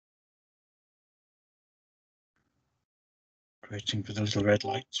Waiting for the little red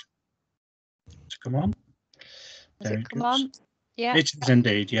light to come on. Has it come on? Yeah. It is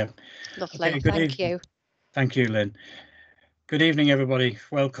indeed, yeah. Lovely. Okay, Thank you. Thank you, Lynn. Good evening, everybody.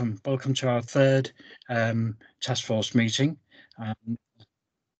 Welcome to our third task force meeting.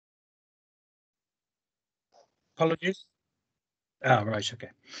 Apologies. Right, okay.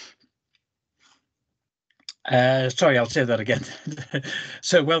 Sorry, I'll say that again.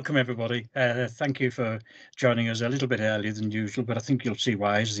 So welcome everybody. Thank you for joining us a little bit earlier than usual, but I think you'll see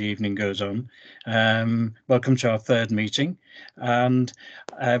why as the evening goes on. Welcome to our third meeting, and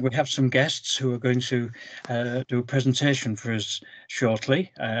we have some guests who are going to do a presentation for us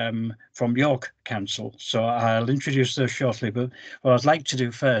shortly from York Council. So I'll introduce those shortly, but what I'd like to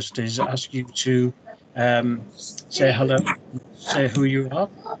do first is ask you to say hello, say who you are.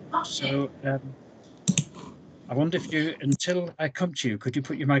 So I wonder if you, until I come to you, could you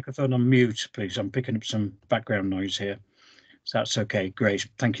put your microphone on mute, please? I'm picking up some background noise here. So that's okay. Great.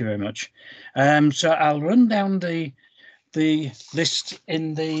 Thank you very much. So I'll run down the list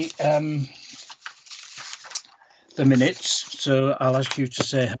in the minutes. So I'll ask you to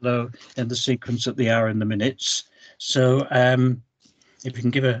say hello in the sequence that they are in the minutes. So if you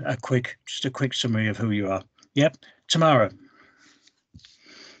can give a quick summary of who you are. Yep. Tamara.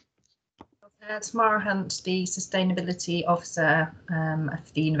 Tamara Hunt, the Sustainability Officer at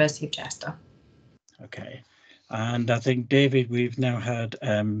the University of Chester. Okay, and I think David, we've now had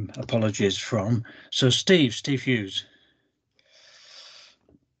apologies from. So Steve Hughes.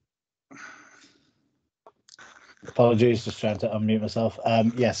 Apologies, just trying to unmute myself.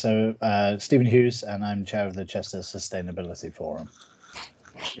 So Stephen Hughes, and I'm chair of the Chester Sustainability Forum.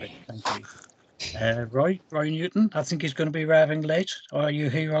 Great, thank you. Roy Newton, I think he's going to be arriving late. Or are you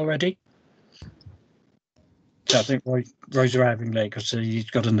here already? So I think Roy's arriving late because he's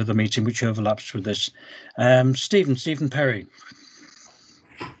got another meeting which overlaps with this. Stephen Perry.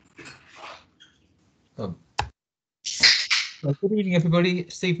 Well, good evening, everybody.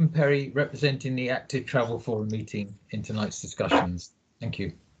 Stephen Perry, representing the Active Travel Forum meeting in tonight's discussions. Thank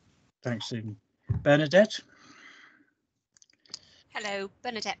you. Thanks, Stephen. Bernadette. Hello,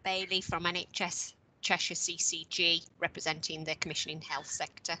 Bernadette Bailey from NHS Cheshire CCG, representing the commissioning health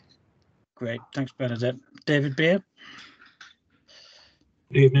sector. Great, thanks, Bernadette. David Beer.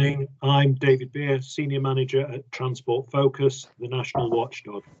 Good evening, I'm David Beer, Senior Manager at Transport Focus, the National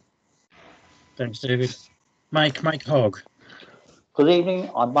Watchdog. Thanks, David. Mike Hogg. Good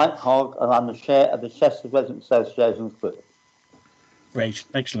evening, I'm Mike Hogg and I'm the Chair of the Chester Resident Association's group. Great,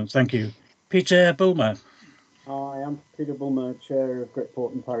 excellent, thank you. Peter Bulmer. Hi, I'm Peter Bulmer, Chair of Great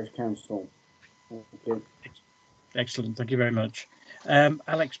Portland Parish Council. Thank you. Excellent, thank you very much.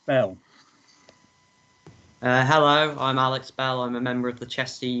 Alex Bell. Hello, I'm Alex Bell. I'm a member of the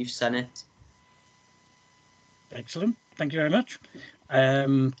Chester Youth Senate. Excellent, thank you very much.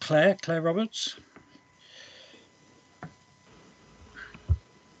 Claire Roberts.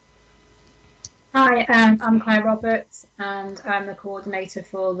 Hi, I'm Claire Roberts and I'm the coordinator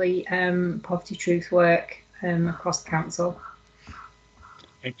for the Poverty Truth work across the council.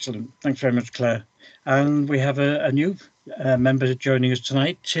 Excellent, thanks very much, Claire. And we have a new member joining us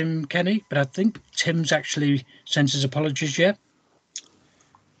tonight, Tim Kenny, but I think Tim's actually sent his apologies yet.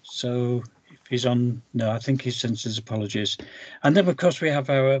 So if he's on, no, I think he sent his apologies. And then, of course, we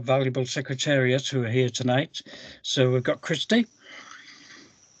have our valuable secretariat who are here tonight. So we've got Christy.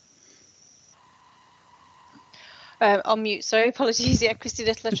 On mute, sorry, apologies. Yeah, Christy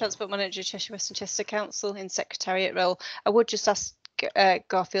Littler, Transport Manager, Cheshire West and Chester Council in Secretariat role. I would just ask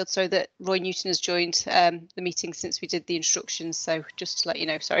Garfield, so that Roy Newton has joined the meeting since we did the instructions, so just to let you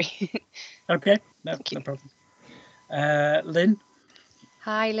know, sorry. Okay, no problem. Lynn.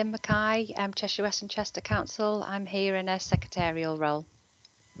 Hi, Lynn Mackay, Cheshire West and Chester Council. I'm here in a secretarial role.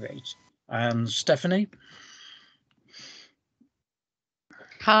 Great. And Stephanie.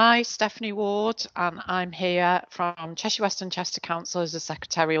 Hi, Stephanie Ward, and I'm here from Cheshire West and Chester Council as a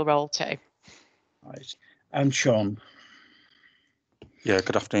secretarial role too. Right. And Sean. Yeah,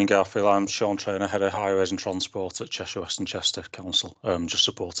 good afternoon, Garfield. I'm Sean Trainer, Head of Highways and Transport at Cheshire West and Chester Council. Just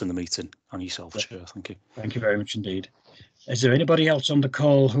supporting the meeting and yourself, Chair. Thank you. Thank you very much indeed. Is there anybody else on the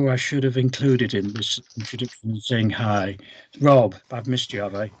call who I should have included in this introduction saying hi? Rob, I've missed you,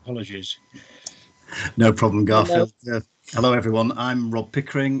 have I? Apologies. No problem, Garfield. Hello, everyone. I'm Rob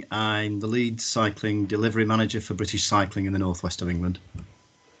Pickering. I'm the lead cycling delivery manager for British Cycling in the northwest of England.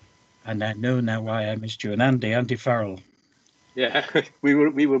 And I know now why I missed you. And Andy Farrell. Yeah, we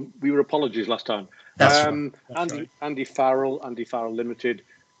were apologies last time. That's right. Andy Farrell Limited,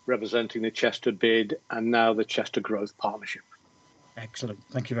 representing the Chester bid and now the Chester Growth Partnership. Excellent.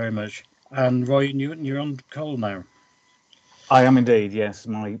 Thank you very much. And Roy Newton, you're on call now. I am indeed, yes.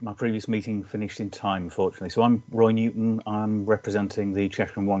 My previous meeting finished in time, unfortunately. So I'm Roy Newton. I'm representing the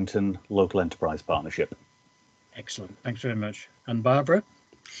Cheshire and Warrington Local Enterprise Partnership. Excellent. Thanks very much. And Barbara?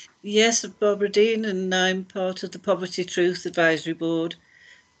 Yes, Barbara Dean, and I'm part of the Poverty Truth Advisory Board.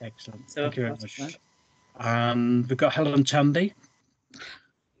 Excellent. So Thank you very much. And we've got Helen Tandy.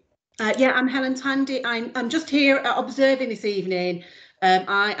 Yeah, I'm Helen Tandy. I'm just here observing this evening.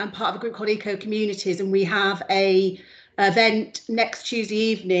 I am part of a group called Eco Communities, and we have a event next Tuesday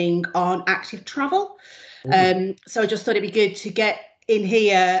evening on active travel. So I just thought it'd be good to get in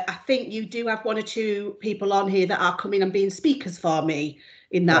here. I think you do have 1 or 2 people on here that are coming and being speakers for me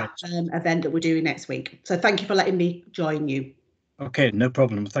in that event that we're doing next week. So thank you for letting me join you. Okay, no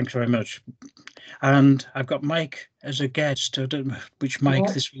problem. Thanks very much. And I've got Mike as a guest. I don't know which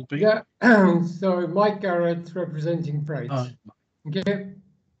Mike this will be. Yeah, so Mike Garrett representing Freight. Okay.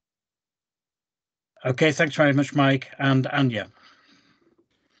 Okay, thanks very much, Mike. And Anya.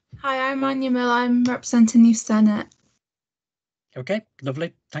 Hi, I'm Anya Mill. I'm representing New Senate. Okay,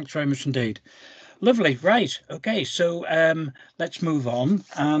 lovely. Thanks very much indeed. Lovely. Right. Okay, so let's move on.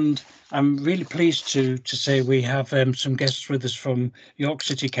 And I'm really pleased to say we have some guests with us from York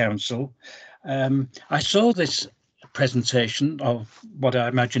City Council. I saw this presentation of what I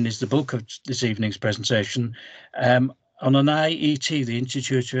imagine is the bulk of this evening's presentation on an IET, the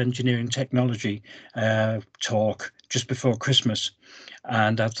Institute of Engineering Technology talk just before Christmas.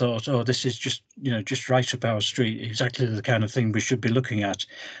 And I thought, oh, this is just, just right up our street, exactly the kind of thing we should be looking at.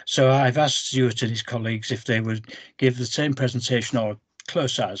 So I've asked Stuart and his colleagues if they would give the same presentation or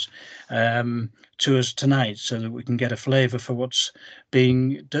close as to us tonight, so that we can get a flavour for what's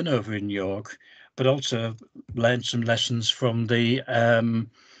being done over in York, but also learn some lessons from the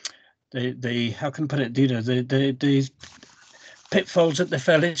how can I put it, the pitfalls that they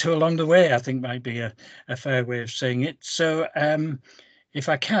fell into along the way, I think might be a fair way of saying it. So if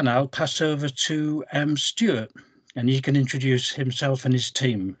I can, I'll pass over to Stuart, and he can introduce himself and his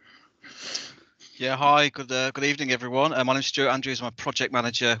team. Yeah, hi, good evening, everyone. My name's Stuart Andrews. I'm a project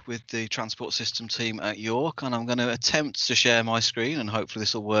manager with the transport system team at York, and I'm going to attempt to share my screen, and hopefully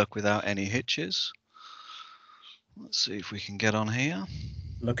this will work without any hitches. Let's see if we can get on here.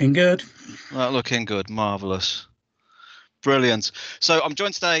 Looking good. Looking good, marvellous. Brilliant. So I'm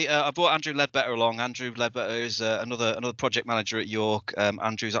joined today. I brought Andrew Ledbetter along. Andrew Ledbetter is another project manager at York.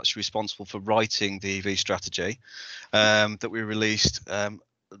 Andrew's actually responsible for writing the EV strategy that we released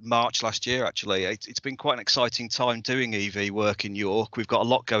March last year. Actually, it's been quite an exciting time doing EV work in York. We've got a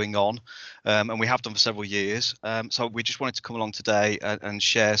lot going on, and we have done for several years. So we just wanted to come along today and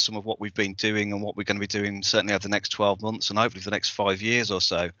share some of what we've been doing and what we're going to be doing certainly over the next 12 months and hopefully for the next 5 years or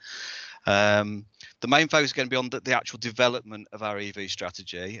so. The main focus is going to be on the actual development of our EV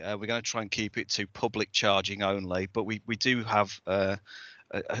strategy. We're going to try and keep it to public charging only, but we do have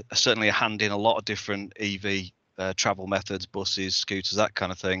certainly a hand in a lot of different EV travel methods, buses, scooters, that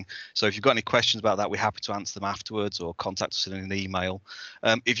kind of thing. So if you've got any questions about that, we're happy to answer them afterwards or contact us in an email.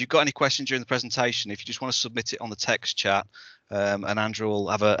 If you've got any questions during the presentation, if you just want to submit it on the text chat, and Andrew will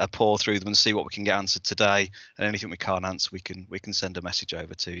have a pour through them and see what we can get answered today, and anything we can't answer, we can send a message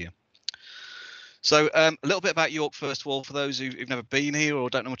over to you. So a little bit about York, first of all, for those who've never been here or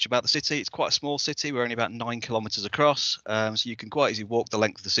don't know much about the city. It's quite a small city. We're only about 9 kilometres across, so you can quite easily walk the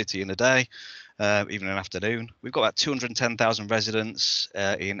length of the city in a day, even an afternoon. We've got about 210,000 residents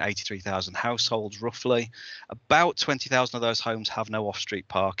in 83,000 households, roughly. About 20,000 of those homes have no off-street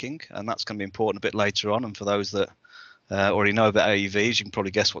parking, and that's going to be important a bit later on. And for those that already know about EVs, you can probably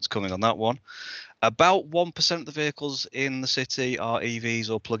guess what's coming on that one. About 1% of the vehicles in the city are EVs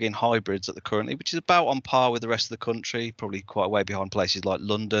or plug-in hybrids at the currently, which is about on par with the rest of the country, probably quite a way behind places like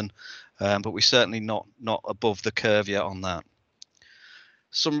London, but we're certainly not above the curve yet on that.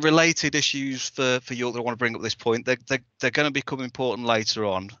 Some related issues for York that I want to bring up at this point, they're going to become important later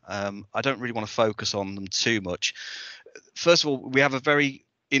on. I don't really want to focus on them too much. First of all, we have a very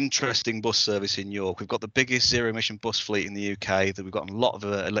interesting bus service in York. We've got the biggest zero-emission bus fleet in the UK. That we've got a lot of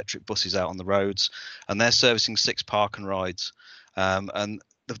electric buses out on the roads, and they're servicing 6 park and rides. And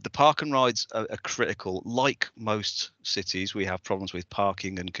the park and rides are critical. Like most cities, we have problems with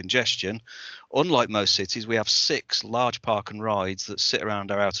parking and congestion. Unlike most cities, we have 6 large park and rides that sit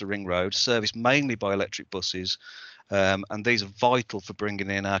around our outer ring road, serviced mainly by electric buses. And these are vital for bringing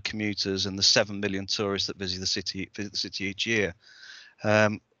in our commuters and the 7 million tourists that visit the city each year.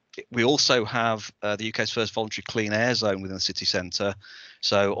 We also have the UK's first voluntary clean air zone within the city centre.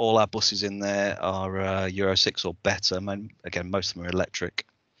 So all our buses in there are Euro 6 or better. Again, most of them are electric.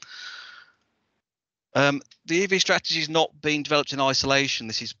 The EV strategy is not being developed in isolation.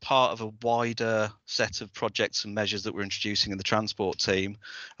 This is part of a wider set of projects and measures that we're introducing in the transport team.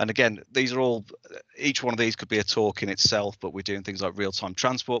 And again, these are all, each one of these could be a talk in itself, but we're doing things like real-time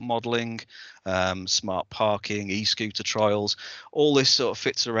transport modelling, smart parking, e-scooter trials. All this sort of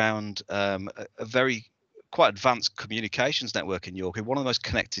fits around a very quite advanced communications network in York. We're one of the most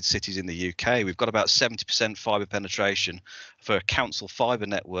connected cities in the UK. We've got about 70% fibre penetration for a council fibre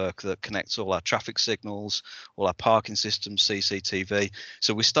network that connects all our traffic signals, all our parking systems, CCTV.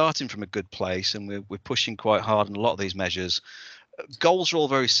 So we're starting from a good place, and we're pushing quite hard on a lot of these measures. Goals are all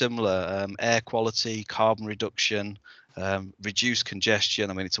very similar: air quality, carbon reduction, reduce congestion.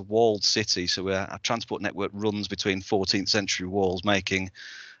 I mean, it's a walled city, so our transport network runs between 14th century walls, making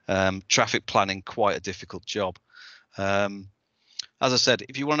traffic planning quite a difficult job. As I said,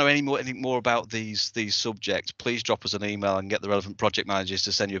 if you want to know anything more about these subjects, please drop us an email and get the relevant project managers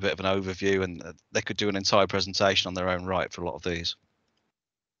to send you a bit of an overview, and they could do an entire presentation on their own right for a lot of these.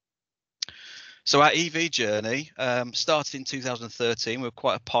 So our EV journey started in 2013. We were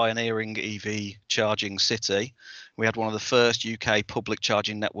quite a pioneering EV charging city. We had one of the first UK public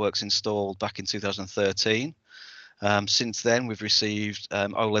charging networks installed back in 2013. Since then, we've received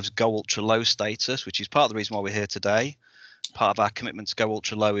OLEV's Go Ultra Low status, which is part of the reason why we're here today. Part of our commitment to Go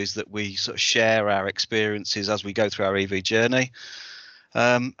Ultra Low is that we sort of share our experiences as we go through our EV journey.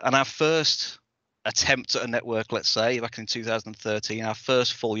 And our first attempt at a network, let's say, back in 2013, our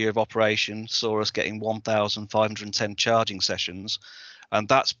first full year of operation saw us getting 1,510 charging sessions. And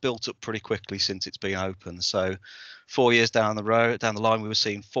that's built up pretty quickly since it's been open. So 4 years down the line, we were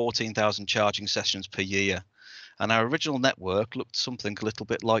seeing 14,000 charging sessions per year. And our original network looked something a little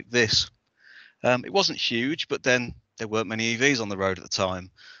bit like this. It wasn't huge, but then there weren't many EVs on the road at the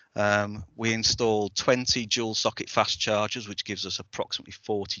time. We installed 20 dual socket fast chargers, which gives us approximately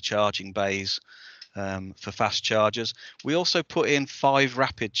 40 charging bays for fast chargers. We also put in 5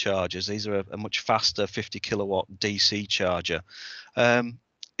 rapid chargers. These are a much faster 50 kilowatt DC charger.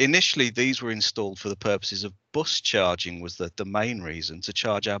 Initially, these were installed for the purposes of bus charging, was the main reason, to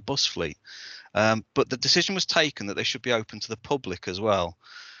charge our bus fleet. But the decision was taken that they should be open to the public as well.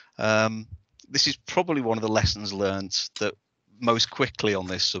 This is probably one of the lessons learned that most quickly on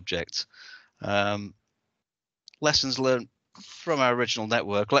this subject. Lessons learned from our original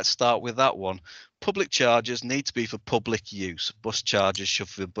network. Let's start with that one. Public chargers need to be for public use. Bus chargers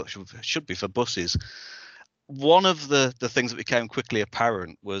should be for buses. One of the things that became quickly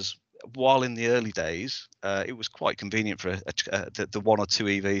apparent was, while in the early days, it was quite convenient for the 1 or 2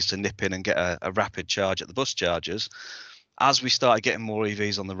 EVs to nip in and get a rapid charge at the bus chargers. As we started getting more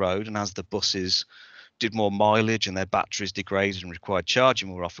EVs on the road, and as the buses did more mileage and their batteries degraded and required charging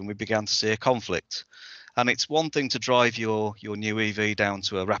more often, we began to see a conflict. And it's one thing to drive your new EV down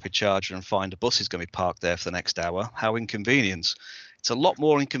to a rapid charger and find a bus is going to be parked there for the next hour. How inconvenient. It's a lot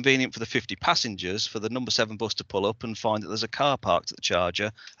more inconvenient for the 50 passengers for the number 7 bus to pull up and find that there's a car parked at the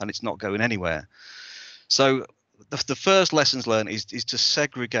charger and it's not going anywhere. So the first lessons learned is to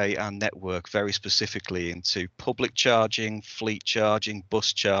segregate our network very specifically into public charging, fleet charging,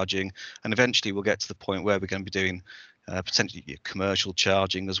 bus charging, and eventually we'll get to the point where we're going to be doing potentially commercial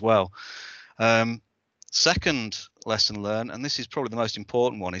charging as well. Second lesson learned, and this is probably the most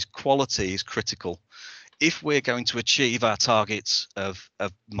important one, is quality is critical. If we're going to achieve our targets of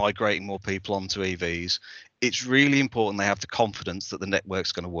migrating more people onto EVs, it's really important they have the confidence that the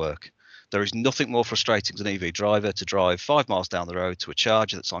network's going to work. There is nothing more frustrating as an EV driver to drive 5 miles down the road to a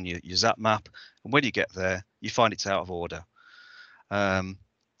charger that's on your Zap map, and when you get there, you find it's out of order.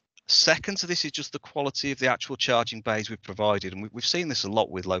 Second to this is just the quality of the actual charging bays we've provided, and we've seen this a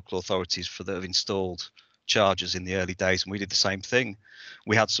lot with local authorities that have installed chargers in the early days, and we did the same thing.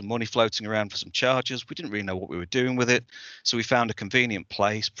 We had some money floating around for some chargers. We didn't really know what we were doing with it, so we found a convenient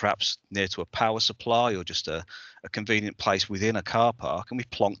place, perhaps near to a power supply or just a convenient place within a car park, and we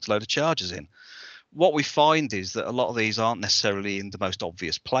plonked a load of chargers in. What we find is that a lot of these aren't necessarily in the most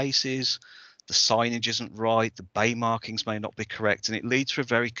obvious places. The signage isn't right, the bay markings may not be correct, and it leads to a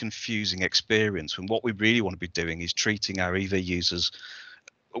very confusing experience, when what we really want to be doing is treating our EV users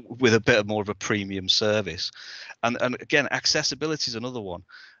with a bit more of a premium service. And again, accessibility is another one.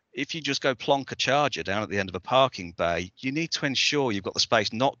 If you just go plonk a charger down at the end of a parking bay, you need to ensure you've got the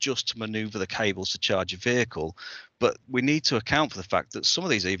space not just to maneuver the cables to charge your vehicle, but we need to account for the fact that some of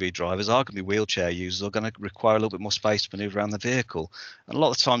these EV drivers are going to be wheelchair users, are going to require a little bit more space to maneuver around the vehicle. And a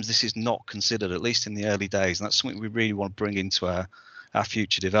lot of times this is not considered, at least in the early days, and that's something we really want to bring into our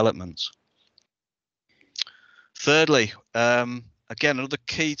future developments. Thirdly, again, another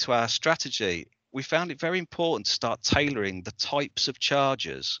key to our strategy, we found it very important to start tailoring the types of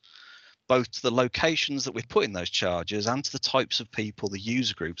chargers both to the locations that we're putting those chargers and to the types of people, the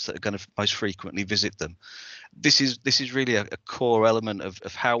user groups that are going to most frequently visit them. This is really a core element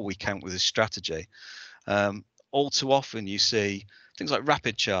of how we count with this strategy. All too often you see things like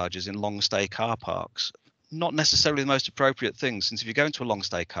rapid chargers in long stay car parks. Not necessarily the most appropriate thing, since if you go into a long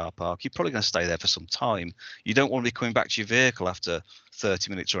stay car park, you're probably going to stay there for some time. You don't want to be coming back to your vehicle after 30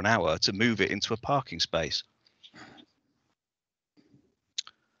 minutes or an hour to move it into a parking space.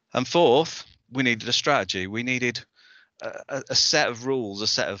 And fourth, we needed a strategy. We needed a set of rules, a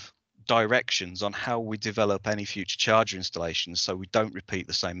set of directions on how we develop any future charger installations so we don't repeat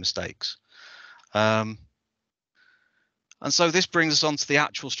the same mistakes. And so this brings us on to the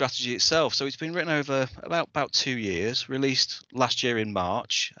actual strategy itself. So it's been written over about 2 years, released last year in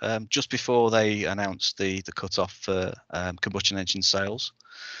March, just before they announced the cut-off for combustion engine sales.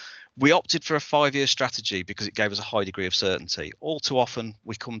 We opted for a 5-year strategy because it gave us a high degree of certainty. All too often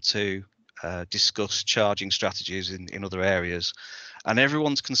we come to discuss charging strategies in other areas, and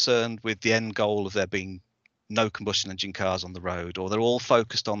everyone's concerned with the end goal of there being no combustion engine cars on the road, or they're all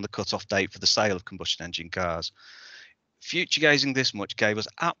focused on the cut-off date for the sale of combustion engine cars. Future gazing this much gave us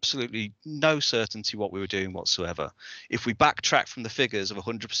absolutely no certainty what we were doing whatsoever. If we backtrack from the figures of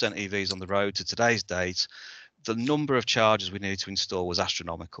 100% EVs on the road to today's date, the number of chargers we needed to install was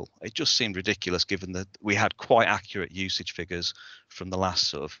astronomical. It just seemed ridiculous given that we had quite accurate usage figures from the last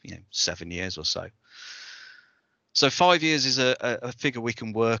sort of 7 years or so. So 5 years is a figure we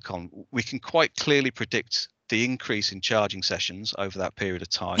can work on. We can quite clearly predict the increase in charging sessions over that period of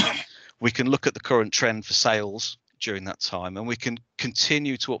time. We can look at the current trend for sales during that time, and we can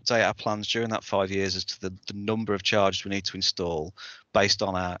continue to update our plans during that 5 years as to the number of chargers we need to install based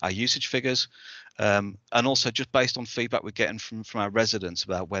on our usage figures, and also just based on feedback we're getting from our residents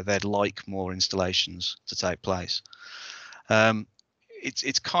about where they'd like more installations to take place.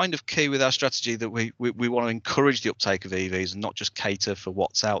 It's kind of key with our strategy that we want to encourage the uptake of EVs and not just cater for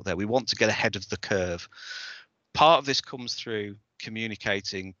what's out there. We want to get ahead of the curve. Part of this comes through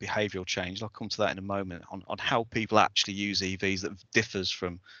communicating behavioural change. I'll come to that in a moment on how people actually use EVs that differs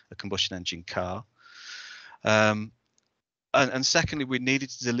from a combustion engine car. And secondly, we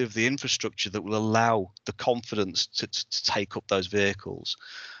needed to deliver the infrastructure that will allow the confidence to take up those vehicles.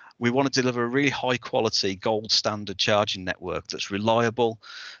 We want to deliver a really high quality gold standard charging network that's reliable,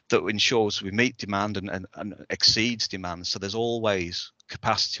 that ensures we meet demand and exceeds demand. So there's always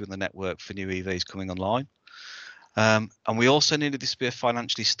capacity in the network for new EVs coming online. And we also needed this to be a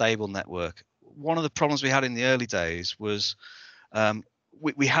financially stable network. One of the problems we had in the early days was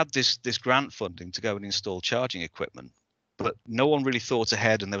we had this grant funding to go and install charging equipment, but no one really thought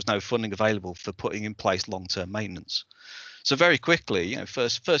ahead, and there was no funding available for putting in place long-term maintenance. So very quickly,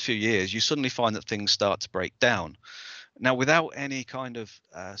 first few years, you suddenly find that things start to break down. Now, without any kind of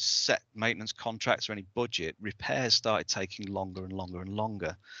set maintenance contracts or any budget, repairs started taking longer and longer and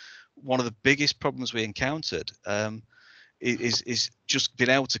longer. One of the biggest problems we encountered is just being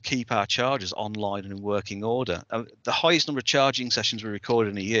able to keep our chargers online and in working order. The highest number of charging sessions we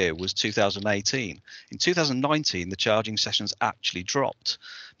recorded in a year was 2018. In 2019, the charging sessions actually dropped.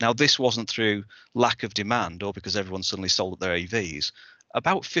 Now, this wasn't through lack of demand or because everyone suddenly sold their EVs.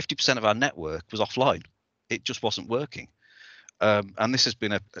 About 50% of our network was offline. It just wasn't working. And this has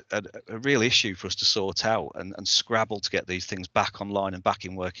been a real issue for us to sort out and scrabble to get these things back online and back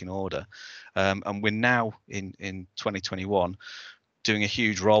in working order. And we're now in 2021 doing a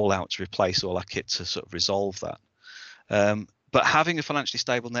huge rollout to replace all our kit to sort of resolve that. But having a financially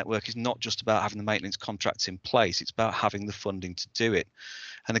stable network is not just about having the maintenance contracts in place, it's about having the funding to do it.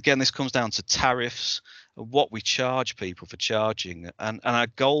 And again, this comes down to tariffs, what we charge people for charging. And our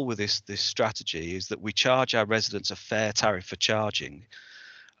goal with this strategy is that we charge our residents a fair tariff for charging.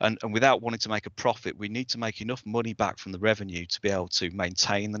 And without wanting to make a profit, we need to make enough money back from the revenue to be able to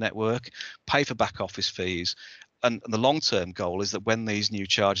maintain the network, pay for back office fees. And the long-term goal is that when these new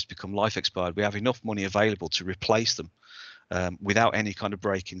charges become life expired, we have enough money available to replace them without any kind of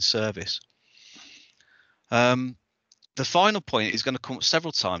break in service. The final point is going to come up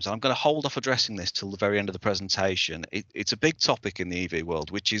several times, and I'm going to hold off addressing this till the very end of the presentation. It's a big topic in the EV world,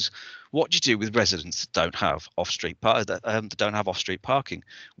 which is what do you do with residents that don't have off-street parking?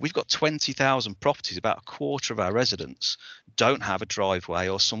 We've got 20,000 properties. About a quarter of our residents don't have a driveway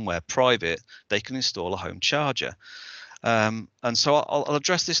or somewhere private they can install a home charger. And so I'll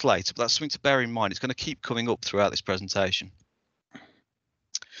address this later, but that's something to bear in mind. It's going to keep coming up throughout this presentation.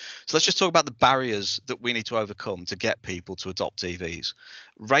 So let's just talk about the barriers that we need to overcome to get people to adopt EVs.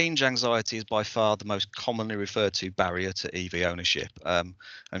 Range anxiety is by far the most commonly referred to barrier to EV ownership. And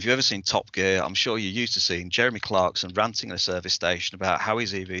if you've ever seen Top Gear, I'm sure you're used to seeing Jeremy Clarkson ranting at a service station about how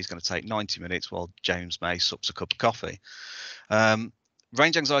his EV is going to take 90 minutes while James May sups a cup of coffee.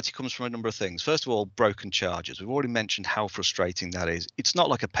 Range anxiety comes from a number of things. First of all, broken chargers. We've already mentioned how frustrating that is. It's not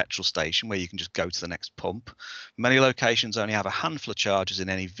like a petrol station where you can just go to the next pump. Many locations only have a handful of chargers in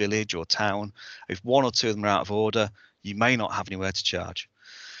any village or town. If one or two of them are out of order, you may not have anywhere to charge.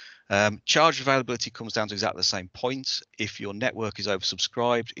 Charge availability comes down to exactly the same point. If your network is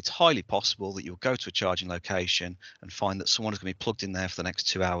oversubscribed, it's highly possible that you'll go to a charging location and find that someone is going to be plugged in there for the next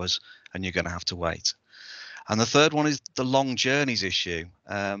 2 hours and you're going to have to wait. And the third one is the long journeys issue.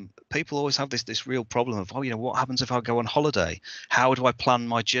 People always have this real problem of, oh, what happens if I go on holiday? How do I plan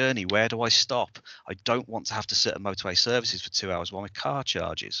my journey? Where do I stop? I don't want to have to sit at motorway services for 2 hours while my car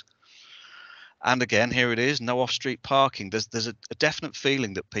charges. And again, here it is, no off-street parking. There's a definite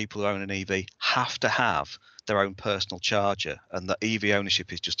feeling that people who own an EV have to have their own personal charger, and that EV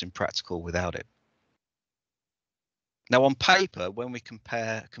ownership is just impractical without it. Now, on paper, when we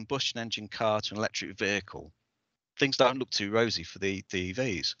compare a combustion engine car to an electric vehicle, things don't look too rosy for the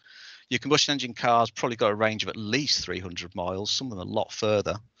EVs. Your combustion engine car's probably got a range of at least 300 miles, some of them a lot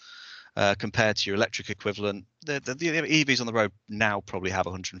further, compared to your electric equivalent. The EVs on the road now probably have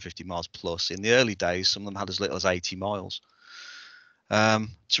 150 miles plus. In the early days, some of them had as little as 80 miles.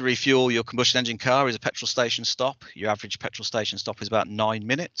 To refuel your combustion engine car is a petrol station stop. Your average petrol station stop is about 9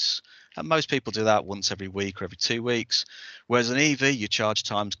 minutes. And most people do that once every week or every 2 weeks. Whereas an EV, your charge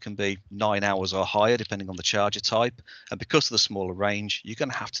times can be 9 hours or higher, depending on the charger type. And because of the smaller range, you're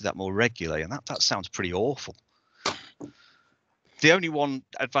going to have to do that more regularly. And that sounds pretty awful. The only one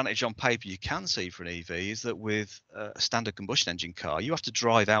advantage on paper you can see for an EV is that with a standard combustion engine car, you have to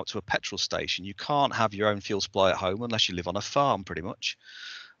drive out to a petrol station. You can't have your own fuel supply at home unless you live on a farm, pretty much.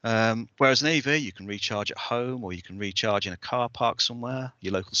 Whereas an EV, you can recharge at home, or you can recharge in a car park somewhere,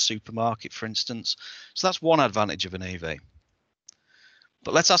 your local supermarket, for instance. So that's one advantage of an EV.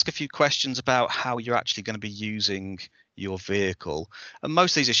 But let's ask a few questions about how you're actually going to be using your vehicle. And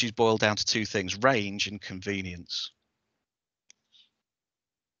most of these issues boil down to two things: range and convenience.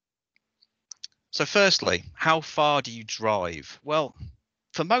 So firstly, how far do you drive? Well,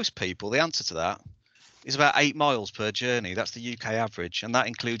 for most people, the answer to that is about 8 miles per journey. That's the UK average, and that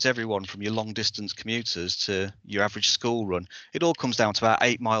includes everyone from your long distance commuters to your average school run. It all comes down to about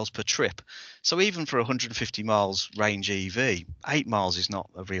 8 miles per trip. So even for 150 miles range EV, 8 miles is not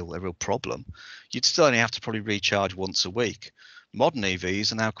a real problem. You'd still only have to probably recharge once a week. Modern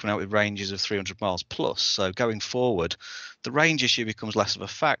EVs are now coming out with ranges of 300 miles plus. So going forward, the range issue becomes less of a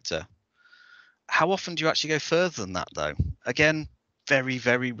factor. How often do you actually go further than that, though? Again, very,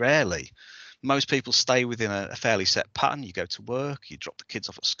 very rarely. Most people stay within a fairly set pattern. You go to work, you drop the kids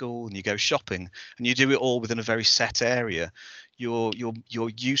off at school, and you go shopping, and you do it all within a very set area. Your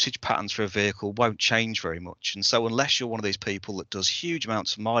usage patterns for a vehicle won't change very much. And so unless you're one of these people that does huge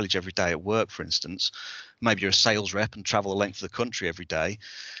amounts of mileage every day at work, for instance, maybe you're a sales rep and travel the length of the country every day,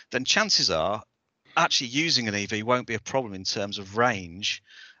 then chances are actually using an EV won't be a problem in terms of range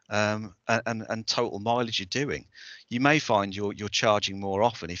and total mileage you're doing. You may find you're charging more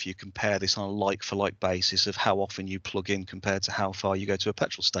often if you compare this on a like-for-like basis of how often you plug in compared to how far you go to a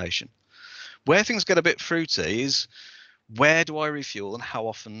petrol station. Where things get a bit fruity is, where do I refuel and how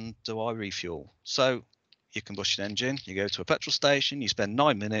often do I refuel? So your combustion engine, you go to a petrol station, you spend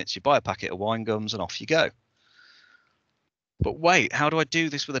 9 minutes, you buy a packet of wine gums and off you go. But wait, how do I do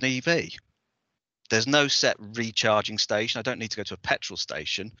this with an EV? There's no set recharging station. I don't need to go to a petrol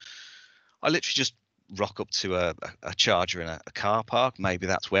station. I literally just rock up to a charger in a car park. Maybe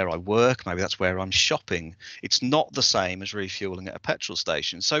that's where I work. Maybe that's where I'm shopping. It's not the same as refueling at a petrol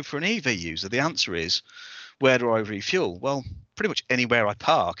station. So for an EV user, the answer is, where do I refuel? Well, pretty much anywhere I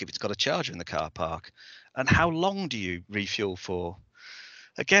park if it's got a charger in the car park. And how long do you refuel for?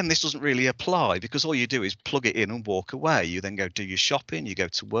 Again, this doesn't really apply because all you do is plug it in and walk away. You then go do your shopping, you go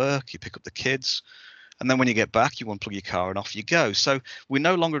to work, you pick up the kids. And then when you get back, you unplug your car and off you go. So we're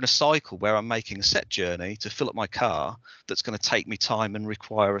no longer in a cycle where I'm making a set journey to fill up my car that's going to take me time and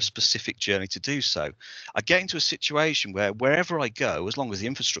require a specific journey to do so. I get into a situation where wherever I go, as long as the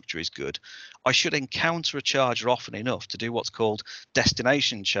infrastructure is good, I should encounter a charger often enough to do what's called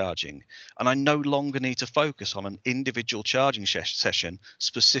destination charging. And I no longer need to focus on an individual charging session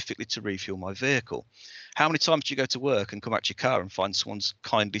specifically to refuel my vehicle. How many times do you go to work and come out to your car and find someone's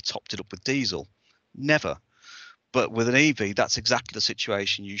kindly topped it up with diesel? Never. But with an EV, that's exactly the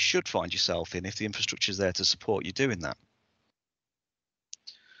situation you should find yourself in if the infrastructure is there to support you doing that.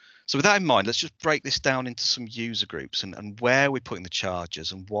 So with that in mind, let's just break this down into some user groups and where we're putting the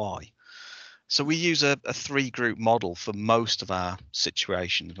chargers and why. So we use a 3-group model for most of our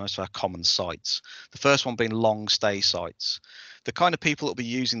situations, most of our common sites. The first one being long stay sites. The kind of people that will be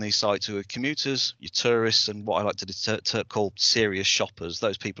using these sites who are commuters, your tourists, and what I like to call serious shoppers.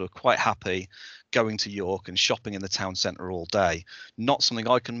 Those people who are quite happy going to York and shopping in the town centre all day. Not something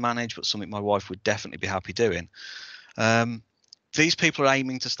I can manage, but something my wife would definitely be happy doing. These people are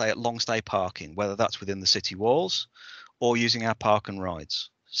aiming to stay at long stay parking, whether that's within the city walls or using our park and rides.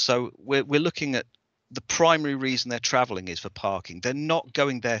 So we're looking at the primary reason they're travelling is for parking. They're not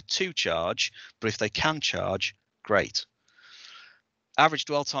going there to charge, but if they can charge, great. Average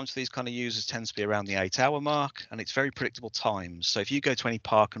dwell times for these kind of users tends to be around the 8-hour mark, and it's very predictable times. So if you go to any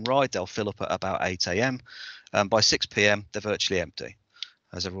park and ride, they'll fill up at about 8 a.m. By 6 p.m, they're virtually empty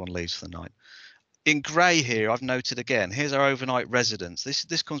as everyone leaves for the night. In grey here, I've noted again, here's our overnight residents.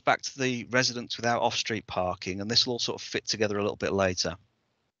 This comes back to the residents without off-street parking, and this will all sort of fit together a little bit later.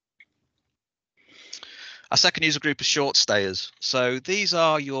 Our second user group is short stayers. So these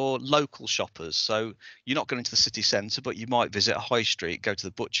are your local shoppers. So you're not going to the city centre, but you might visit a high street, go to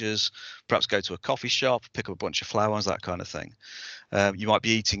the butcher's, perhaps go to a coffee shop, pick up a bunch of flowers, that kind of thing. You might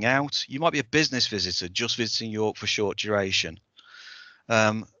be eating out. You might be a business visitor, just visiting York for short duration.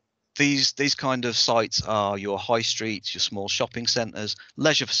 These kind of sites are your high streets, your small shopping centres,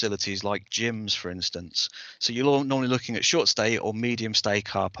 leisure facilities like gyms, for instance. So you're normally looking at short stay or medium stay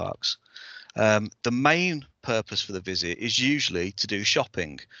car parks. The main purpose for the visit is usually to do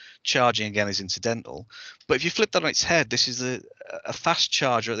shopping. Charging again is incidental, but if you flip that on its head, this is a fast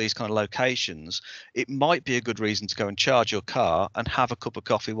charger at these kind of locations. It might be a good reason to go and charge your car and have a cup of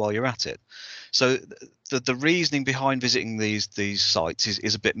coffee while you're at it. So the reasoning behind visiting these sites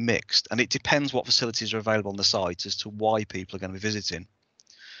is a bit mixed, and it depends what facilities are available on the site as to why people are going to be visiting.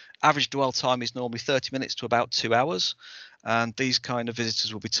 Average dwell time is normally 30 minutes to about 2 hours. And these kind of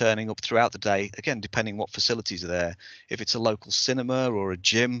visitors will be turning up throughout the day, again, depending what facilities are there. If it's a local cinema or a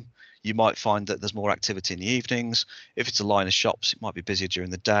gym, you might find that there's more activity in the evenings. If it's a line of shops, it might be busier during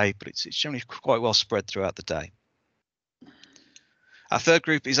the day, but it's generally quite well spread throughout the day. Our third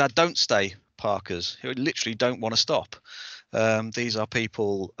group is our don't stay parkers, who literally don't want to stop. These are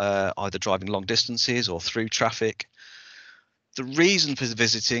people either driving long distances or through traffic. The reason for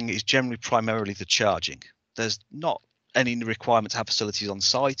visiting is generally primarily the charging. There's not any requirement to have facilities on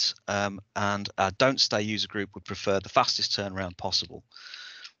site, and our don't stay user group would prefer the fastest turnaround possible.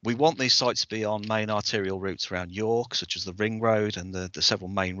 We want these sites to be on main arterial routes around York, such as the Ring Road and the several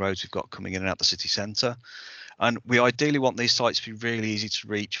main roads we've got coming in and out the city centre. And we ideally want these sites to be really easy to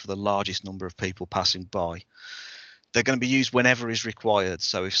reach for the largest number of people passing by. They're going to be used whenever is required.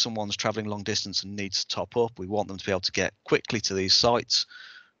 So if someone's travelling long distance and needs to top up, we want them to be able to get quickly to these sites,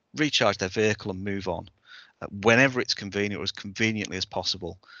 recharge their vehicle and move on. Whenever it's convenient or as conveniently as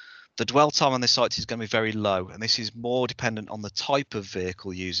possible. The dwell time on this site is going to be very low, and this is more dependent on the type of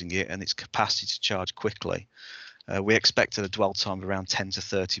vehicle using it and its capacity to charge quickly. We expected a dwell time of around 10 to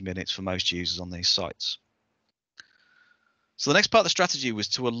 30 minutes for most users on these sites. So the next part of the strategy was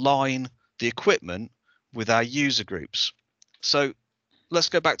to align the equipment with our user groups. So let's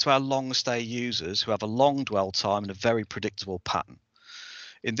go back to our long stay users who have a long dwell time and a very predictable pattern.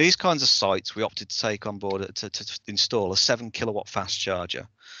 In these kinds of sites, we opted to take on board to install a 7 kilowatt fast charger.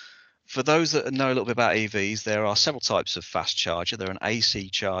 For those that know a little bit about EVs, there are several types of fast charger. They're an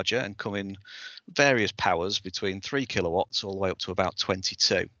AC charger and come in various powers between 3 kilowatts all the way up to about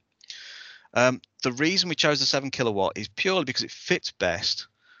 22. The reason we chose the 7 kilowatt is purely because it fits best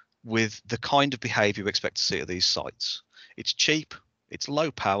with the kind of behaviour we expect to see at these sites. It's cheap, it's low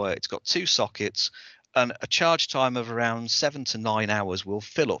power, it's got 2 sockets, and a charge time of around 7 to 9 hours will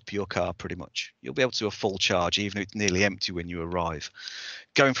fill up your car pretty much. You'll be able to do a full charge even if it's nearly empty when you arrive.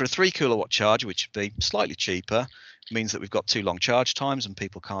 Going for a 3 kilowatt charger, which would be slightly cheaper, means that we've got 2 long charge times and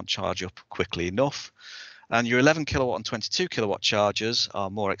people can't charge up quickly enough. And your 11 kilowatt and 22 kilowatt chargers are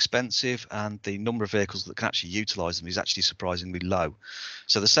more expensive, and the number of vehicles that can actually utilise them is actually surprisingly low.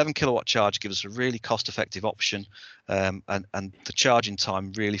 So the 7 kilowatt charge gives us a really cost-effective option, and the charging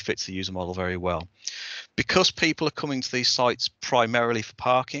time really fits the user model very well. Because people are coming to these sites primarily for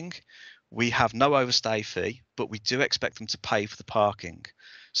parking, we have no overstay fee, but we do expect them to pay for the parking.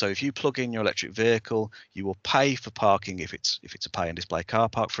 So if you plug in your electric vehicle, you will pay for parking if it's a pay and display car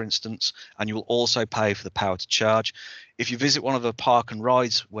park, for instance, and you will also pay for the power to charge. If you visit one of the park and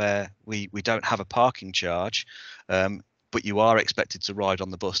rides where we don't have a parking charge, but you are expected to ride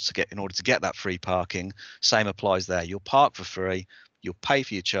on the bus in order to get that free parking, same applies there. You'll park for free, you'll pay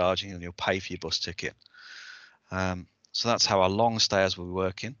for your charging, and you'll pay for your bus ticket. So that's how our long stayers will be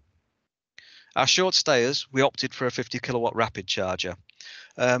working. Our short stayers, we opted for a 50 kilowatt rapid charger.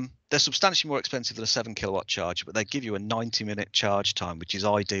 They're substantially more expensive than a 7 kilowatt charger, but they give you a 90-minute charge time, which is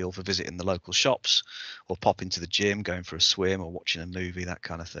ideal for visiting the local shops or popping to the gym, going for a swim or watching a movie, that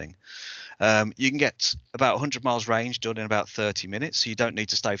kind of thing. You can get about 100 miles range done in about 30 minutes, so you don't need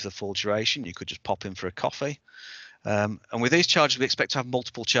to stay for the full duration. You could just pop in for a coffee. And with these chargers, we expect to have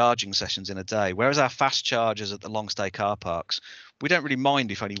multiple charging sessions in a day, whereas our fast chargers at the long stay car parks, we don't really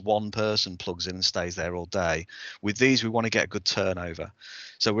mind if only one person plugs in and stays there all day. With these, we want to get a good turnover.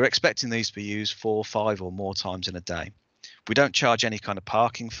 So we're expecting these to be used 4, 5 or more times in a day. We don't charge any kind of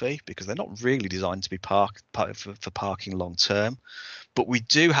parking fee because they're not really designed to be for parking long term. But we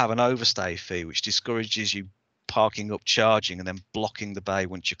do have an overstay fee, which discourages you parking up, charging, and then blocking the bay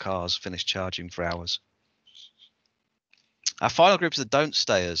once your car's finished charging for hours. Our final group is the don't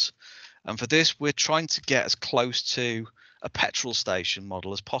stayers. And for this, we're trying to get as close to a petrol station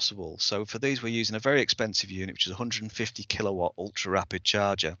model as possible. So for these, we're using a very expensive unit, which is a 150 kilowatt ultra rapid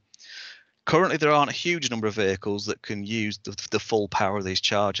charger. Currently, there aren't a huge number of vehicles that can use the full power of these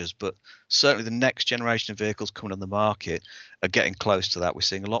chargers, but certainly the next generation of vehicles coming on the market are getting close to that. We're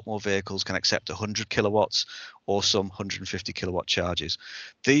seeing a lot more vehicles can accept 100 kilowatts or some 150 kilowatt charges.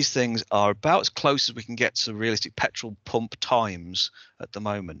 These things are about as close as we can get to realistic petrol pump times at the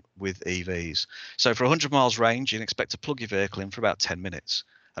moment with EVs. So for 100 miles range, you can expect to plug your vehicle in for about 10 minutes,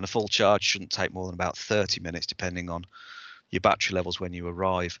 and a full charge shouldn't take more than about 30 minutes, depending on your battery levels when you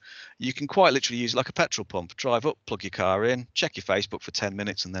arrive. You can quite literally use it like a petrol pump. Drive up, plug your car in, check your Facebook for 10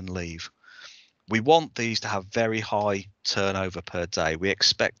 minutes and then leave. We want these to have very high turnover per day. We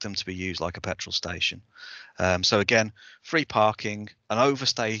expect them to be used like a petrol station. So again, free parking, an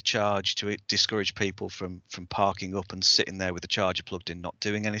overstay charge to discourage people from parking up and sitting there with the charger plugged in, not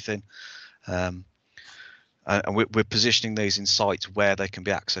doing anything. And we're positioning these in sites where they can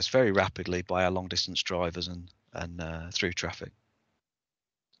be accessed very rapidly by our long distance drivers and through traffic.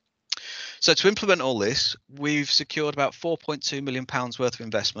 So to implement all this, we've secured about £4.2 million worth of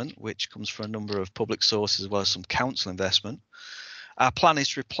investment, which comes from a number of public sources as well as some council investment. Our plan is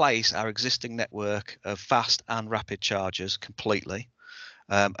to replace our existing network of fast and rapid chargers completely,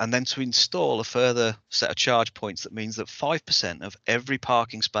 and then to install a further set of charge points. That means that 5% of every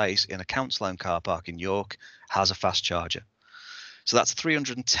parking space in a council-owned car park in York has a fast charger. So that's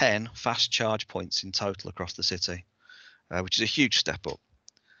 310 fast charge points in total across the city, which is a huge step up.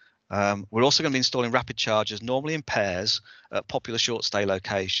 We're also going to be installing rapid chargers, normally in pairs, at popular short stay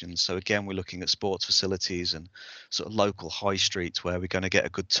locations. So again, we're looking at sports facilities and sort of local high streets where we're going to get a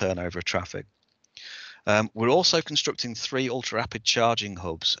good turnover of traffic. We're also constructing 3 ultra rapid charging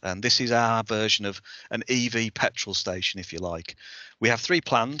hubs, and this is our version of an EV petrol station, if you like. We have 3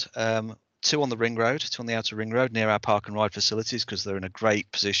 planned. 2 on the ring road, 2 on the outer ring road near our park and ride facilities, because they're in a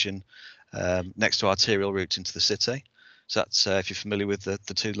great position next to arterial routes into the city. So that's if you're familiar with the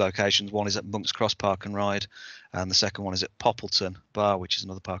 2 locations, one is at Monk's Cross Park and Ride, and the second one is at Poppleton Bar, which is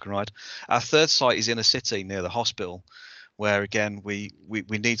another park and ride. Our 3rd site is in a city near the hospital, where again we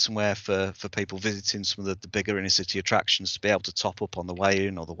need somewhere for people visiting some of the bigger inner city attractions to be able to top up on the way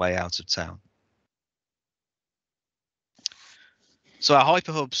in or the way out of town. So our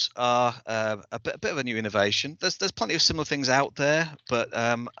hyperhubs are a bit of a new innovation. There's plenty of similar things out there, but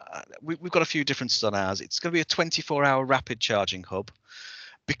we've got a few differences on ours. It's going to be a 24-hour rapid charging hub.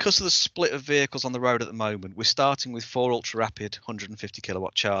 Because of the split of vehicles on the road at the moment, we're starting with 4 ultra rapid 150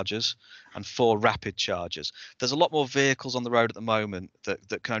 kilowatt chargers and 4 rapid chargers. There's a lot more vehicles on the road at the moment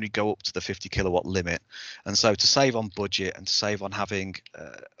that can only go up to the 50 kilowatt limit. And so to save on budget and to save on having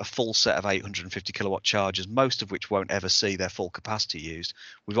a full set of 850 kilowatt chargers, most of which won't ever see their full capacity used,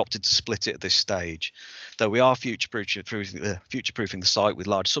 we've opted to split it at this stage. Though we are future-proofing the site with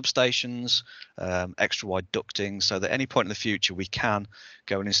large substations, extra wide ducting, so that at any point in the future we can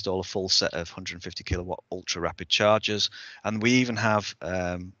go and install a full set of 150 kilowatt ultra rapid chargers. And we even have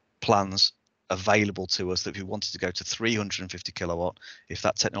plans available to us that if we wanted to go to 350 kilowatt, if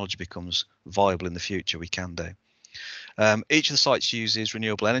that technology becomes viable in the future, we can do. Each of the sites uses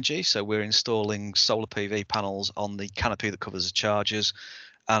renewable energy, so we're installing solar PV panels on the canopy that covers the chargers,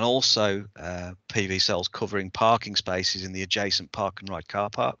 and also PV cells covering parking spaces in the adjacent park and ride car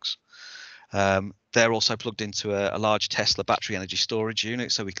parks. They're also plugged into a large Tesla battery energy storage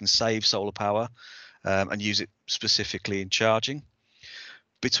unit, so we can save solar power and use it specifically in charging.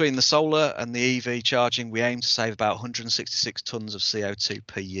 Between the solar and the EV charging, we aim to save about 166 tonnes of CO2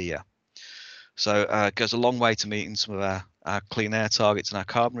 per year. So it goes a long way to meeting some of our clean air targets and our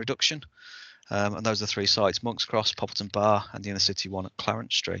carbon reduction. And those are the 3 sites: Monk's Cross, Poppleton Bar, and the inner city one at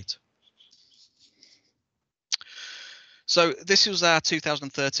Clarence Street. So this was our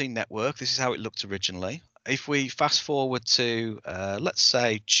 2013 network. This is how it looked originally. If we fast forward to, let's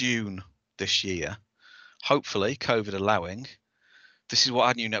say, June this year, hopefully, COVID allowing, this is what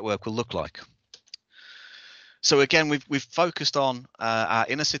our new network will look like. So again, we've focused on our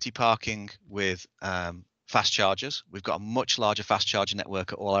inner city parking with fast chargers. We've got a much larger fast charging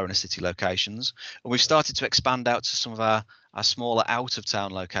network at all our inner city locations, and we've started to expand out to some of our smaller out of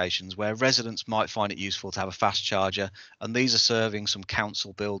town locations where residents might find it useful to have a fast charger, and these are serving some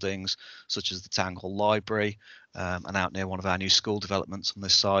council buildings such as the Town Hall Library and out near one of our new school developments on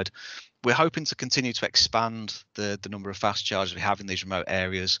this side. We're hoping to continue to expand the number of fast chargers we have in these remote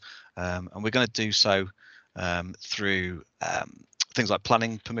areas, and we're going to do so through things like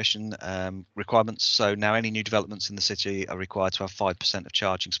planning permission requirements. So now any new developments in the city are required to have 5% of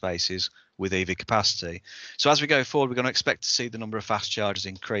charging spaces with EV capacity. So as we go forward, we're going to expect to see the number of fast chargers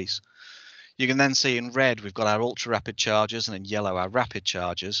increase. You can then see in red we've got our ultra rapid chargers, and in yellow our rapid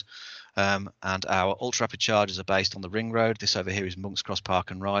chargers. And our ultra rapid chargers are based on the ring road. This over here is Monk's Cross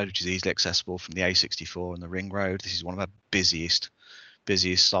Park and Ride, which is easily accessible from the A64 and the ring road. This is one of our busiest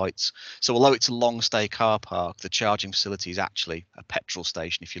sites. So although it's a long stay car park, the charging facility is actually a petrol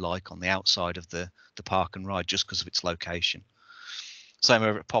station, if you like, on the outside of the park and ride, just because of its location. Same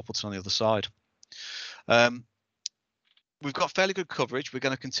over at Poppleton on the other side. We've got fairly good coverage. We're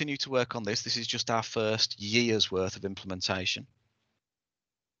going to continue to work on this. This is just our first year's worth of implementation.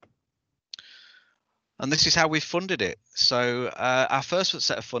 And this is how we funded it. So our first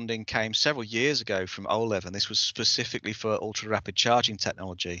set of funding came several years ago from OLEV, and this was specifically for ultra rapid charging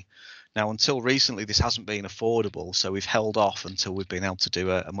technology. Now, until recently, this hasn't been affordable, so we've held off until we've been able to do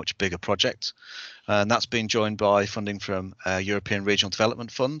a much bigger project. And that's been joined by funding from European Regional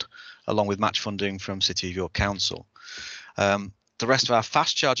Development Fund, along with match funding from City of York Council. The rest of our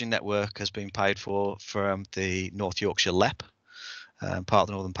fast charging network has been paid for from the North Yorkshire LEP, part of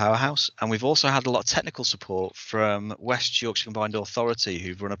the Northern Powerhouse, and we've also had a lot of technical support from West Yorkshire Combined Authority,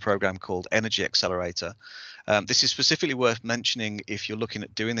 who've run a programme called Energy Accelerator. This is specifically worth mentioning if you're looking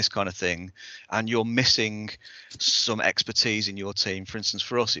at doing this kind of thing and you're missing some expertise in your team. For instance,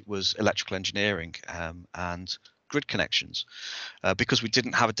 for us, it was electrical engineering and grid connections. Because we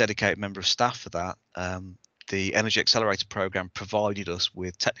didn't have a dedicated member of staff for that, the Energy Accelerator programme provided us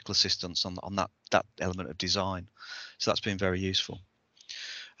with technical assistance on that element of design. So that's been very useful.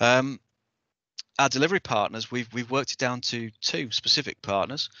 Our delivery partners, we've worked it down to 2 specific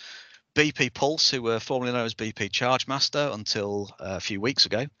partners. BP Pulse, who were formerly known as BP Chargemaster until a few weeks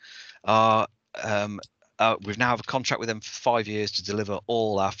ago, we've now have a contract with them for 5 years to deliver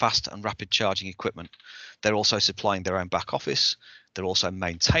all our fast and rapid charging equipment. They're also supplying their own back office. They're also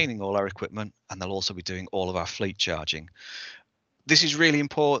maintaining all our equipment, and they'll also be doing all of our fleet charging. This is really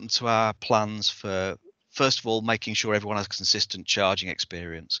important to our plans for, first of all, making sure everyone has a consistent charging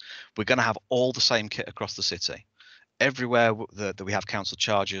experience. We're going to have all the same kit across the city. Everywhere that we have council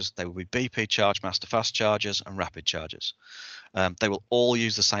chargers, they will be BP Chargemaster fast chargers and rapid chargers. They will all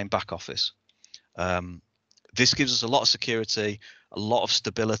use the same back office. This gives us a lot of security, a lot of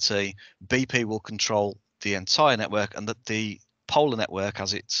stability. BP will control the entire network, and that the Polar network,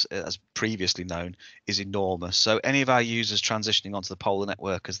 as it's as previously known, is enormous. So any of our users transitioning onto the Polar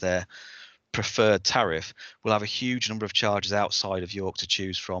network as their preferred tariff will have a huge number of chargers outside of York to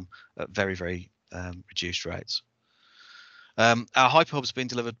choose from at very, very reduced rates. Our hyperhub has been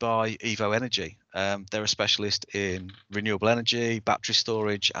delivered by Evo Energy. They're a specialist in renewable energy, battery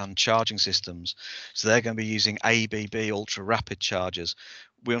storage and charging systems. So they're going to be using ABB ultra rapid chargers.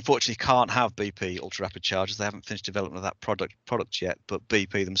 We unfortunately can't have BP ultra rapid chargers. They haven't finished development of that product yet, but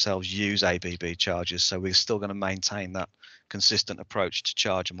BP themselves use ABB chargers. So we're still going to maintain that consistent approach to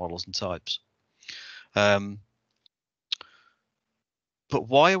charger models and types. But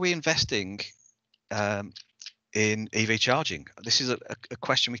why are we investing in EV charging? This is a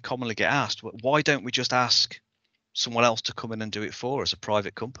question we commonly get asked. Why don't we just ask someone else to come in and do it for us, a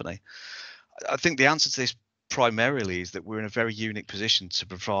private company? I think the answer to this primarily is that we're in a very unique position to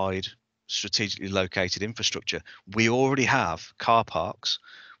provide strategically located infrastructure. We already have car parks,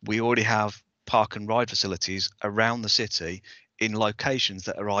 we already have park and ride facilities around the city in locations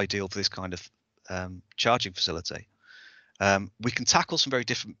that are ideal for this kind of charging facility. We can tackle some very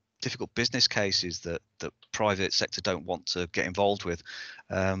difficult business cases that private sector don't want to get involved with.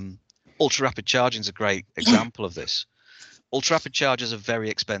 Ultra rapid charging is a great example of this. Ultra rapid chargers are very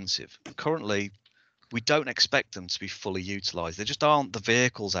expensive. Currently, we don't expect them to be fully utilized. There just aren't the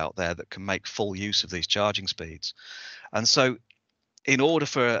vehicles out there that can make full use of these charging speeds. And so in order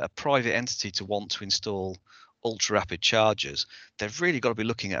for a private entity to want to install ultra rapid chargers, they've really got to be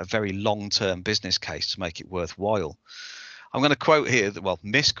looking at a very long-term business case to make it worthwhile. I'm going to quote here, well,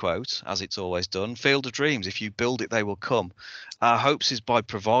 misquote, as it's always done, Field of Dreams, if you build it, they will come. Our hopes is by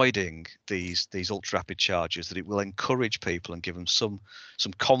providing these ultra-rapid chargers that it will encourage people and give them some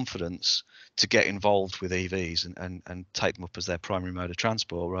confidence to get involved with EVs and take them up as their primary mode of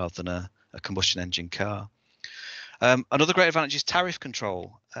transport rather than a combustion engine car. Another great advantage is tariff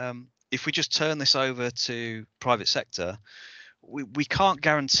control. If we just turn this over to private sector, we can't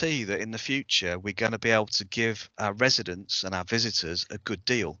guarantee that in the future we're going to be able to give our residents and our visitors a good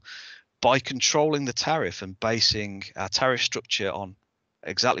deal. By controlling the tariff and basing our tariff structure on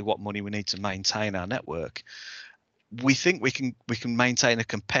exactly what money we need to maintain our network, we think we can maintain a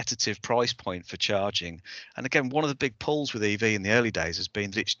competitive price point for charging. And again, one of the big pulls with EV in the early days has been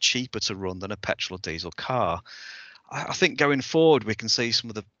that it's cheaper to run than a petrol or diesel car. I think going forward we can see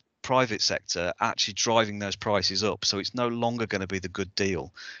some of the private sector actually driving those prices up, so it's no longer going to be the good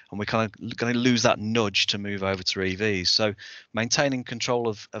deal, and we're kind of going to lose that nudge to move over to EVs. So maintaining control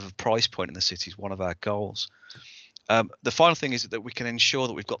of a price point in the city is one of our goals. The final thing is that we can ensure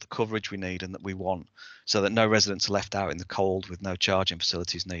that we've got the coverage we need and that we want, so that no residents are left out in the cold with no charging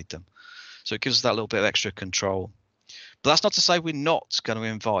facilities need them. So it gives us that little bit of extra control. But that's not to say we're not going to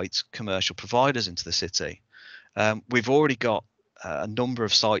invite commercial providers into the city. We've already got a number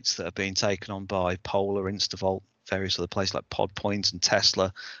of sites that are being taken on by Polar, Instavolt, various other places like PodPoint and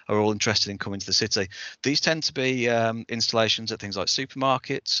Tesla are all interested in coming to the city. These tend to be installations at things like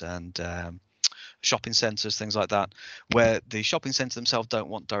supermarkets and shopping centres, things like that, where the shopping centre themselves don't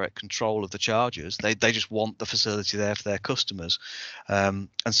want direct control of the chargers. They just want the facility there for their customers. And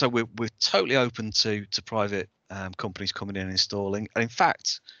so we're totally open to private companies coming in and installing. And in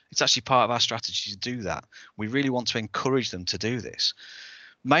fact, it's actually part of our strategy to do that. We really want to encourage them to do this.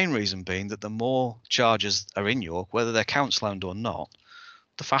 Main reason being that the more chargers are in York, whether they're council owned or not,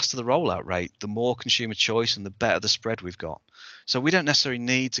 the faster the rollout rate, the more consumer choice and the better the spread we've got. So we don't necessarily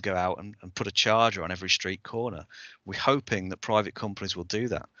need to go out and put a charger on every street corner. We're hoping that private companies will do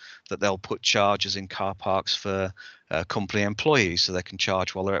that they'll put chargers in car parks for company employees so they can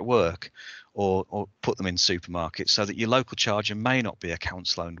charge while they're at work, or put them in supermarkets so that your local charger may not be a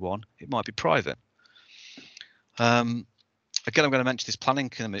council-owned one, it might be private. Again, I'm going to mention this planning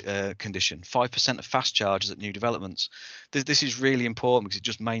condition, 5% of fast chargers at new developments. This is really important because it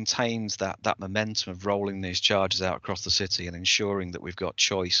just maintains that momentum of rolling these chargers out across the city and ensuring that we've got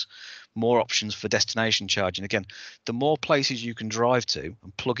choice, more options for destination charging. Again, the more places you can drive to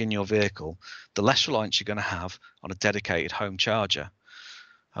and plug in your vehicle, the less reliance you're going to have on a dedicated home charger.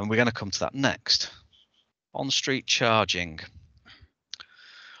 And we're going to come to that next. On-street charging.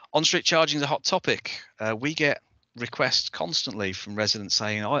 On-street charging is a hot topic. We get requests constantly from residents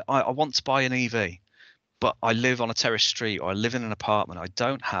saying, I want to buy an EV, but I live on a terrace street or I live in an apartment. I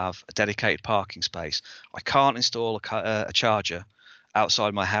don't have a dedicated parking space. I can't install a charger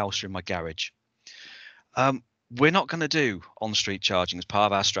outside my house or in my garage. We're not going to do on-street charging as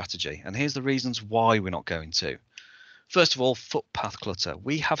part of our strategy. And here's the reasons why we're not going to. First of all, footpath clutter.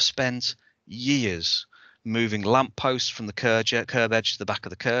 We have spent years moving lampposts from the curb edge to the back of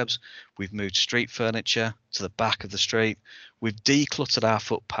the curbs. We've moved street furniture to the back of the street. We've decluttered our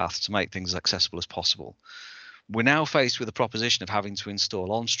footpath to make things as accessible as possible. We're now faced with the proposition of having to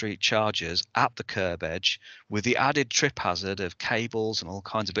install on-street chargers at the curb edge with the added trip hazard of cables and all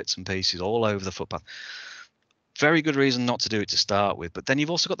kinds of bits and pieces all over the footpath. Very good reason not to do it to start with, but then you've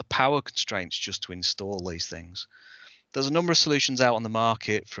also got the power constraints just to install these things. There's a number of solutions out on the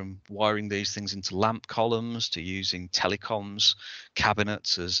market, from wiring these things into lamp columns to using telecoms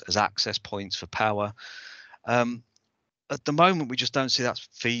cabinets as access points for power. At the moment, we just don't see that's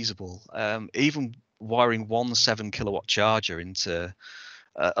feasible. Even wiring one 7 kilowatt charger into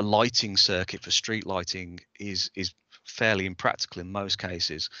a lighting circuit for street lighting is fairly impractical in most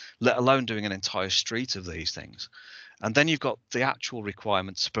cases, let alone doing an entire street of these things. And then you've got the actual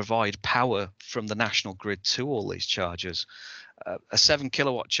requirement to provide power from the national grid to all these chargers. A 7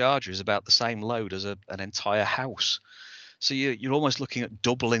 kilowatt charger is about the same load as an entire house. So you're almost looking at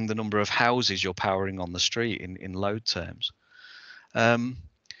doubling the number of houses you're powering on the street in load terms.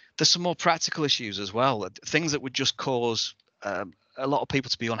 There's some more practical issues as well, things that would just cause a lot of people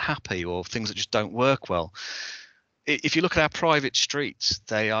to be unhappy, or things that just don't work well. If you look at our private streets,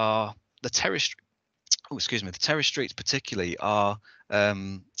 they are the terrace streets particularly are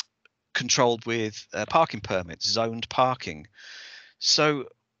controlled with parking permits, zoned parking. So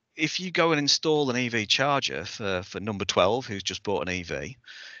if you go and install an EV charger for number 12, who's just bought an EV,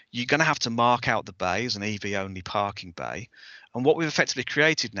 you're going to have to mark out the bay as an EV only parking bay. And what we've effectively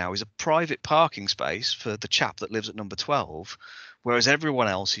created now is a private parking space for the chap that lives at number 12, whereas everyone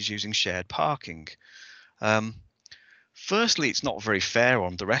else is using shared parking. Firstly, it's not very fair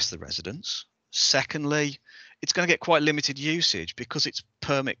on the rest of the residents. Secondly, it's going to get quite limited usage because it's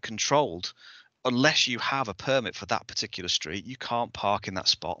permit controlled. Unless you have a permit for that particular street, you can't park in that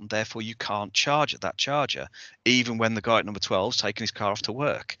spot, and therefore you can't charge at that charger, even when the guy at number 12 is taking his car off to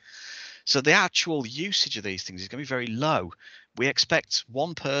work. So the actual usage of these things is going to be very low. We expect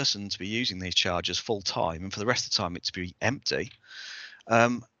one person to be using these chargers full time, and for the rest of the time it to be empty.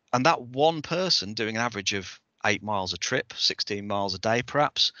 And that one person doing an average of 8 miles a trip, 16 miles a day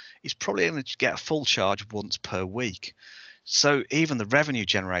perhaps, is probably going to get a full charge once per week. So even the revenue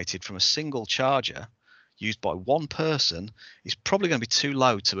generated from a single charger used by one person is probably going to be too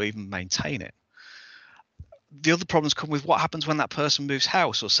low to even maintain it. The other problems come with what happens when that person moves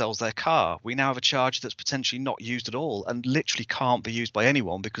house or sells their car. We now have a charger that's potentially not used at all and literally can't be used by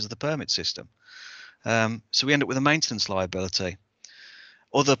anyone because of the permit system. So we end up with a maintenance liability.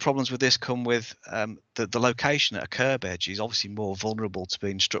 Other problems with this come with the location at a curb edge is obviously more vulnerable to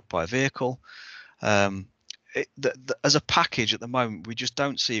being struck by a vehicle. As a package at the moment, we just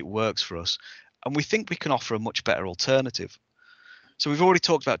don't see it works for us, and we think we can offer a much better alternative. So we've already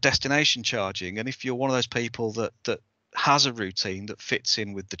talked about destination charging, and if you're one of those people that has a routine that fits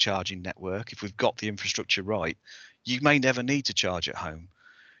in with the charging network, if we've got the infrastructure right, you may never need to charge at home.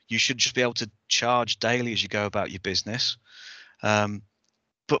 You should just be able to charge daily as you go about your business.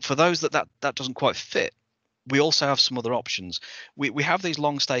 But for those that doesn't quite fit, we also have some other options. We have these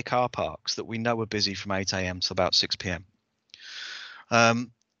long stay car parks that we know are busy from 8 a.m. to about 6 p.m.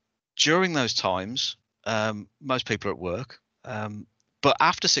 During those times, most people are at work. But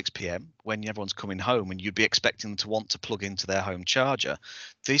after 6 p.m, when everyone's coming home and you'd be expecting them to want to plug into their home charger,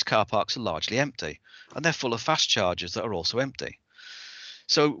 these car parks are largely empty, and they're full of fast chargers that are also empty.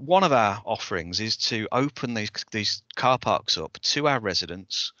 So one of our offerings is to open these car parks up to our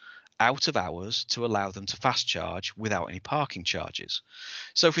residents out of hours to allow them to fast charge without any parking charges.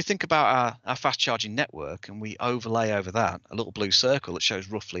 So if we think about our fast charging network and we overlay over that a little blue circle that shows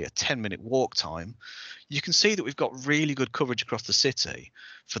roughly a 10-minute walk time, you can see that we've got really good coverage across the city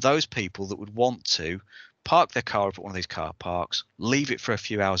for those people that would want to park their car up at one of these car parks, leave it for a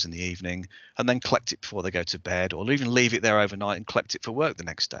few hours in the evening, and then collect it before they go to bed, or even leave it there overnight and collect it for work the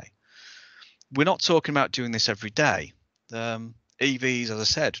next day. We're not talking about doing this every day. EVs, as I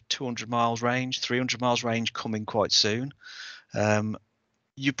said, 200 miles range, 300 miles range coming quite soon.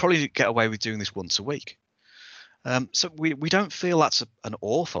 You probably get away with doing this once a week. So we don't feel that's an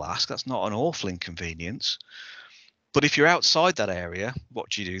awful ask. That's not an awful inconvenience. But if you're outside that area, what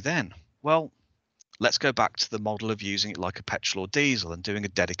do you do then? Well, let's go back to the model of using it like a petrol or diesel and doing a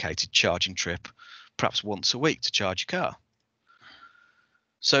dedicated charging trip, perhaps once a week to charge your car.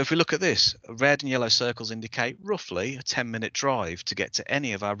 So if we look at this, red and yellow circles indicate roughly a 10-minute drive to get to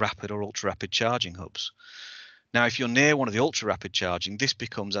any of our rapid or ultra rapid charging hubs. Now, if you're near one of the ultra rapid charging, this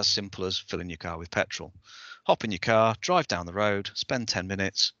becomes as simple as filling your car with petrol. Hop in your car, drive down the road, spend 10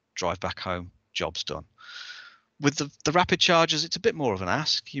 minutes, drive back home, job's done. With the rapid chargers, it's a bit more of an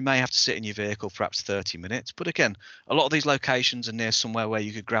ask. You may have to sit in your vehicle for perhaps 30 minutes. But again, a lot of these locations are near somewhere where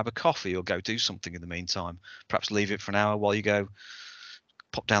you could grab a coffee or go do something in the meantime. Perhaps leave it for an hour while you go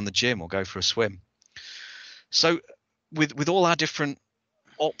pop down the gym or go for a swim. So with all our different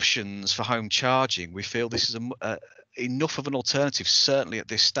options for home charging, we feel this is enough of an alternative, certainly at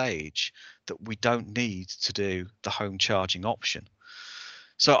this stage, that we don't need to do the home charging option.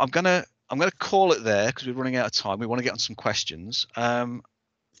 So I'm gonna call it there because we're running out of time. We want to get on some questions.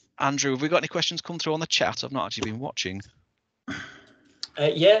 Andrew, have we got any questions come through on the chat? I've not actually been watching.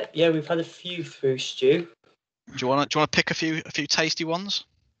 Yeah, we've had a few through, Stu. Do you want to pick a few tasty ones?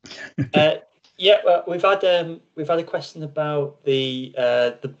 Yeah, well, we've had a question about the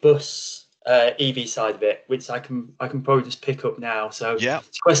bus EV side of it, which I can probably just pick up now. So yeah,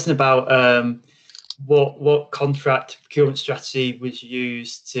 it's a question about what contract procurement strategy was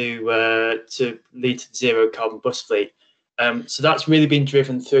used to lead to the zero carbon bus fleet. So that's really been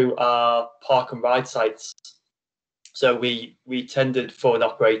driven through our park and ride sites. So we tendered for an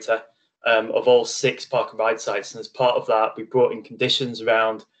operator of all 6 park and ride sites, and as part of that, we brought in conditions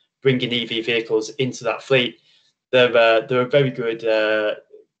around bringing EV vehicles into that fleet. They're a very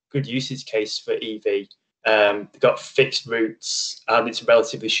good usage case for EV. They've got fixed routes and it's a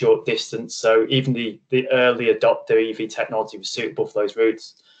relatively short distance, so even the early adopter EV technology was suitable for those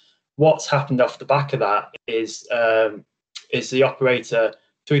routes. What's happened off the back of that is the operator,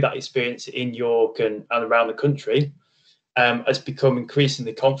 through that experience in York and around the country, has become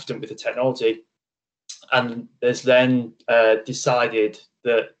increasingly confident with the technology, and has then decided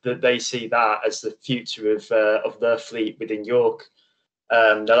that they see that as the future of their fleet within York.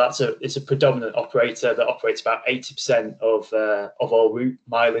 Now it's a predominant operator that operates about 80% of all route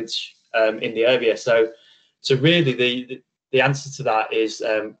mileage in the area. So really the answer to that is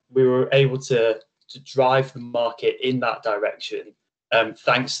we were able to drive the market in that direction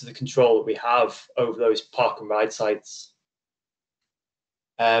thanks to the control that we have over those park and ride sites.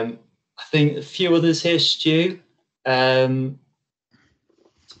 I think a few others here, Stu. Are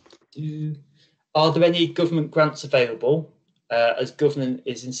there any government grants available as government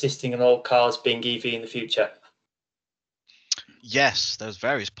is insisting on all cars being EV in the future? Yes, there's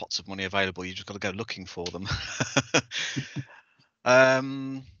various pots of money available. You just got to go looking for them.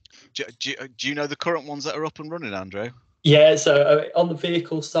 Do you know the current ones that are up and running, Andrew? Yeah, so on the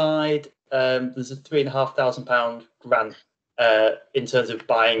vehicle side, there's a £3,500 grant in terms of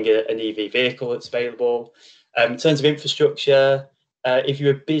buying an EV vehicle that's available. In terms of infrastructure, if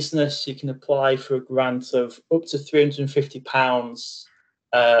you're a business, you can apply for a grant of up to £350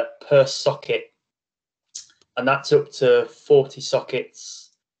 per socket, and that's up to 40 sockets.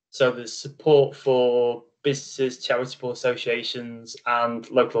 So there's support for businesses, charitable associations, and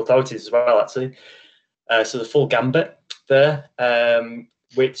local authorities as well, actually. So the full gambit there,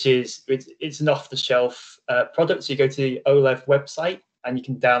 which is it's an off-the-shelf product. So you go to the OLEV website and you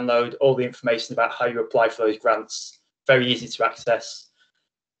can download all the information about how you apply for those grants. Very easy to access.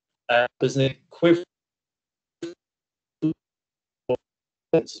 There's an equivalent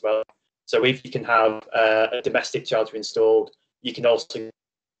as well. So if you can have a domestic charger installed, you can also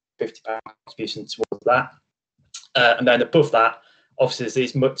 £50 contribution towards that. And then above that, obviously, there's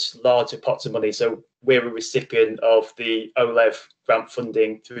these much larger pots of money. So we're a recipient of the OLEV grant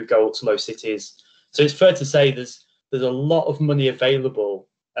funding through Go to Low Cities. So it's fair to say there's a lot of money available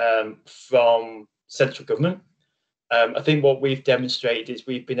from central government. I think what we've demonstrated is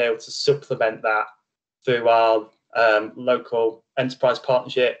we've been able to supplement that through our local enterprise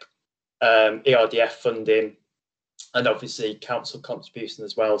partnership, ERDF funding, and obviously council contribution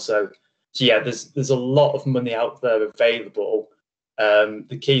as well. So yeah, there's a lot of money out there available.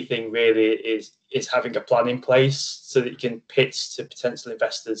 The key thing really is having a plan in place so that you can pitch to potential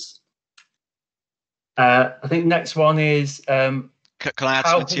investors. I think next one is. Can I add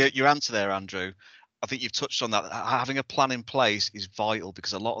something to your answer there, Andrew? I think you've touched on that. Having a plan in place is vital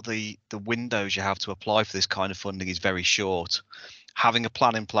because a lot of the windows you have to apply for this kind of funding is very short. Having a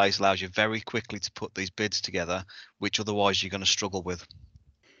plan in place allows you very quickly to put these bids together, which otherwise you're going to struggle with.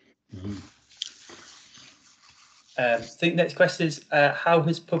 Mm-hmm. I think next question is, how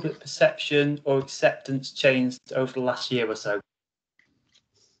has public perception or acceptance changed over the last year or so?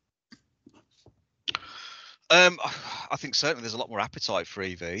 I think certainly there's a lot more appetite for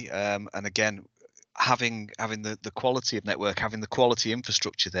EV, and again, having the quality of network, having the quality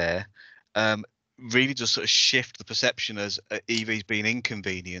infrastructure there, really does sort of shift the perception as EVs being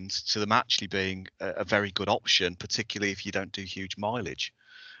inconvenient to them actually being a very good option, particularly if you don't do huge mileage.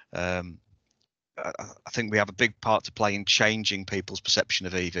 I think we have a big part to play in changing people's perception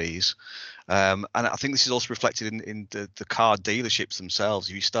of EVs, and I think this is also reflected in the car dealerships themselves.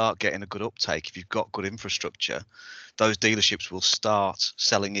 If you start getting a good uptake, if you've got good infrastructure, those dealerships will start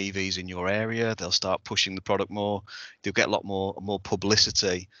selling EVs in your area. They'll start pushing the product more. You'll get a lot more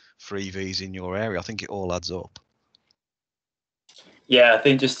publicity for EVs in your area. I think it all adds up. Yeah, I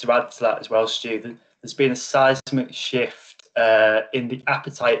think just to add to that as well, Stu, there's been a seismic shift in the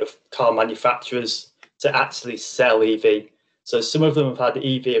appetite of car manufacturers to actually sell EV. So some of them have had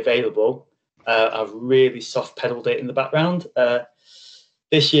EV available. I've really soft pedaled it in the background.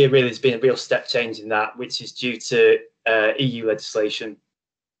 This year really has been a real step change in that, which is due to EU legislation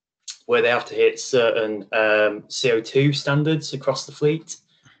where they have to hit certain CO2 standards across the fleet.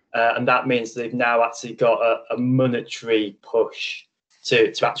 And that means they've now actually got a monetary push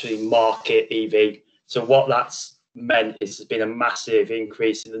to actually market EV. So what that's meant is there's been a massive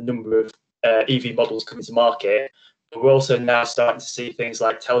increase in the number of EV models coming to market. But we're also now starting to see things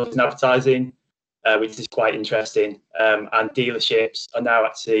like television advertising, which is quite interesting. And dealerships are now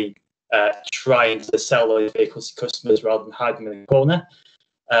actually trying to sell those vehicles to customers rather than hide them in the corner.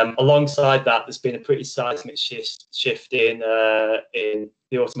 Alongside that, there's been a pretty seismic shift in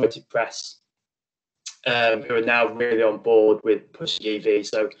the automotive press, who are now really on board with pushing EV.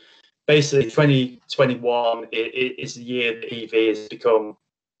 So basically, 2021 is the year that EV has become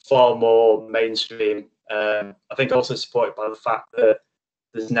far more mainstream. I think also supported by the fact that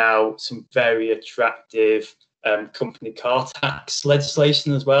there's now some very attractive company car tax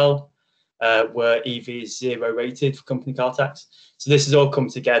legislation as well, where EV is zero rated for company car tax. So this has all come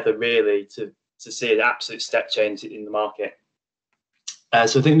together really to see an absolute step change in the market.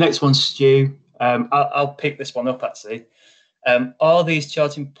 So I think the next one's Stu. I'll pick this one up actually. Are these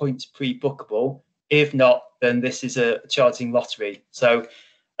charging points pre-bookable? If not, then this is a charging lottery. So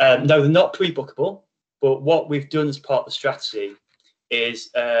no, they're not pre-bookable, but what we've done as part of the strategy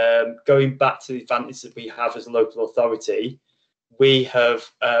is going back to the advantage that we have as a local authority, we have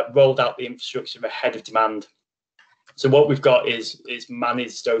rolled out the infrastructure ahead of demand. So what we've got is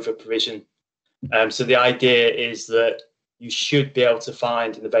managed over provision. So the idea is that you should be able to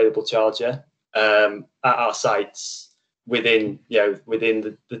find an available charger at our sites within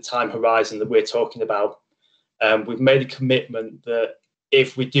the time horizon that we're talking about. We've made a commitment that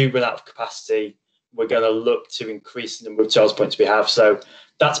if we do run out of capacity, we're going to look to increase the number of charge points we have. So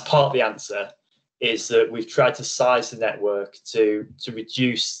that's part of the answer, is that we've tried to size the network to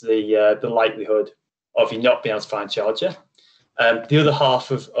reduce the likelihood of you not being able to find a charger. The other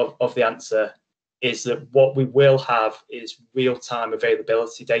half of the answer is that what we will have is real-time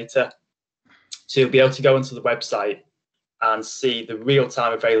availability data. So you'll be able to go onto the website and see the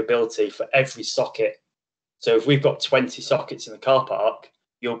real-time availability for every socket. So if we've got 20 sockets in the car park,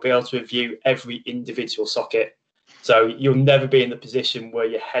 you'll be able to review every individual socket. So you'll never be in the position where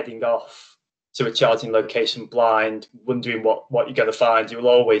you're heading off to a charging location blind, wondering what you're going to find. You'll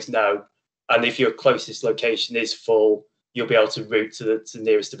always know. And if your closest location is full, you'll be able to route to the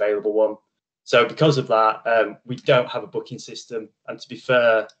nearest available one. So because of that, we don't have a booking system. And to be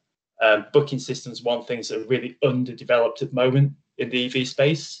fair, booking systems, one thing that are really underdeveloped at the moment in the EV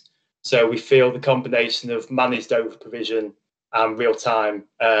space. So we feel the combination of managed over provision and real-time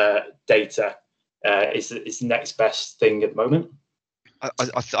data is the next best thing at the moment.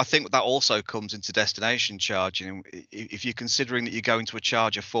 I think that also comes into destination charging. If you're considering that you're going to a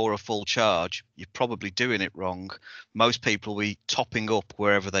charger for a full charge, you're probably doing it wrong. Most people will be topping up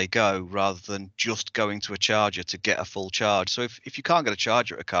wherever they go rather than just going to a charger to get a full charge. So if you can't get a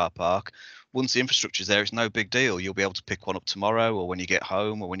charger at a car park, once the infrastructure's there, it's no big deal. You'll be able to pick one up tomorrow or when you get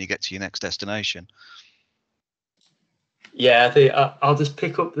home or when you get to your next destination. Yeah, I'll just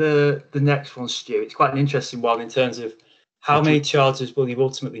pick up the next one, Stu. It's quite an interesting one in terms of how many chargers will you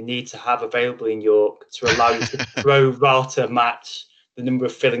ultimately need to have available in York to allow you to pro rata match the number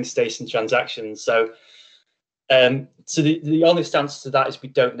of filling station transactions? So the honest answer to that is we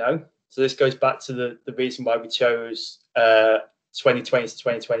don't know. So this goes back to the reason why we chose 2020 to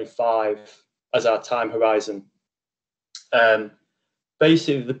 2025 as our time horizon.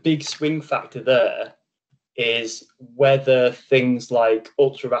 Basically, the big swing factor there is whether things like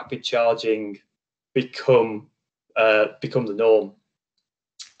ultra rapid charging become the norm,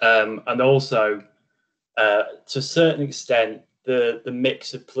 and also to a certain extent the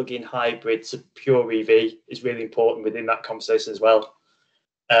mix of plug-in hybrid to pure EV is really important within that conversation as well.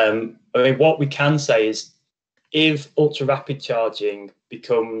 I mean, what we can say is if ultra rapid charging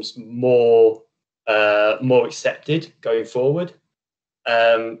becomes more accepted going forward,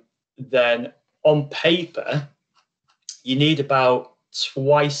 then on paper you need about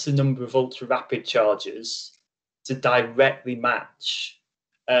twice the number of ultra rapid chargers to directly match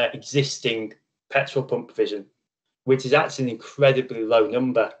existing petrol pump provision, which is actually an incredibly low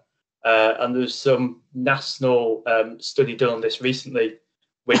number. And there's some national study done on this recently,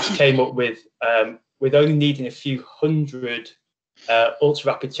 which came up with only needing a few hundred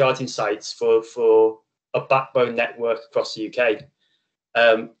ultra rapid charging sites for a backbone network across the UK.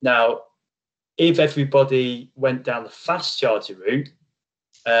 Now, if everybody went down the fast charger route,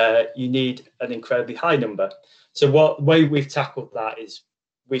 you need an incredibly high number. So the way we've tackled that is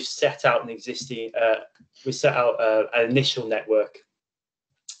we've set out an initial network.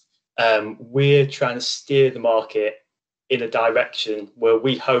 We're trying to steer the market in a direction where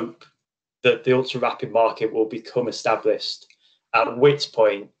we hope that the ultra rapid market will become established, at which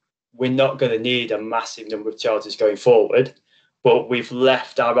point we're not going to need a massive number of chargers going forward, but we've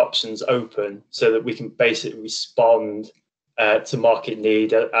left our options open so that we can basically respond to market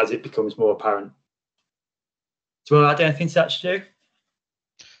need as it becomes more apparent. Do you want to add anything to that, Stu?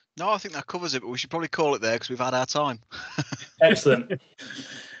 No, I think that covers it, but we should probably call it there because we've had our time. Excellent.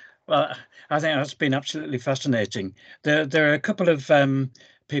 Well, I think that's been absolutely fascinating. There are a couple of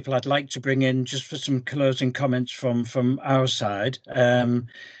people I'd like to bring in just for some closing comments from our side.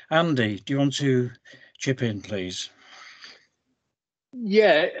 Andy, do you want to chip in, please?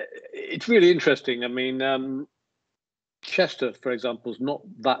 Yeah, it's really interesting. I mean, Chester, for example, is not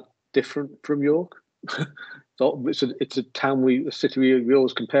that different from York. It's a town a city we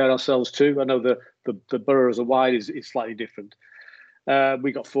always compare ourselves to. I know the borough as a wide is slightly different.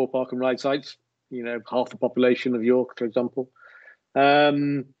 We got 4 park and ride sites, half the population of York, for example.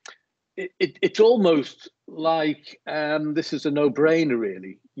 it's almost like this is a no-brainer,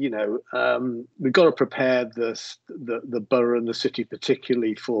 really. We've got to prepare the borough and the city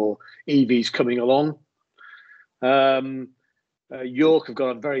particularly for EVs coming along. York have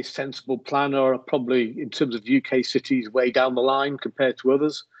got a very sensible plan, or probably in terms of UK cities way down the line compared to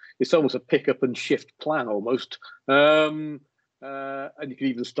others. It's almost a pick up and shift plan almost. And you can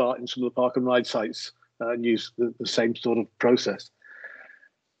even start in some of the park and ride sites and use the same sort of process.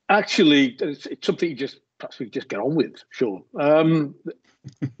 Actually, it's something you perhaps we just get on with, sure. The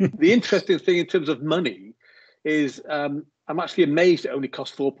interesting thing in terms of money is I'm actually amazed it only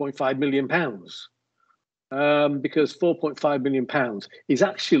cost £4.5 million. Because £4.5 million is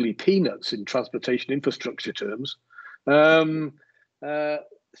actually peanuts in transportation infrastructure terms.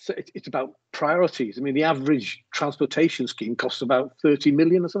 So it's about priorities. I mean, the average transportation scheme costs about 30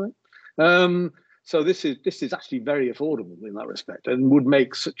 million or something. So this is actually very affordable in that respect, and would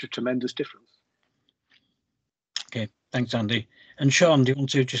make such a tremendous difference. Okay, thanks, Andy. And Sean, do you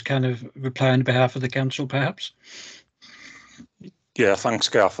want to just kind of reply on behalf of the council, perhaps? Yeah, thanks,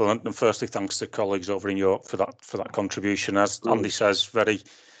 Garfield. And firstly, thanks to colleagues over in York for that contribution. As Andy says, very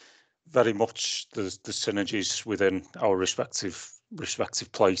much the synergies within our respective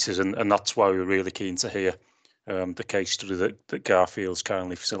places, and that's why we're really keen to hear the case study that Garfield's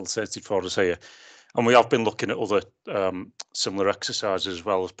kindly facilitated for us here. And we have been looking at other similar exercises as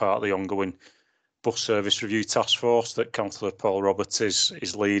well as part of the ongoing bus service review task force that Councillor Paul Roberts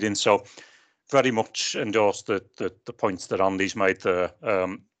is leading. So very much endorse the points that Andy's made there.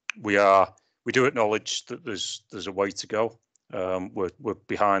 We do acknowledge that there's a way to go. We're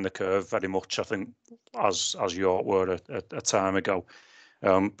behind the curve very much, I think, as York were a time ago.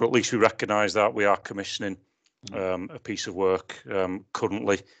 But at least we recognise that we are commissioning a piece of work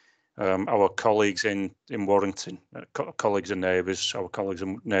currently. Our colleagues in Warrington, colleagues and neighbours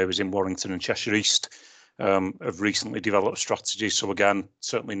in Warrington and Cheshire East have recently developed strategies. So again,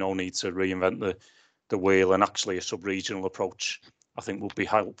 certainly no need to reinvent the wheel, and actually a sub-regional approach I think will be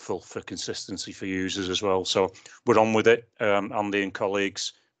helpful for consistency for users as well. So we're on with it, Andy and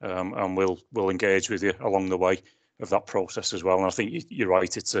colleagues, and we'll engage with you along the way of that process as well. And I think you're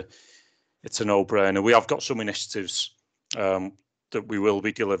right, it's a no-brainer. We have got some initiatives that we will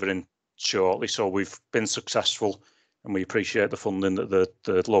be delivering shortly. So we've been successful, and we appreciate the funding that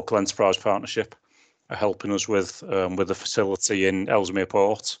the local enterprise partnership are helping us with the facility in Ellesmere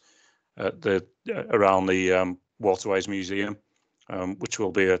Port, around the Waterways Museum, which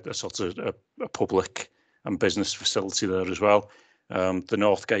will be a sort of a public and business facility there as well. The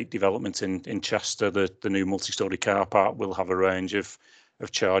Northgate development in Chester, the new multi-storey car park, will have a range of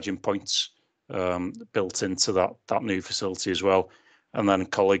charging points built into that new facility as well. And then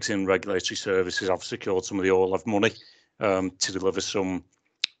colleagues in regulatory services have secured some of the OLEV money to deliver some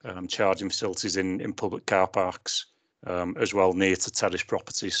charging facilities in public car parks as well, near to terrace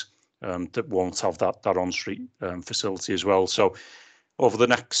properties that won't have that on-street facility as well. So over the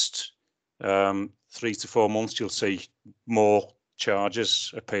next 3 to 4 months, you'll see more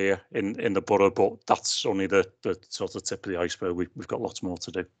charges appear in the borough, but that's only the sort of tip of the iceberg. We've got lots more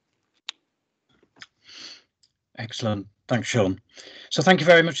to do. Excellent. Thanks, Sean. So thank you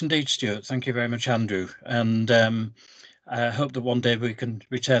very much indeed, Stuart. Thank you very much, Andrew. And I hope that one day we can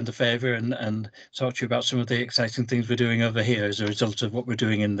return the favour and talk to you about some of the exciting things we're doing over here as a result of what we're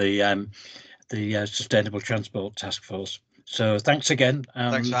doing in the Sustainable Transport Task Force. So thanks again.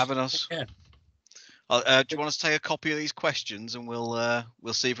 Thanks for having us. Yeah. Do you want us to take a copy of these questions, and we'll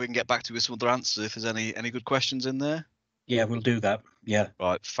see if we can get back to you with some other answers if there's any good questions in there? Yeah, we'll do that. Yeah.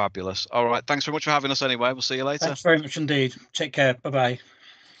 Right, fabulous. All right, thanks very much for having us anyway. We'll see you later. Thanks very much indeed. Take care. Bye-bye.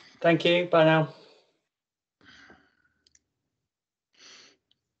 Thank you. Bye now.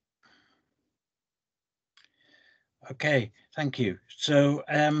 Okay, thank you. So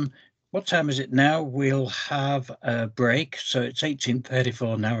what time is it now? We'll have a break. So it's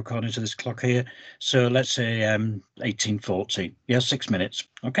 18:34 now, according to this clock here. So let's say 18:40. Yeah, 6 minutes.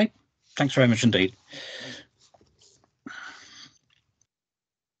 Okay. Thanks very much indeed.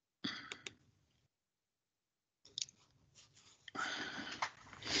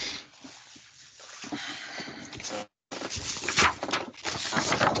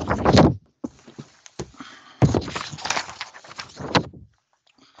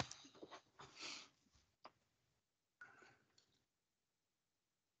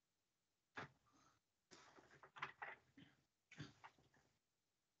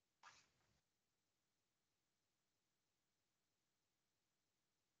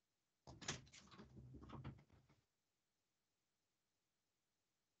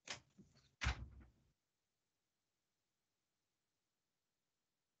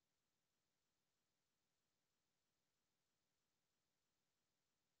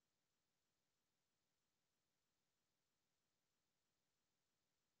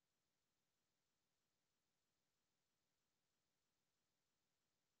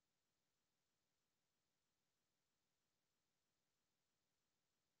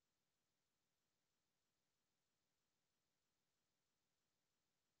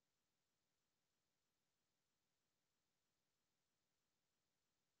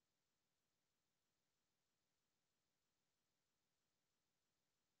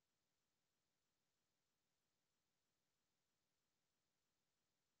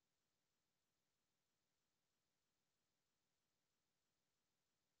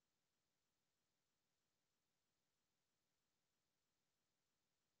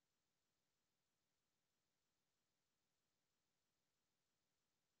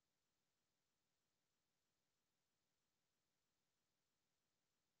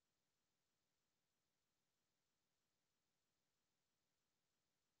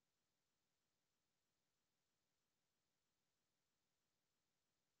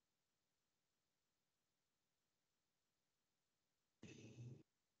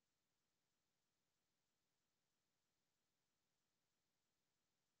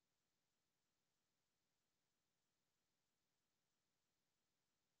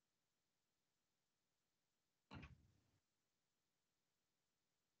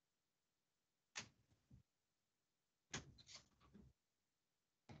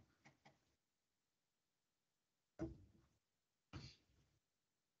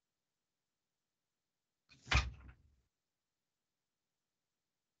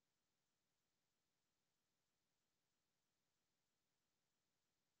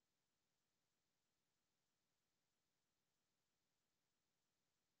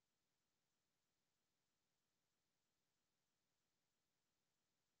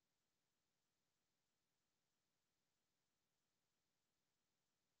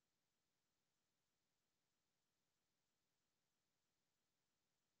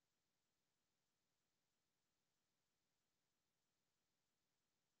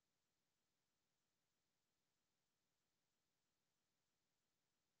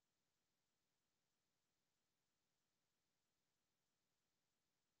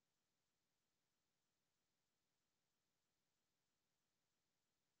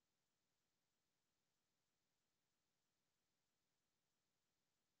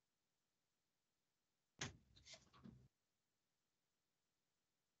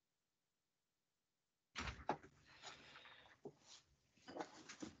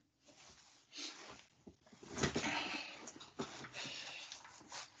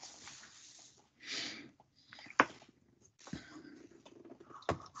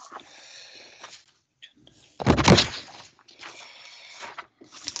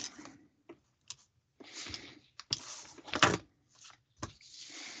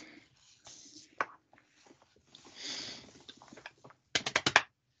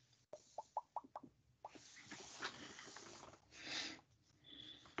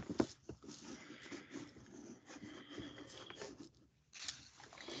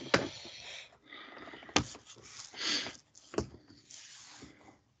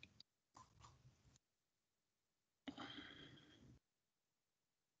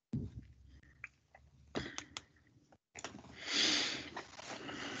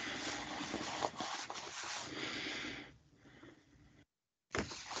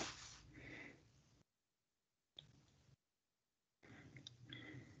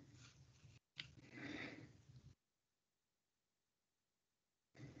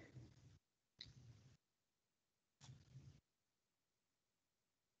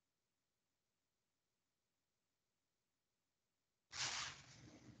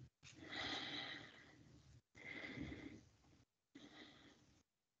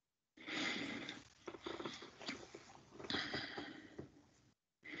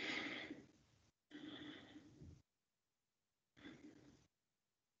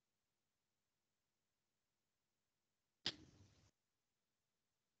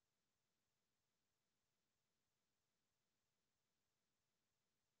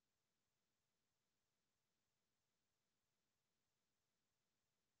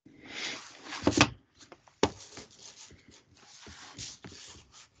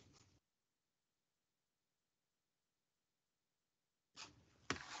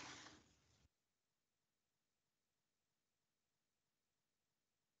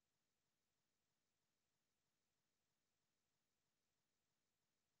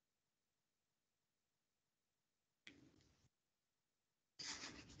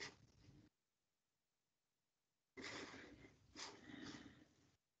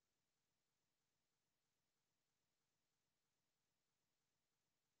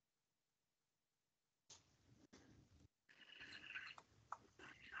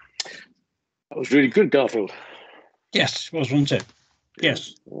 That was really good, Garfield. Yes, it was, wasn't it? Yeah.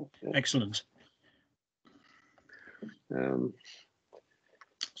 Yes, excellent. So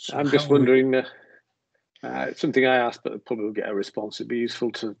I'm just wondering, something I asked, but probably will get a response. It'd be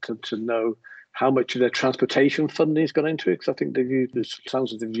useful to know how much of their transportation funding has gone into it, because I think they've used, it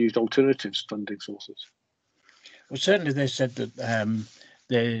sounds like they've used alternatives funding sources. Well, certainly they said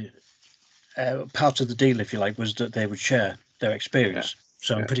that part of the deal, if you like, was that they would share their experience. Yeah.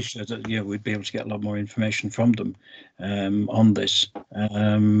 So I'm pretty sure that we'd be able to get a lot more information from them on this.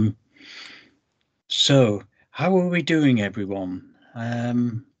 So how are we doing, everyone?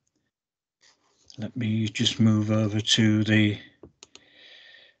 Let me just move over to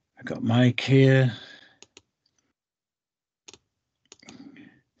I've got Mike here.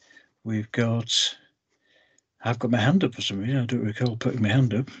 I've got my hand up for some reason. I don't recall putting my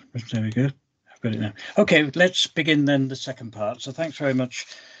hand up, but there we go. I've got it now. Okay, let's begin then the second part. So thanks very much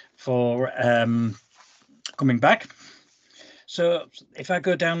for coming back. So if I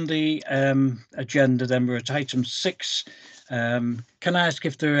go down the agenda, then we're at item 6. Can I ask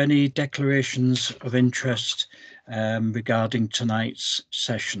if there are any declarations of interest regarding tonight's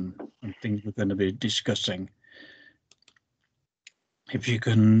session and things we're going to be discussing? If you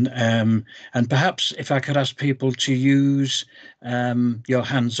can, and perhaps if I could ask people to use your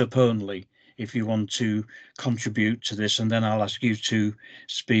hands up only if you want to contribute to this, and then I'll ask you to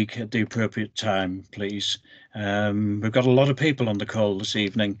speak at the appropriate time, please. We've got a lot of people on the call this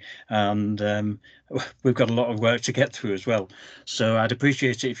evening, and we've got a lot of work to get through as well. So I'd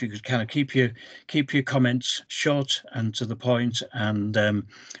appreciate it if you could kind of keep your comments short and to the point, and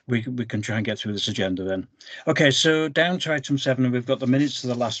we can try and get through this agenda then. Okay, so down to item 7, and we've got the minutes of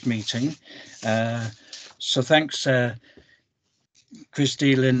the last meeting. So thanks,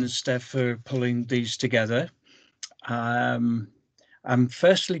 Christy, Lynn and Steph, for pulling these together. I'm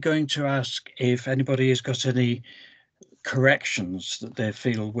firstly going to ask if anybody has got any corrections that they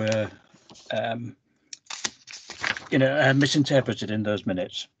feel were misinterpreted in those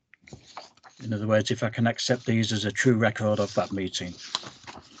minutes. In other words, if I can accept these as a true record of that meeting.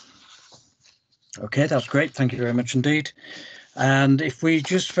 Okay, that's great. Thank you very much indeed. And if we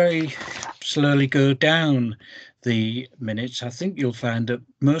just very slowly go down the minutes, I think you'll find that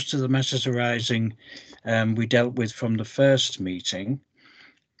most of the matters arising we dealt with from the first meeting.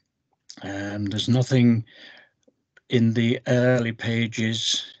 There's nothing in the early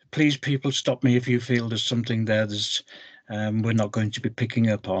pages. Please, people, stop me if you feel there's something there we're not going to be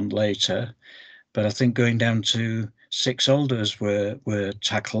picking up on later. But I think going down to 6 alders were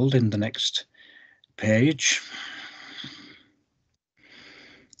tackled in the next page.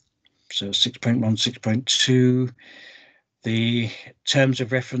 So 6.1, 6.2, the terms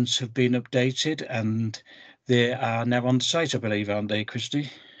of reference have been updated and they are now on the site, I believe, aren't they,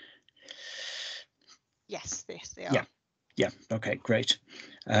 Christy? Yes, they are. Yeah, okay, great.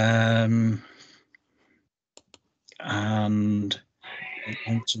 And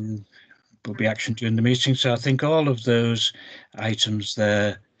will be action during the meeting. So I think all of those items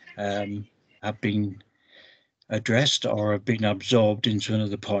there have been addressed or have been absorbed into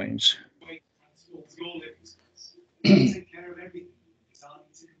another point.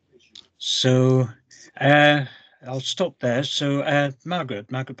 So I'll stop there. So Margaret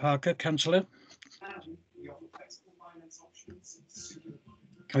Parker, Councillor.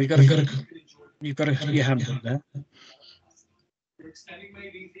 Oh, you've got your hand up there.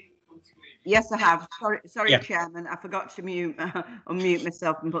 Yes, I have. Sorry, Yeah. Chairman. I forgot to unmute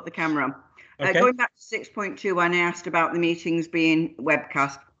myself and put the camera on. Okay. Going back to 6.2, when I asked about the meetings being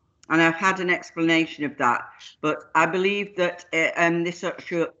webcast, and I've had an explanation of that, but I believe that this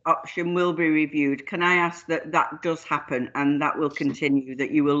option will be reviewed. Can I ask that does happen and that will continue,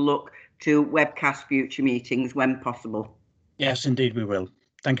 that you will look to webcast future meetings when possible? Yes, indeed we will.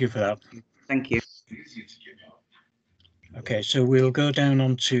 Thank you for that. Thank you. Okay, so we'll go down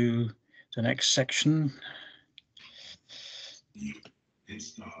onto the next section.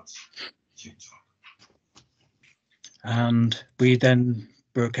 And we then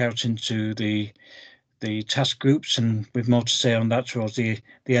broke out into the task groups, and with more to say on that towards the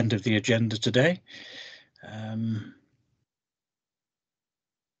end of the agenda today. And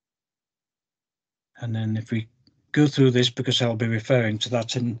then if we go through this, because I'll be referring to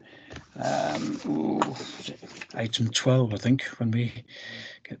that in item 12, I think, when we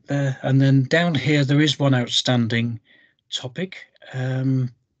get there. And then down here, there is one outstanding topic.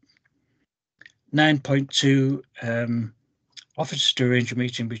 9.2, offers to arrange a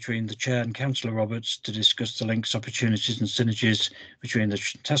meeting between the Chair and Councillor Roberts to discuss the links, opportunities and synergies between the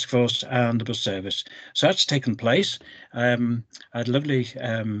task force and the bus service. So that's taken place. I had a lovely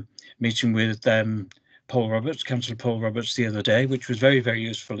meeting with Paul Roberts, Councillor Paul Roberts, the other day, which was very, very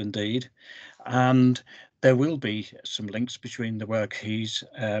useful indeed. And there will be some links between the work he's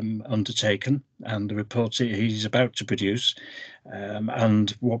undertaken and the reports he's about to produce and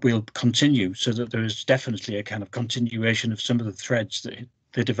what we'll continue, so that there is definitely a kind of continuation of some of the threads that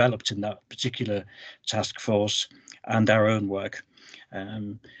they developed in that particular task force and our own work.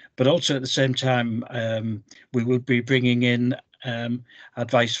 But also at the same time, we will be bringing in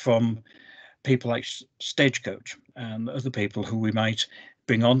advice from people like Stagecoach and other people who we might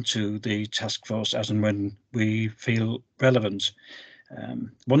bring onto the task force as and when we feel relevant.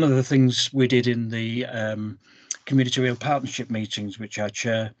 One of the things we did in the community rail partnership meetings, which I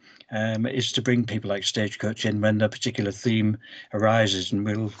chair, is to bring people like Stagecoach in when a particular theme arises, and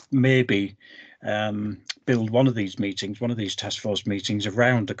we'll maybe build one of these meetings, one of these task force meetings,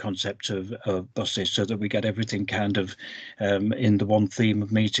 around the concept of buses, so that we get everything kind of in the one theme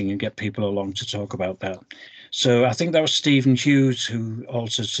of meeting and get people along to talk about that. So I think that was Stephen Hughes who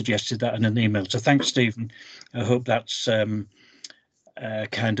also suggested that in an email. So thanks, Stephen. I hope that's kind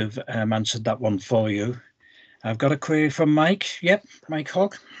of answered that one for you. I've got a query from Mike. Yep, Mike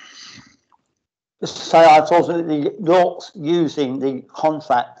Hogg. Just to say, I thought that the York's using the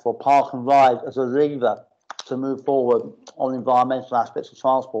contract for park and ride as a lever to move forward on environmental aspects of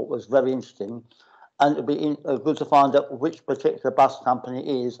transport was very interesting, and it'd be good to find out which particular bus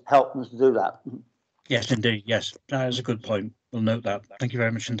company is helping us to do that. Yes, indeed. Yes, that is a good point. We'll note that. Thank you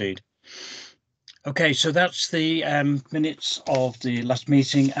very much indeed. Okay, so that's the minutes of the last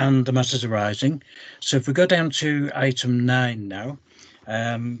meeting and the matters arising. So if we go down to item 9 now,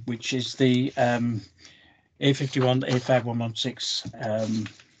 which is the A51, A5116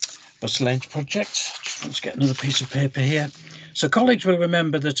 bus lanes project. Let's get another piece of paper here. So colleagues will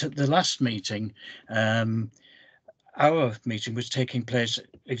remember that at the last meeting, our meeting was taking place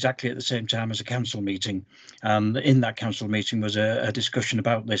exactly at the same time as a council meeting, and in that council meeting was a discussion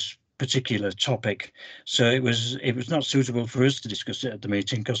about this particular topic. So it was not suitable for us to discuss it at the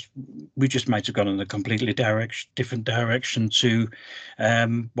meeting, because we just might have gone in a completely different direction to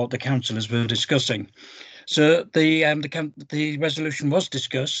what the councillors were discussing. So the resolution was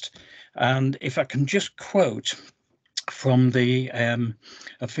discussed, and if I can just quote from the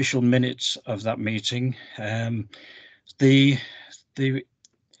official minutes of that meeting, the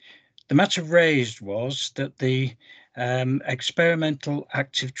matter raised was that the experimental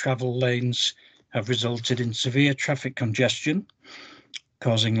active travel lanes have resulted in severe traffic congestion,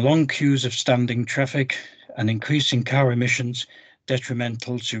 causing long queues of standing traffic and increasing car emissions,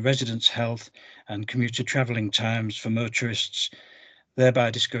 detrimental to residents' health and commuter travelling times for motorists,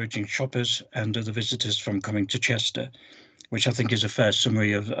 thereby discouraging shoppers and other visitors from coming to Chester, which I think is a fair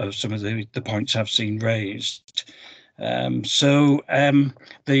summary of some of the points I've seen raised. The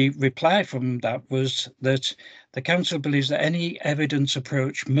reply from that was that the council believes that any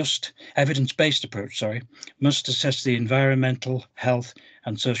evidence-based approach must assess the environmental, health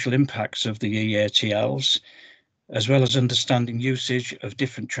and social impacts of the EATLs, as well as understanding usage of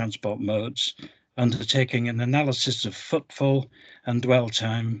different transport modes, undertaking an analysis of footfall and dwell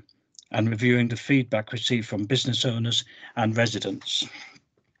time, and reviewing the feedback received from business owners and residents.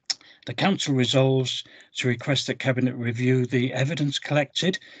 The council resolves to request that Cabinet review the evidence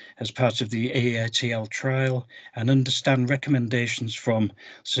collected as part of the EATL trial and understand recommendations from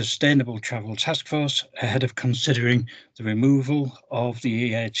Sustainable Travel Taskforce ahead of considering the removal of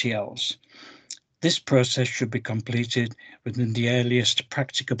the EATLs. This process should be completed within the earliest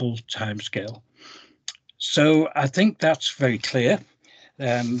practicable timescale. So I think that's very clear.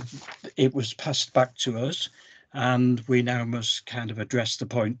 It was passed back to us, and we now must kind of address the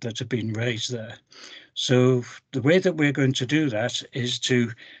point that had been raised there. So the way that we're going to do that is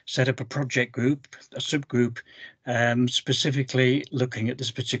to set up a project group, a subgroup, specifically looking at this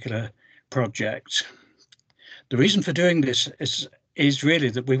particular project. The reason for doing this is really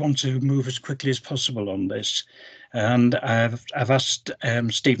that we want to move as quickly as possible on this. And I've asked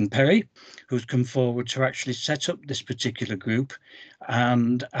Stephen Perry, who's come forward to actually set up this particular group,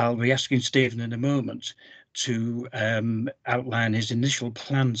 and I'll be asking Stephen in a moment to outline his initial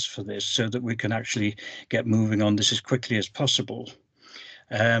plans for this so that we can actually get moving on this as quickly as possible.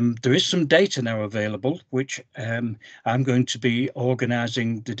 There is some data now available, which I'm going to be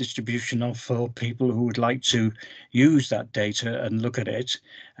organising the distribution of for people who would like to use that data and look at it.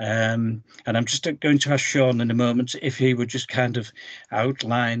 And I'm just going to ask Sean in a moment if he would just kind of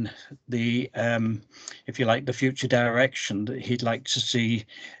outline the, if you like, the future direction that he'd like to see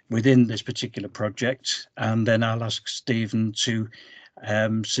within this particular project. And then I'll ask Stephen to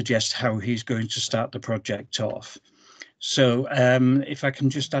suggest how he's going to start the project off. So if I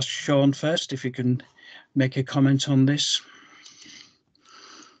can just ask Sean first, if you can make a comment on this.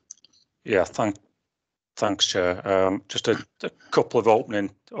 Yeah, thanks, Chair. Just a couple of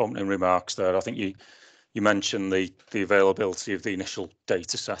opening remarks there. I think you mentioned the availability of the initial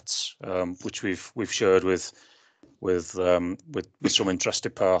data sets, which we've shared with some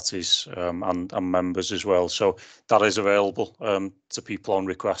interested parties and members as well. So that is available to people on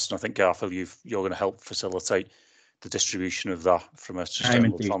request. And I think, Garfield, you're going to help facilitate the distribution of that from a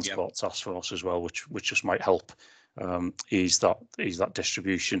sustainable transport task force as well, which just might help ease that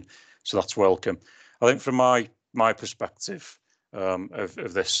distribution. So that's welcome. I think from my perspective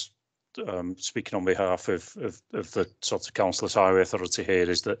of this, speaking on behalf of the sort of Councillors Highway Authority here,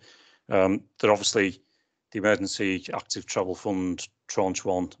 is that they're obviously the Emergency Active Travel Fund Tranche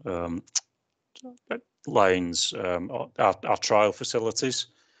 1 lanes are trial facilities,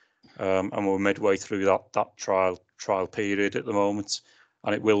 and we're midway through that trial period at the moment,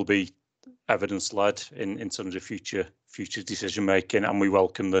 and it will be evidence led in terms of future decision making, and we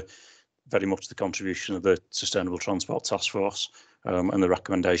welcome very much the contribution of the Sustainable Transport Task Force and the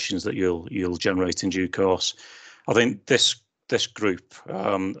recommendations that you'll generate in due course. I think this group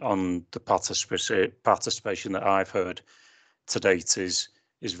on the participation that I've heard to date is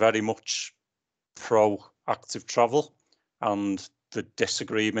very much pro active travel, and the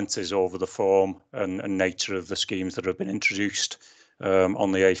disagreement is over the form and nature of the schemes that have been introduced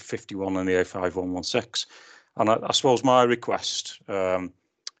on the A51 and the A5116. And I suppose my request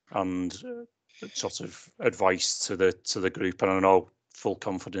and sort of advice to the group, and I know full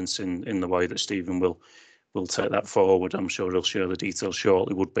confidence in the way that Stephen will take that forward, I'm sure he'll share the details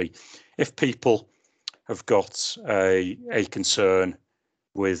shortly, would be if people have got a concern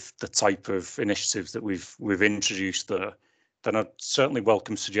with the type of initiatives that we've introduced there, then I'd certainly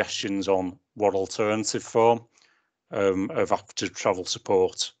welcome suggestions on what alternative form of active travel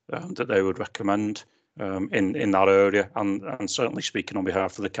support that they would recommend in that area. And certainly speaking on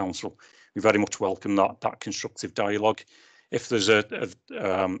behalf of the council, we very much welcome that constructive dialogue. If there's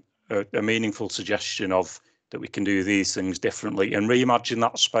a meaningful suggestion of that we can do these things differently and reimagine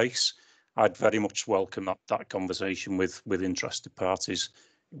that space, I'd very much welcome that conversation with interested parties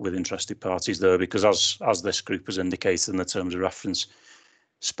there, because as this group has indicated in the terms of reference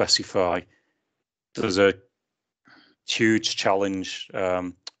specify, there's a huge challenge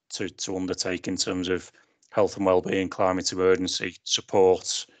to undertake in terms of health and wellbeing, climate emergency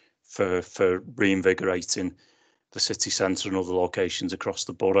support for reinvigorating the city centre and other locations across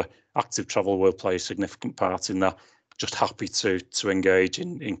the borough. Active travel will play a significant part in that. Just happy to engage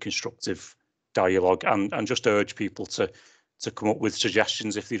in constructive dialogue and just urge people to come up with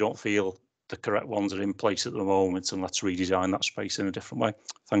suggestions if they don't feel the correct ones are in place at the moment, and let's redesign that space in a different way.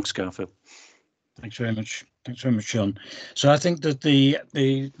 Thanks, Garfield. Thanks very much. Thanks very much, Sean. So I think that the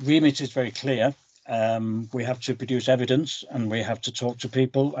remit is very clear. We have to produce evidence, and we have to talk to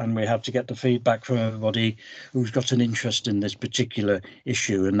people, and we have to get the feedback from everybody who's got an interest in this particular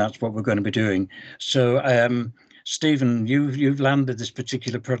issue, and that's what we're going to be doing. So Stephen, you've landed this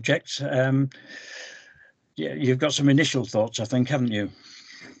particular project. Yeah, you've got some initial thoughts, I think, haven't you?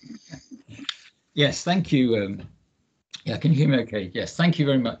 Yes, thank you. Yeah, can you hear me okay? Yes, thank you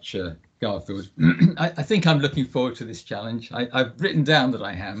very much, Garfield. I think I'm looking forward to this challenge. I've written down that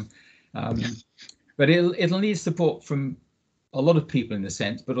I am, but it'll need support from a lot of people in a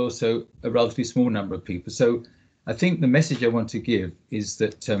sense, but also a relatively small number of people. So I think the message I want to give is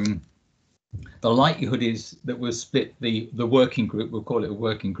that the likelihood is that we'll split the working group, we'll call it a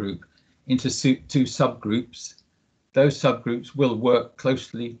working group, into two subgroups. Those subgroups will work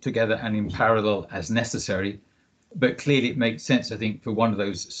closely together and in parallel as necessary, but clearly it makes sense, I think, for one of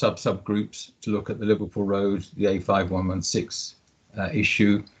those subgroups to look at the Liverpool Road, the A5116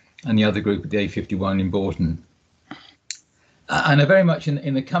 issue, and the other group at the A51 in Bourton. And I very much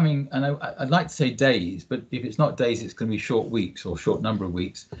in the coming, and I'd like to say days, but if it's not days, it's going to be short weeks or short number of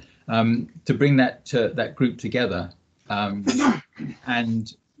weeks, to bring that group together,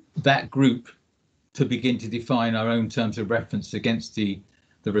 and that group to begin to define our own terms of reference against the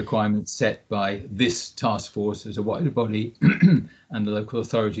requirements set by this task force as a wider body and the local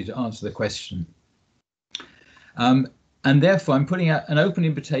authority to answer the question. And therefore, I'm putting out an open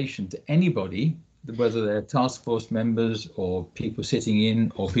invitation to anybody, whether they're task force members or people sitting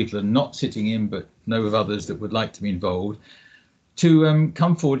in or people are not sitting in but know of others that would like to be involved, to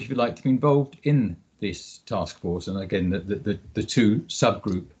come forward if you'd like to be involved in this task force. And again, the two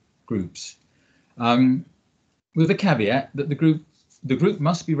groups, with the caveat that the group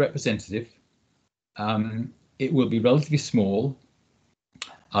must be representative. It will be relatively small.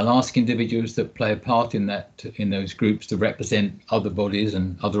 I'll ask individuals that play a part in those groups to represent other bodies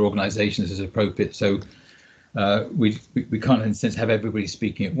and other organisations as appropriate. So we can't, in a sense, have everybody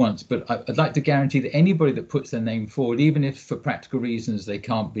speaking at once. But I'd like to guarantee that anybody that puts their name forward, even if for practical reasons they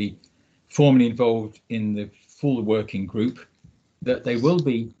can't be formally involved in the full working group, that they will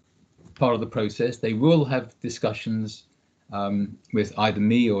be part of the process. They will have discussions with either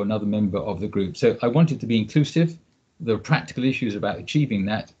me or another member of the group. So I want it to be inclusive. There are practical issues about achieving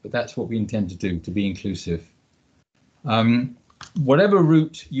that, but that's what we intend to do, to be inclusive. Whatever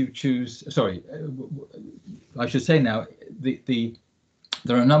route you choose, sorry, I should say now,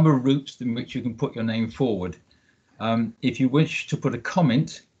 there are a number of routes in which you can put your name forward. If you wish to put a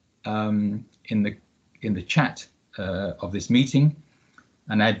comment in the chat of this meeting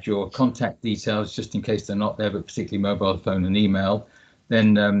and add your contact details, just in case they're not there, but particularly mobile phone and email,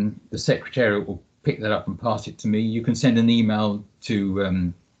 then the Secretariat will pick that up and pass it to me. You can send an email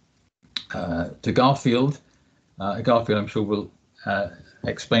to Garfield. Garfield, I'm sure, will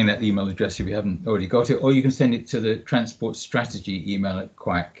explain that email address if you haven't already got it, or you can send it to the Transport Strategy email at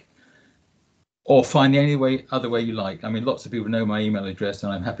QUAC, or find any other way you like. I mean, lots of people know my email address,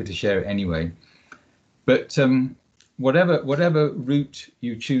 and I'm happy to share it anyway. But whatever route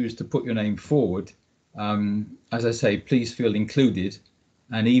you choose to put your name forward, as I say, please feel included.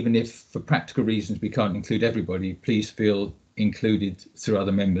 And even if for practical reasons we can't include everybody, please feel included through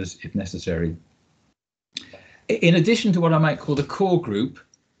other members if necessary. In addition to what I might call the core group,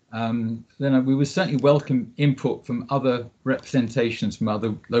 then we would certainly welcome input from other representations from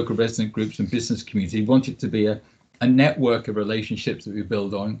other local resident groups and business community. We want it to be a network of relationships that we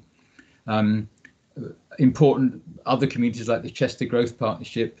build on. Important other communities like the Chester Growth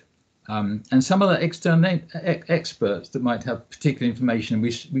Partnership, and some other external experts that might have particular information.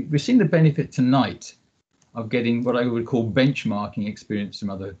 We've seen the benefit tonight of getting what I would call benchmarking experience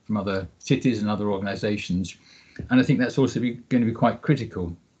from other cities and other organisations, and I think that's also going to be quite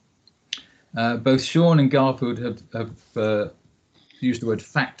critical. Both Sean and Garfield have used the word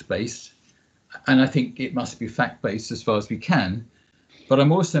fact-based, and I think it must be fact-based as far as we can. But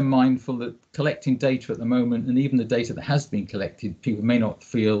I'm also mindful that collecting data at the moment, and even the data that has been collected, people may not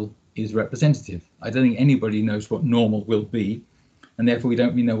feel is representative. I don't think anybody knows what normal will be, and therefore we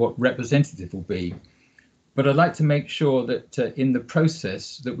don't really know what representative will be. But I'd like to make sure that in the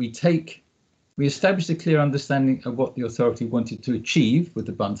process that we establish a clear understanding of what the authority wanted to achieve with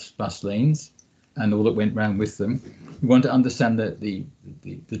the bus lanes and all that went round with them. We want to understand that the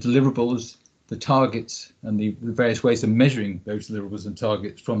deliverables, the targets, and the various ways of measuring those deliverables and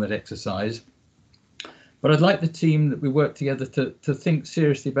targets from that exercise. But I'd like the team that we work together to think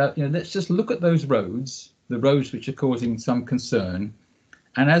seriously about, let's just look at those roads, the roads which are causing some concern,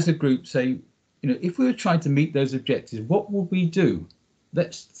 and as a group say, if we were trying to meet those objectives, what would we do?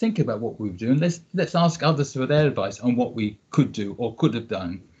 Let's think about what we would do, and let's ask others for their advice on what we could do or could have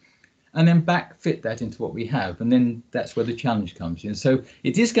done, and then fit that into what we have, and then that's where the challenge comes in. So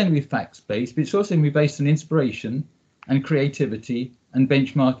it is going to be facts-based, but it's also going to be based on inspiration and creativity and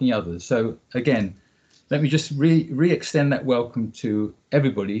benchmarking others. So again, let me just re-extend that welcome to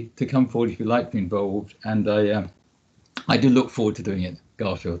everybody to come forward if you'd like to be involved, and I do look forward to doing it.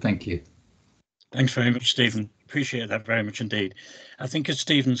 Garfield, thank you. Thanks very much, Stephen. Appreciate that very much indeed. I think as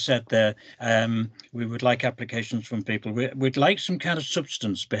Stephen said there, we would like applications from people. We'd like some kind of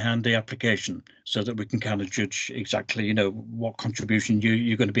substance behind the application so that we can kind of judge exactly, what contribution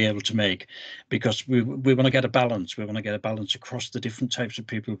you're going to be able to make, because we want to get a balance. We want to get a balance across the different types of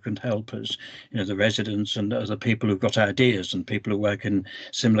people who can help us, the residents and other people who've got ideas and people who work in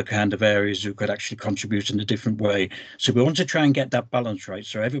similar kind of areas who could actually contribute in a different way. So we want to try and get that balance right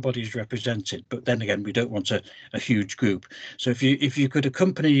so everybody's represented. But then again, we don't want a huge group. So if you could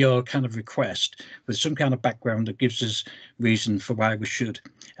accompany your kind of request with some kind of background that gives us reason for why we should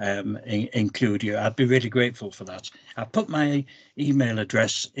include you, I'd be really grateful for that. I put my email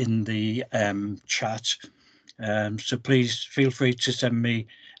address in the chat, so please feel free to send me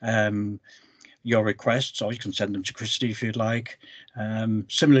your requests, or you can send them to Christy if you'd like.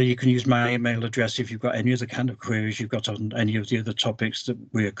 Similarly, you can use my email address if you've got any other kind of queries you've got on any of the other topics that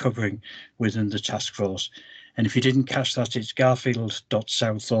we're covering within the task force. And if you didn't catch that, it's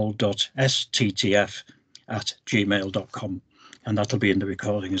garfield.southall.sttf cheshire@gmail.com, and that'll be in the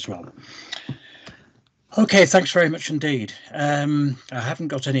recording as well. Okay, thanks very much indeed. I haven't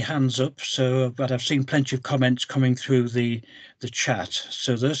got any hands up, but I've seen plenty of comments coming through the chat.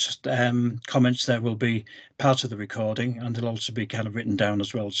 So those comments there will be part of the recording, and they'll also be kind of written down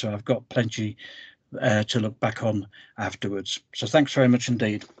as well. So I've got plenty to look back on afterwards. So thanks very much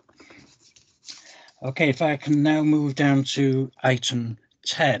indeed. Okay, if I can now move down to item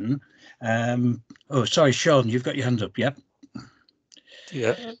 10. Oh, sorry, Sean, you've got your hand up. Yep.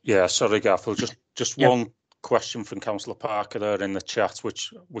 Yeah. Sorry, Garfield. Just one question from Councillor Parker there in the chat,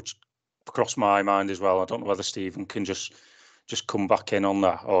 which crossed my mind as well. I don't know whether Stephen can just come back in on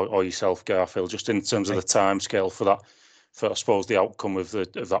that, or yourself, Garfield, just in terms of the timescale for that. For I suppose the outcome of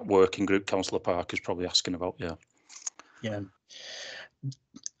that working group. Councillor Parker is probably asking about. Yeah.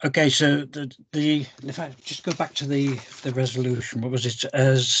 Okay, so if I just go back to the resolution, what was it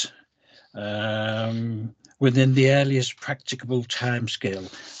as? Within the earliest practicable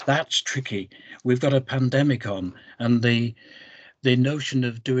timescale. That's tricky. We've got a pandemic on, and the notion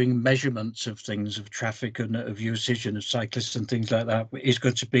of doing measurements of things, of traffic and of usage and of cyclists and things like that is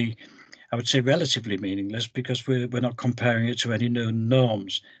going to be, I would say, relatively meaningless, because we're not comparing it to any known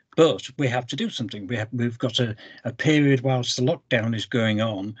norms. But we have to do something. We've got a period whilst the lockdown is going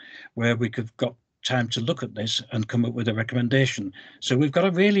on where we could got time to look at this and come up with a recommendation. So we've got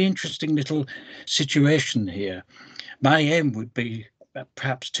a really interesting little situation here. My aim would be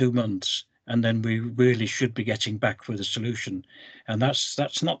perhaps 2 months, and then we really should be getting back with a solution. And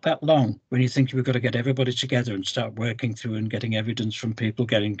that's not that long when you think we've got to get everybody together and start working through and getting evidence from people,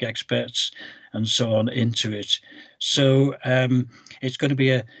 getting experts and so on into it. So it's going to be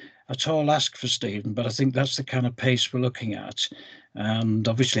a tall ask for Stephen, but I think that's the kind of pace we're looking at. And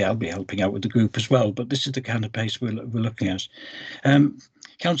obviously I'll be helping out with the group as well, but this is the kind of pace we're looking at.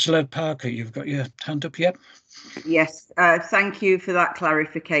 Councillor Parker, you've got your hand up yet? Yes, thank you for that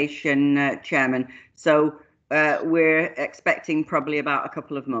clarification, Chairman. So we're expecting probably about a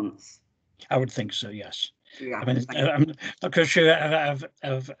couple of months. I would think so, yes. Yeah, I mean, I'm not quite sure I've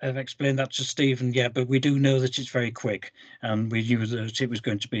explained that to Stephen yet, but we do know that it's very quick, and we knew that it was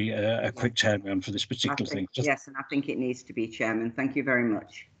going to be a quick turnaround for this particular thing. Yes, and I think it needs to be, Chairman. Thank you very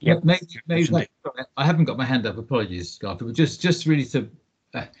much. Yeah, maybe I haven't got my hand up. Apologies, Garfield. But just really to,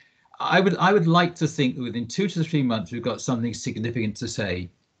 I would like to think that within 2 to 3 months we've got something significant to say.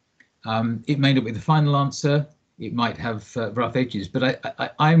 It may not be the final answer. It might have rough edges, but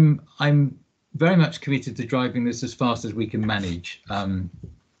I'm very much committed to driving this as fast as we can manage. And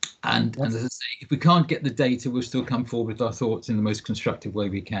as I say, if we can't get the data, we'll still come forward with our thoughts in the most constructive way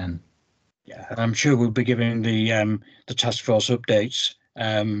we can. Yeah, and I'm sure we'll be giving the task force updates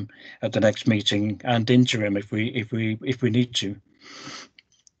at the next meeting and interim if we need to.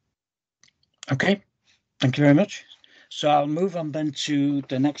 Okay, thank you very much. So I'll move on then to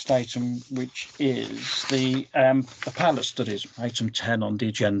the next item, which is the pilot studies, item 10 on the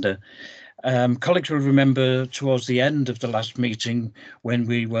agenda. Colleagues will remember towards the end of the last meeting when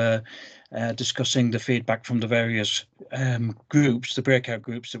we were discussing the feedback from the various groups, the breakout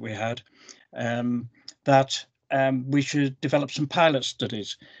groups that we had, that we should develop some pilot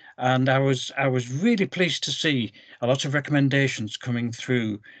studies. And I was really pleased to see a lot of recommendations coming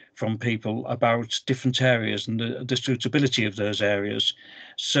through from people about different areas and the suitability of those areas.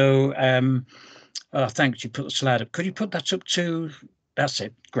 So thanks, you put the slide up. Could you put that up to, that's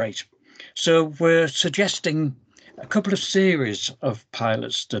it, great. So we're suggesting a couple of series of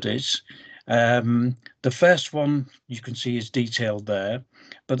pilot studies. The first one you can see is detailed there,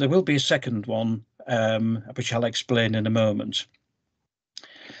 but there will be a second one, which I'll explain in a moment.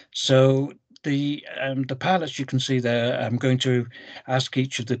 So the pilots you can see there, I'm going to ask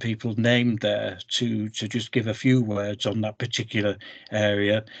each of the people named there to just give a few words on that particular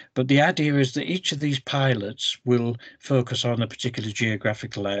area. But the idea is that each of these pilots will focus on a particular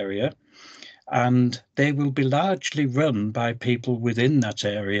geographical area, and they will be largely run by people within that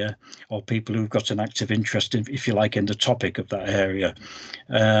area, or people who've got an active interest, if you like, in the topic of that area.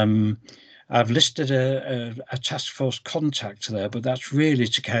 I've listed a task force contact there, but that's really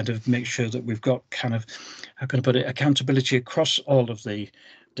to kind of make sure that we've got kind of, how can I put it, accountability across all of the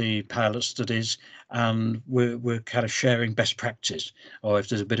pilot studies, and we're kind of sharing best practice, or if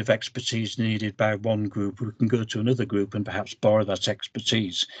there's a bit of expertise needed by one group, we can go to another group and perhaps borrow that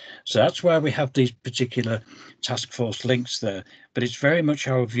expertise. So that's why we have these particular task force links there, but it's very much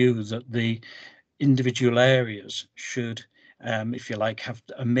our view that the individual areas should, if you like, have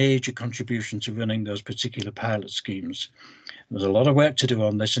a major contribution to running those particular pilot schemes. There's a lot of work to do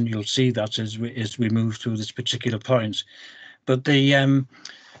on this, and you'll see that as we move through this particular point. But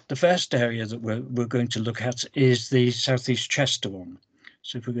the the first area that we're going to look at is the South East Chester one.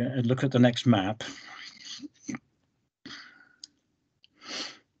 So if we're going to look at the next map.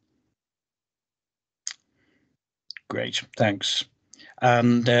 Great, thanks.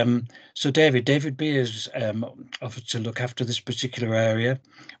 And so David Beers offered to look after this particular area,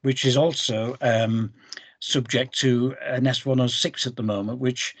 which is also subject to an S106 at the moment,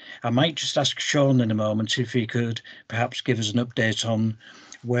 which I might just ask Sean in a moment if he could perhaps give us an update on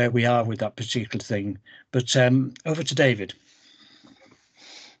where we are with that particular thing. But over to David.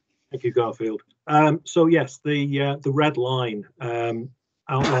 Thank you, Garfield. So yes, the red line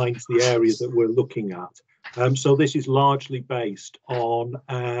outlines the area that we're looking at. So this is largely based on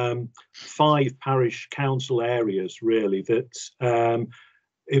 5 parish council areas, really, that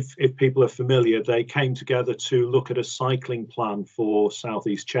if people are familiar, they came together to look at a cycling plan for South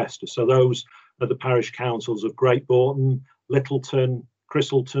East Chester. So those are the parish councils of Great Bourton, Littleton,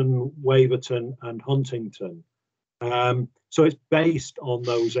 Christleton, Waverton and Huntington. So it's based on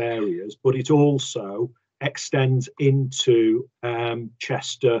those areas, but it also extends into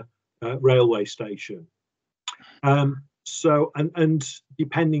Chester railway station. So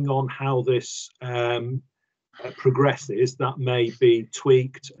depending on how this progresses, that may be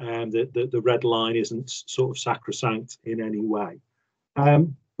tweaked, and the red line isn't sort of sacrosanct in any way.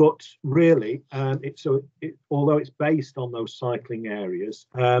 But really, although it's based on those cycling areas,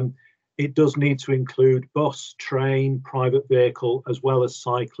 it does need to include bus, train, private vehicle, as well as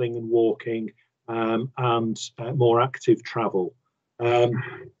cycling and walking and more active travel.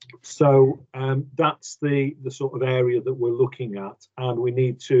 So that's the sort of area that we're looking at, and we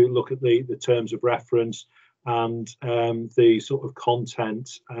need to look at the terms of reference and the sort of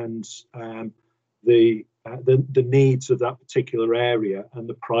content and the needs of that particular area and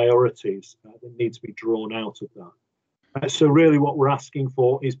the priorities that need to be drawn out of that. So really what we're asking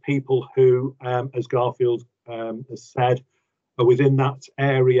for is people who, as Garfield has said, are within that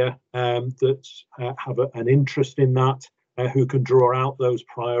area, that have an interest in that, who can draw out those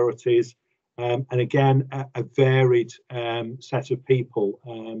priorities, and again a varied set of people,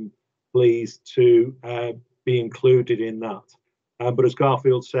 please, to be included in that. But as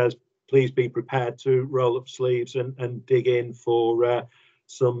Garfield says, please be prepared to roll up sleeves and dig in for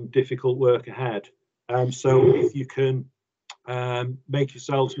some difficult work ahead. So if you can make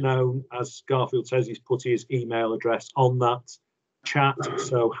yourselves known, as Garfield says, he's put his email address on that chat,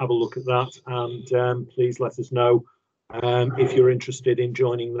 so have a look at that, and please let us know if you're interested in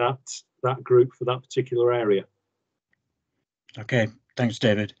joining that group for that particular area. Okay, thanks,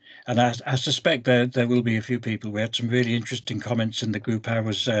 David. And I suspect there will be a few people. We had some really interesting comments in the group I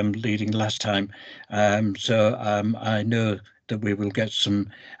was leading last time, so I know that we will get some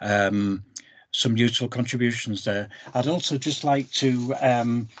useful contributions there. I'd also just like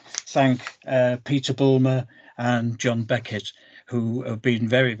to thank Peter Bulmer and John Beckett, who have been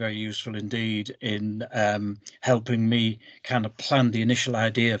very, very useful indeed in helping me kind of plan the initial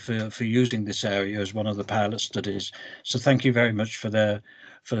idea for using this area as one of the pilot studies. So thank you very much for their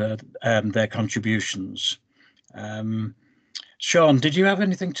contributions. Sean, did you have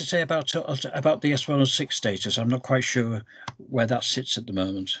anything to say about the S106 status? I'm not quite sure where that sits at the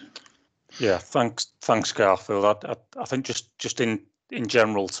moment. Yeah, thanks, Garfield. I think just in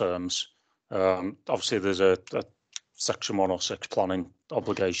general terms, obviously there's a Section 106 planning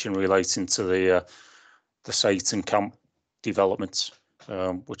obligation relating to the site and camp developments,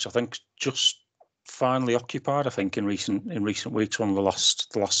 which I think just finally occupied. I think in recent weeks, one of the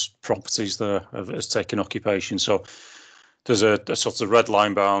last properties there has taken occupation. So there's a sort of red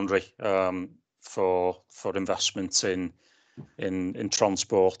line boundary for investments in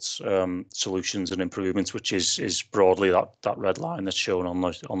transport solutions and improvements, which is broadly that red line that's shown on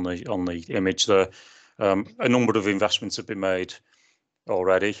the image there. A number of investments have been made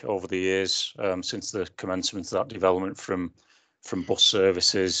already over the years since the commencement of that development, from bus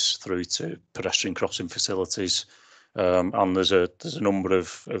services through to pedestrian crossing facilities, and there's a number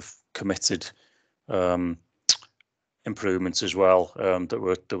of committed improvements as well that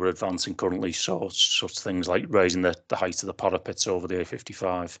we're advancing currently. So such things like raising the height of the parapets over the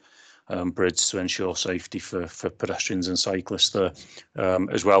A55 bridge to ensure safety for pedestrians and cyclists there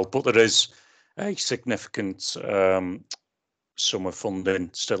as well. But there is a significant sum of funding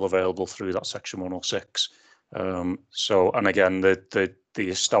still available through that Section 106. So, and again, the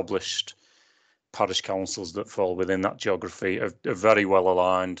established parish councils that fall within that geography are very well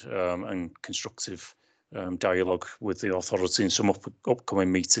aligned and constructive dialogue with the authority, and some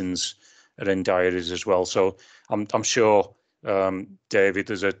upcoming meetings are in diaries as well. So I'm sure, David,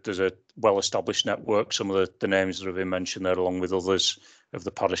 there's a well-established network. Some of the names that have been mentioned there, along with others,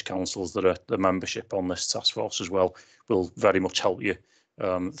 the parish councils that are the membership on this task force as well will very much help you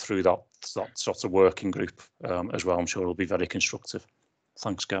through that sort of working group as well. I'm sure it'll be very constructive.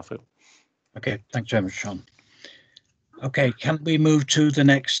 Thanks, Garfield. Okay, thanks very much, Sean. Okay, can we move to the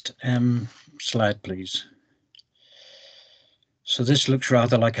next slide, please? So this looks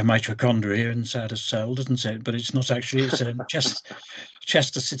rather like a mitochondria inside a cell, doesn't it? But it's not actually. It's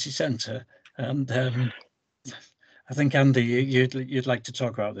Chester City Centre, and I think Andy, you'd like to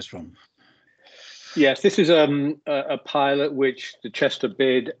talk about this one. Yes, this is a pilot which the Chester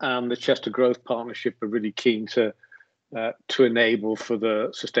Bid and the Chester Growth Partnership are really keen to enable for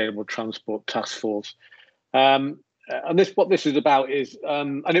the Sustainable Transport Task Force. And what this is about is,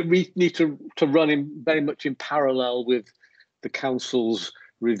 and it needs to run very much in parallel with the council's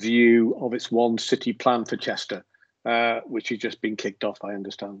review of its one city plan for Chester, which has just been kicked off, I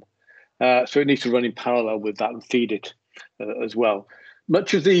understand. So it needs to run in parallel with that and feed it as well.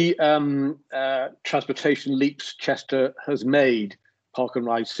 Much of the transportation leaps Chester has made, park and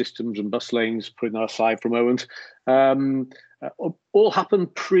ride systems and bus lanes, putting that aside for a moment, all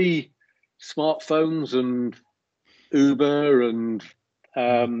happened pre-smartphones and Uber and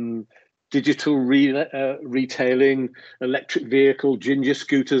digital retailing, electric vehicle, ginger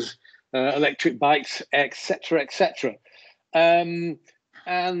scooters, electric bikes, etc., etc. And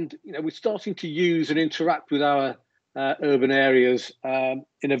we're starting to use and interact with our urban areas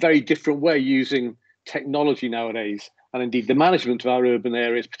in a very different way using technology nowadays. And indeed, the management of our urban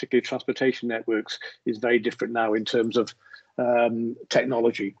areas, particularly transportation networks, is very different now in terms of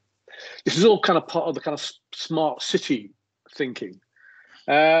technology. This is all kind of part of the kind of smart city thinking.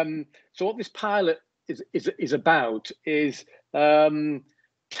 So what this pilot is about is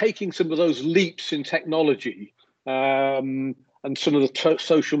taking some of those leaps in technology and some of the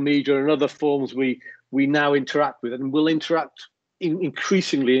social media and other forms we now interact with and will interact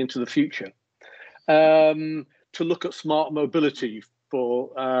increasingly into the future, to look at smart mobility for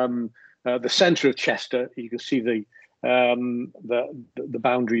the centre of Chester. You can see the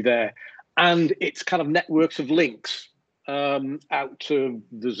boundary there, and its kind of networks of links out to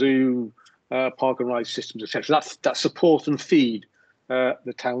the zoo, park and ride systems, etc. That support and feed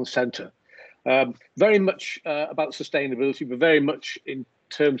the town centre. Very much about sustainability, but very much in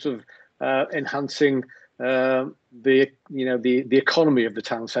terms of enhancing the economy of the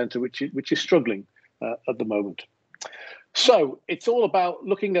town centre, which is struggling at the moment. So it's all about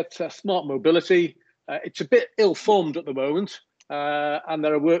looking at smart mobility. It's a bit ill-formed at the moment, and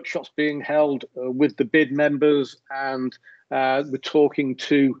there are workshops being held with the BID members, and we're talking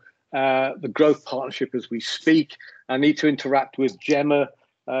to the Growth Partnership as we speak. I need to interact with Gemma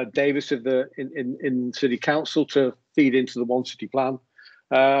Davis in City Council to feed into the One City Plan.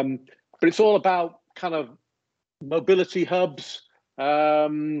 But it's all about kind of mobility hubs,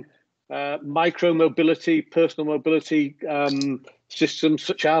 micro mobility, personal mobility systems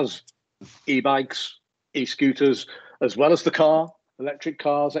such as e-bikes, e-scooters, as well as the car, electric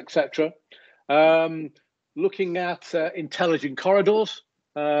cars, etc. Looking at intelligent corridors,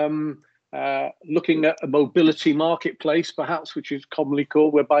 looking at a mobility marketplace, perhaps, which is commonly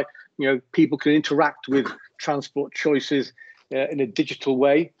called, whereby people can interact with transport choices in a digital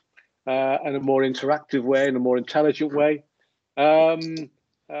way, and a more interactive way, and a more intelligent way. An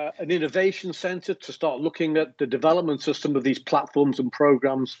innovation centre to start looking at the development of some of these platforms and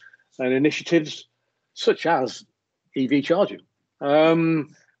programs and initiatives, such as EV charging, and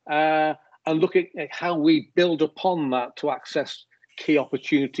looking at how we build upon that to access key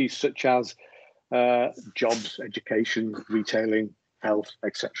opportunities such as jobs, education, retailing, health,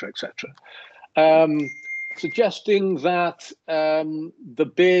 etc., etc. Suggesting that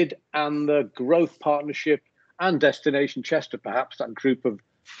the BID and the Growth Partnership and Destination Chester, perhaps that group of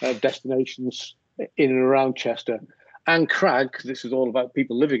destinations in and around Chester, and Crag, because this is all about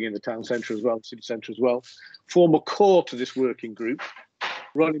people living in the town centre as well, the city centre as well, form a core to this working group,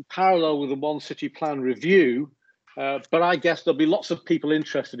 run in parallel with the One City Plan review. But I guess there'll be lots of people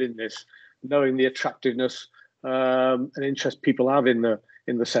interested in this, knowing the attractiveness and interest people have in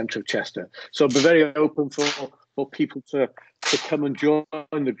the centre of Chester. So I'll be very open for people to come and join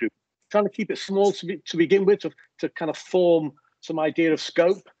the group. Trying to keep it small to begin with, to kind of form some idea of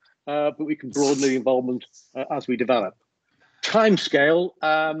scope, but we can broaden the involvement as we develop. Timescale,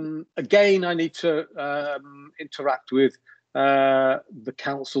 again, I need to interact with the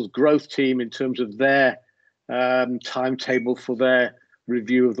council's growth team in terms of their timetable for their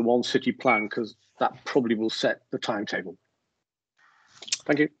review of the One City Plan, because that probably will set the timetable.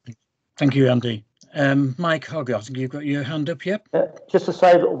 Thank you. Thank you, Andy. Mike Hogarth, you've got your hand up, yep? Just to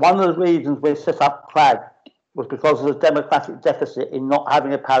say that one of the reasons we set up CRAG was because of the democratic deficit in not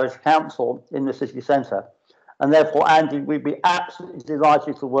having a parish council in the city centre. And therefore, Andy, we'd be absolutely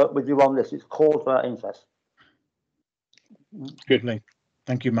delighted to work with you on this. It's core to our interest. Goodly.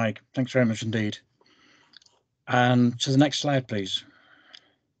 Thank you, Mike. Thanks very much indeed. And to the next slide, please.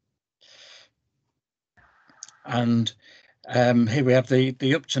 And here we have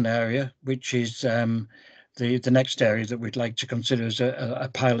the Upton area, which is the next area that we'd like to consider as a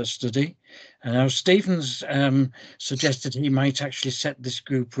pilot study. And now Stephen's suggested he might actually set this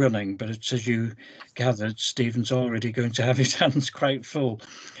group running, but it's, as you gathered, Stephen's already going to have his hands quite full.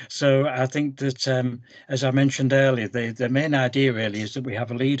 So I think that, as I mentioned earlier, the main idea really is that we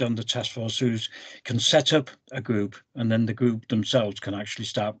have a lead on the task force who can set up a group, and then the group themselves can actually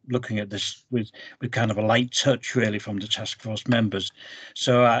start looking at this with kind of a light touch really from the task force members.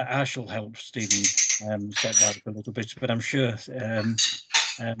 So I shall help Stephen set that up a little bit, but I'm sure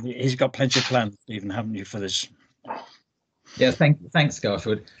he's got plenty of plans, Stephen, haven't you, for this? Yeah, thanks,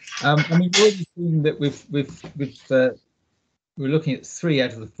 Garfield. I mean, you're already seeing that we're looking at 3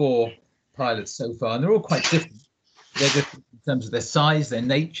 out of the 4 pilots so far, and they're all quite different. They're different in terms of their size, their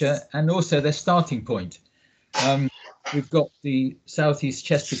nature, and also their starting point. We've got the South East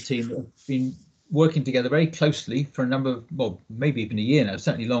Chester team that have been working together very closely for a number of, well, maybe even a year now,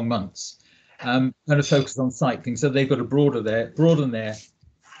 certainly long months, kind of focused on cycling. So they've got to broaden their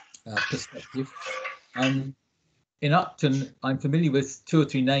perspective. In Upton, I'm familiar with 2 or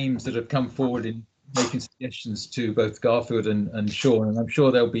 3 names that have come forward in making suggestions to both Garfield and Sean, and I'm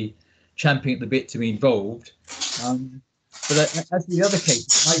sure they'll be championing at the bit to be involved. But as with the other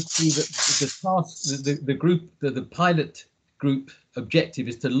cases, I see that the pilot group objective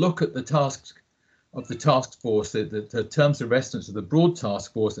is to look at the tasks of the task force, the terms of reference of the broad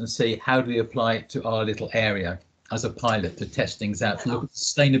task force, and see how do we apply it to our little area as a pilot, to test things out, to look at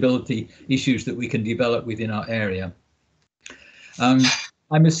sustainability issues that we can develop within our area.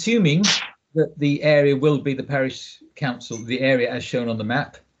 I'm assuming that the area will be the parish council, the area as shown on the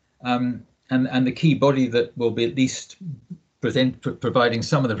map, and the key body that will be at least providing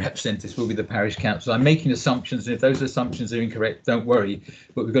some of the representatives will be the parish council. I'm making assumptions, and if those assumptions are incorrect, don't worry,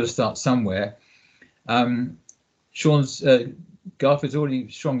 but we've got to start somewhere. Sean's Garfield's already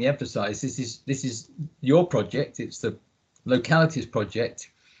strongly emphasised this is your project. It's the locality's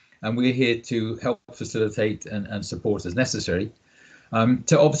project, and we're here to help facilitate and support as necessary.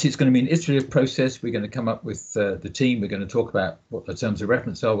 So obviously it's going to be an iterative process. We're going to come up with the team. We're going to talk about what the terms of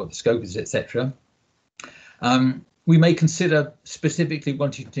reference are, what the scope is, etc. We may consider specifically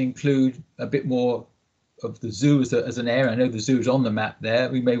wanting to include a bit more of the zoo as an area. I know the zoo is on the map there.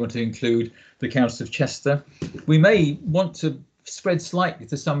 We may want to include the Council of Chester. We may want to spread slightly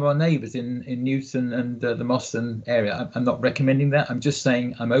to some of our neighbours in Newton and the Moston area. I'm not recommending that. I'm just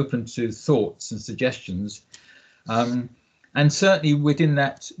saying I'm open to thoughts and suggestions. And certainly within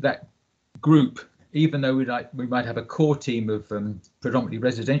that group, even though we might have a core team of predominantly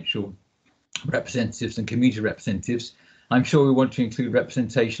residential representatives and community representatives, I'm sure we want to include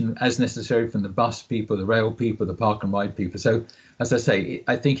representation as necessary from the bus people, the rail people, the park and ride people. So, as I say,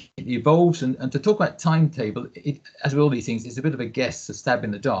 I think it evolves. And to talk about timetable, as with all these things, it's a bit of a guess, a stab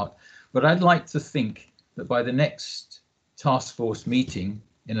in the dark. But I'd like to think that by the next task force meeting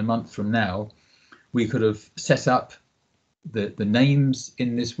in a month from now, we could have set up the names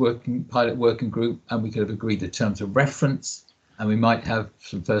in this pilot working group, and we could have agreed the terms of reference, and we might have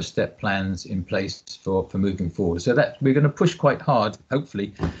some first step plans in place for moving forward. So that we're going to push quite hard,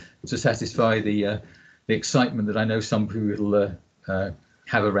 hopefully, to satisfy the excitement that I know some people will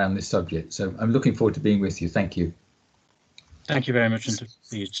have around this subject. So I'm looking forward to being with you. Thank you. Thank you very much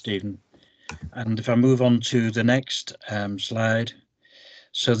indeed, Stephen. And if I move on to the next slide.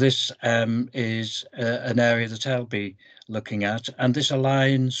 So this is an area that I'll be looking at, and this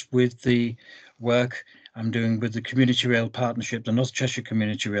aligns with the work I'm doing with the Community Rail Partnership, the North Cheshire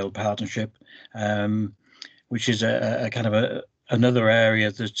Community Rail Partnership, which is a kind of another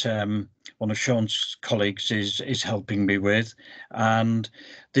area that one of Sean's colleagues is helping me with. And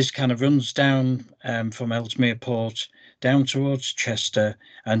this kind of runs down from Ellesmere Port down towards Chester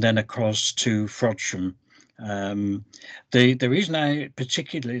and then across to Frodsham. The reason I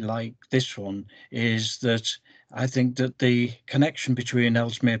particularly like this one is that I think that the connection between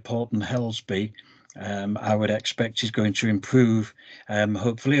Ellesmere Port and Helsby I would expect is going to improve,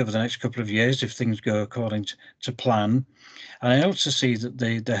 hopefully over the next couple of years if things go according to plan. And I also see that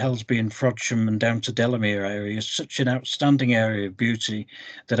the Helsby and Frodsham and down to Delamere area is such an outstanding area of beauty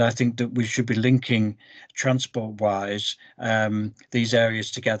that I think that we should be linking transport-wise these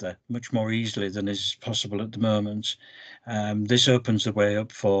areas together much more easily than is possible at the moment. This opens the way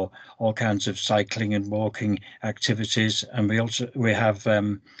up for all kinds of cycling and walking activities, and we have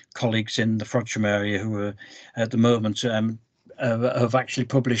colleagues in the Frodsham area who are at the moment have actually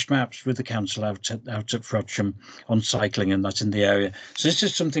published maps with the council out at Frodsham on cycling, and that's in the area. So this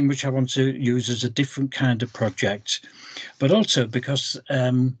is something which I want to use as a different kind of project, but also because,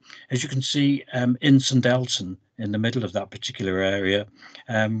 as you can see, in St Elton, in the middle of that particular area,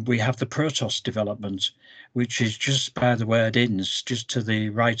 we have the Protos development, which is just by the Word Inns, just to the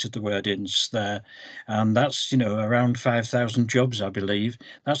right of the Word Inns there, and that's, you know, around 5,000 jobs, I believe.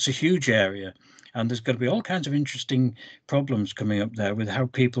 That's a huge area. And there's going to be all kinds of interesting problems coming up there with how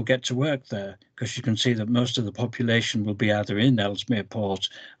people get to work there, because you can see that most of the population will be either in Ellesmere Port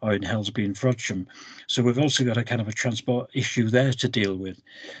or in Helsby and Frodsham. So we've also got a kind of a transport issue there to deal with.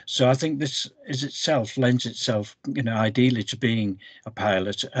 So I think this is itself lends itself, you know, ideally to being a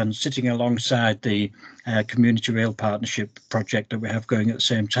pilot and sitting alongside the community rail partnership project that we have going at the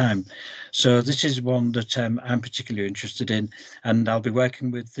same time. So this is one that I'm particularly interested in, and I'll be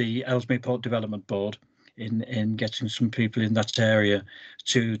working with the Ellesmere Port Development Board in getting some people in that area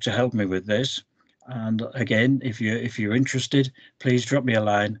to help me with this. And again, if you're interested, please drop me a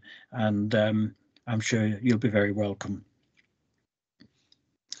line, and I'm sure you'll be very welcome.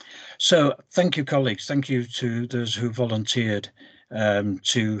 So thank you, colleagues. Thank you to those who volunteered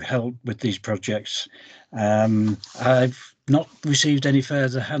to help with these projects. I've not received any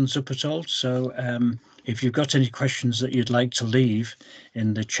further hands up at all, so if you've got any questions that you'd like to leave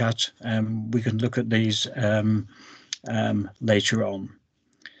in the chat, we can look at these later on.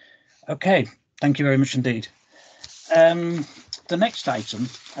 Okay, thank you very much indeed. The next item,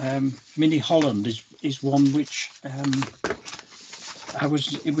 Mini Holland, is one which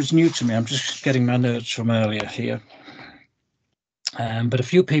it was new to me. I'm just getting my notes from earlier here. But a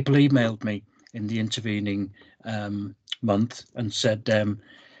few people emailed me in the intervening month and said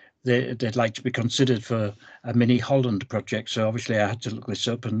they'd like to be considered for a Mini Holland project. So obviously I had to look this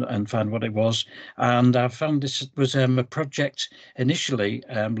up and find what it was. And I found this was a project initially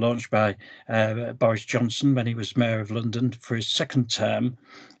launched by Boris Johnson when he was Mayor of London for his second term.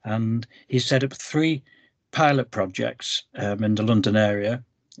 And he set up 3 pilot projects in the London area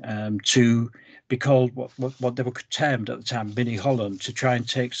to be called what they were termed at the time Mini Holland, to try and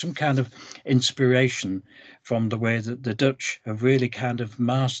take some kind of inspiration from the way that the Dutch have really kind of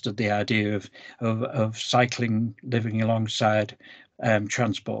mastered the idea of cycling, living alongside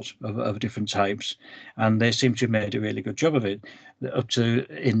transport of different types, and they seem to have made a really good job of it. Up to,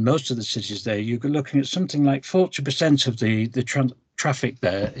 in most of the cities there, you're looking at something like 40% of the traffic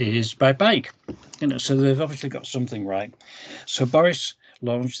there is by bike, you know, so they've obviously got something right. So Boris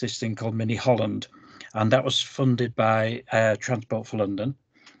launched this thing called Mini Holland, and that was funded by Transport for London.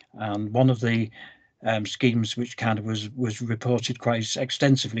 And one of the schemes which kind of was reported quite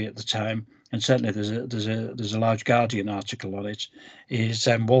extensively at the time, and certainly there's a large Guardian article on it, is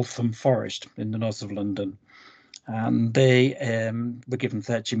Waltham Forest in the north of London, and they were given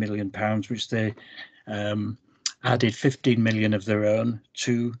 £30 million, which they added 15 million of their own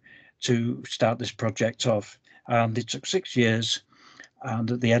to start this project off, and it took 6 years.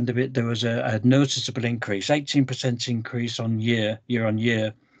 And at the end of it, there was a noticeable increase, 18% increase on year on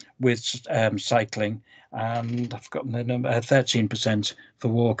year with cycling, and I've forgotten the number, 13% for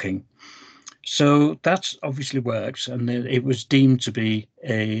walking. So that obviously works, and it was deemed to be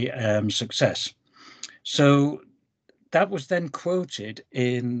a success. So that was then quoted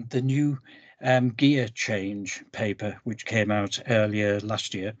in the new gear change paper, which came out earlier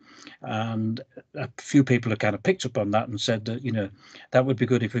last year, and a few people have kind of picked up on that and said that, you know, that would be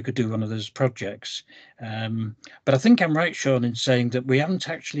good if we could do one of those projects. But I think I'm right, Sean, in saying that we haven't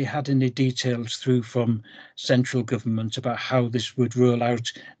actually had any details through from central government about how this would roll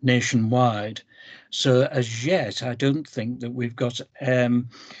out nationwide. So as yet, I don't think that we've got an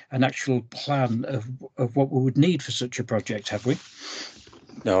actual plan of what we would need for such a project, have we?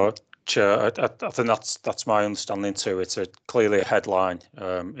 No, Chair, I think that's my understanding too. It's clearly a headline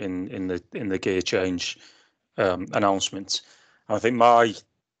in the gear change announcement. I think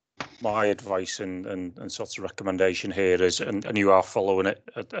my advice and sort of recommendation here is, and you are following it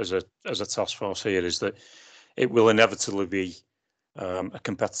as a task force here, is that it will inevitably be a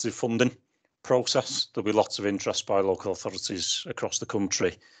competitive funding process. There'll be lots of interest by local authorities across the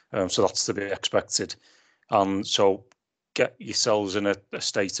country, so that's to be expected. And so get yourselves in a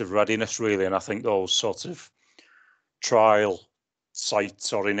state of readiness, really. And I think those sort of trial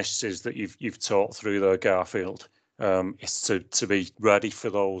sites or initiatives that you've taught through there, Garfield, is to be ready for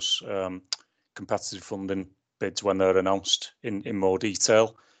those competitive funding bids when they're announced in more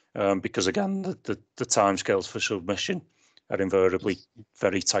detail, because again the timescales for submission are invariably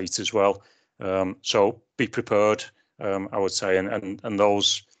very tight as well. So be prepared, I would say, and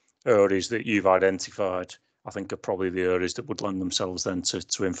those areas that you've identified, I think, are probably the areas that would lend themselves then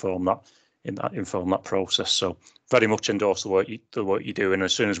to inform that process. So very much endorse the work you do, and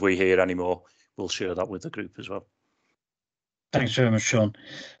as soon as we hear any more, we'll share that with the group as well. Thanks very much, Sean.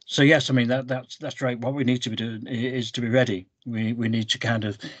 So yes, I mean that's right. What we need to be doing is to be ready. We need to kind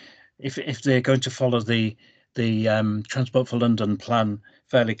of, if they're going to follow the Transport for London plan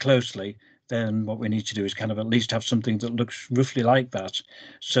fairly closely, then what we need to do is kind of at least have something that looks roughly like that.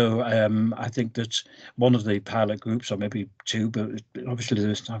 So I think that one of the pilot groups, or maybe two, but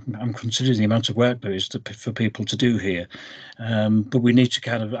obviously I'm considering the amount of work there is for people to do here. But we need to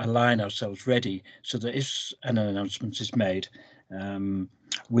kind of align ourselves ready so that if an announcement is made,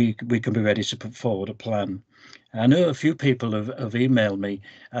 we can be ready to put forward a plan. I know a few people have emailed me,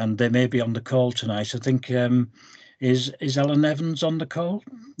 and they may be on the call tonight. I think is Alan Evans on the call?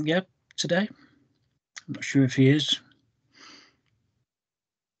 Yep. Today. I'm not sure if he is.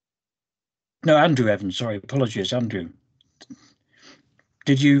 No, Andrew Evans, sorry, apologies, Andrew.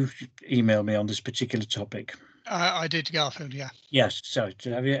 Did you email me on this particular topic? I did, Garfield, yeah. Yes, so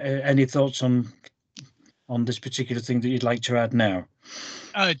have you any thoughts on this particular thing that you'd like to add now?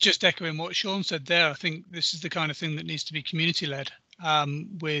 Just echoing what Sean said there, I think this is the kind of thing that needs to be community-led,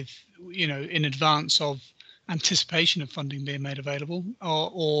 with, in advance of anticipation of funding being made available,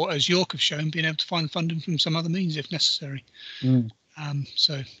 or as York have shown, being able to find funding from some other means if necessary.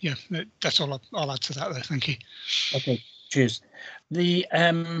 So yeah, that's all I'll add to that though. Thank you. Okay, cheers. The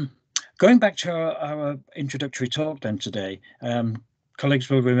going back to our introductory talk then today, colleagues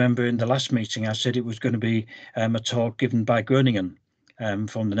will remember in the last meeting I said it was going to be a talk given by Groningen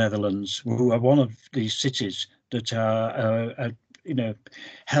from the Netherlands, who are one of these cities that are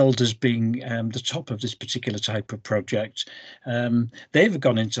held as being the top of this particular type of project. They've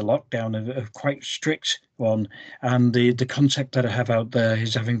gone into lockdown, a quite strict one, and the contact that I have out there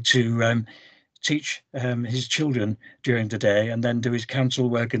is having to teach his children during the day and then do his council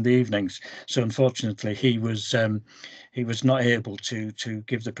work in the evenings. So unfortunately, he was not able to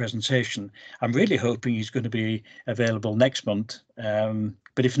give the presentation. I'm really hoping he's going to be available next month.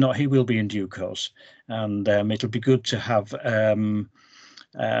 But if not, he will be in due course, and it'll be good to have some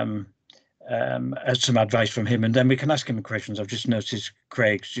advice from him, and then we can ask him questions. I've just noticed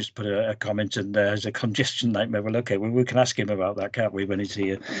Craig's just put a comment in there as a congestion nightmare. Well, okay, we can ask him about that, can't we, when he's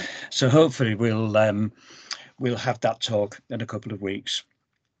here? So hopefully we'll have that talk in a couple of weeks.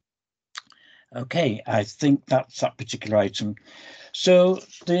 Okay, I think that's that particular item. So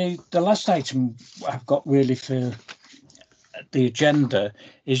the last item I've got really for the agenda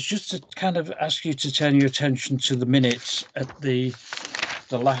is just to kind of ask you to turn your attention to the minutes at the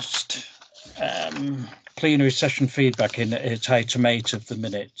last plenary session feedback in item 8 of the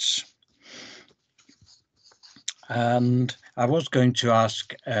minutes. And I was going to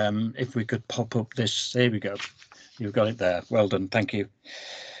ask if we could pop up this. There we go. You've got it there. Well done. Thank you.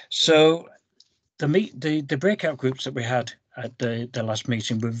 So the breakout groups that we had at the last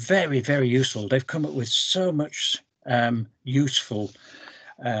meeting were very, very useful. They've come up with so much useful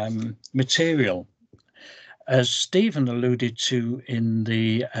material. As Stephen alluded to in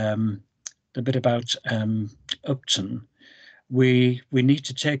the bit about Upton, we need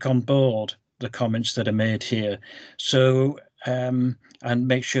to take on board the comments that are made here, so and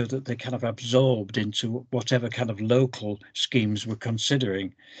make sure that they're kind of absorbed into whatever kind of local schemes we're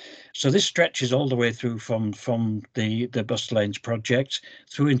considering. So this stretches all the way through from the bus lanes project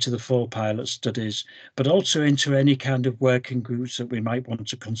through into the 4 pilot studies, but also into any kind of working groups that we might want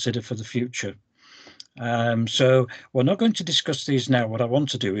to consider for the future. So we're not going to discuss these now. What I want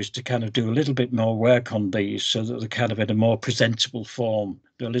to do is to kind of do a little bit more work on these so that they're kind of in a more presentable form.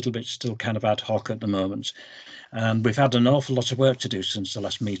 They're a little bit still kind of ad hoc at the moment. And we've had an awful lot of work to do since the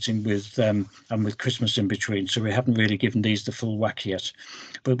last meeting with and with Christmas in between. So we haven't really given these the full whack yet,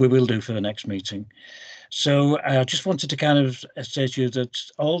 but we will do for the next meeting. So I just wanted to kind of say to you that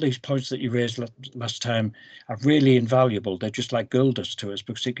all these points that you raised last time are really invaluable. They're just like gold dust to us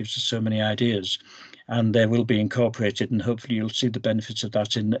because it gives us so many ideas, and they will be incorporated, and hopefully you'll see the benefits of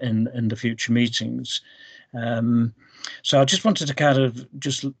that in the future meetings. So I just wanted to kind of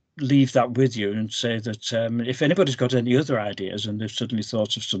just leave that with you and say that if anybody's got any other ideas and they've suddenly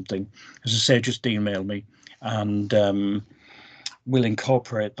thought of something, as I say, just email me and we'll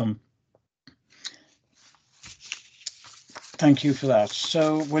incorporate them. Thank you for that.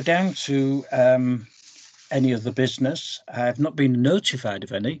 So we're down to any other business. I've not been notified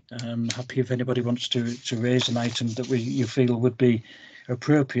of any. I'm happy if anybody wants to raise an item that you feel would be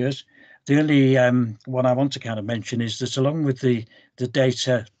appropriate. The only one I want to kind of mention is that along with the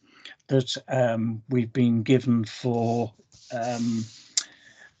data that we've been given for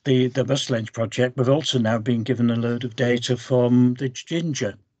the bus lanes project, we've also now been given a load of data from the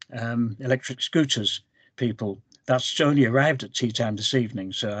Ginger electric scooters people. That's only arrived at tea time this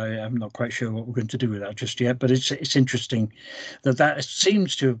evening, so I'm not quite sure what we're going to do with that just yet. But it's interesting that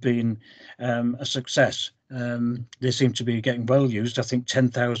seems to have been a success. They seem to be getting well used. I think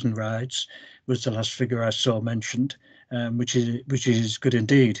 10,000 rides was the last figure I saw mentioned, which is good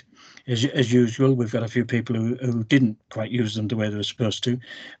indeed. As usual, we've got a few people who didn't quite use them the way they were supposed to,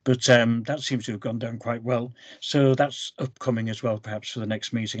 but that seems to have gone down quite well. So that's upcoming as well, perhaps for the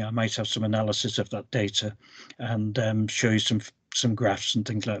next meeting. I might have some analysis of that data and show you some graphs and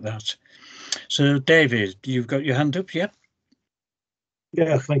things like that. So David, you've got your hand up, yeah?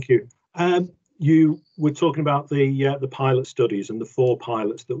 Yeah, thank you. You were talking about the pilot studies and the 4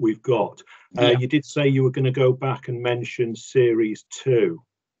 pilots that we've got. Yeah. You did say you were going to go back and mention series 2.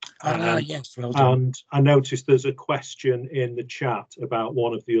 Yes, well done. And I noticed there's a question in the chat about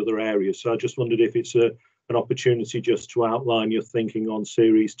one of the other areas. So I just wondered if it's an opportunity just to outline your thinking on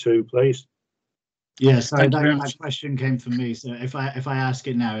series 2, please. Yeah, sorry, that question came from me. So if I ask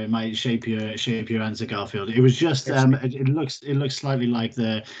it now, it might shape your answer, Garfield. It was just it looks slightly like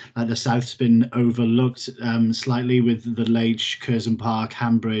the South's been overlooked slightly with the Lage, Curzon Park,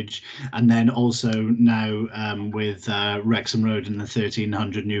 Hambridge, and then also now with Wrexham Road and the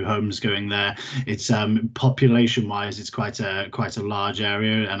 1,300 new homes going there. It's population-wise, it's quite a large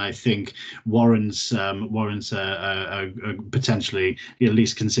area, and I think warrants a potentially at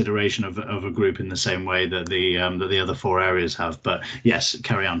least consideration of a group in the same way that the other 4 areas have. But yes,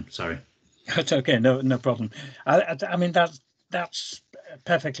 carry on. Sorry. That's okay. No problem. I mean that's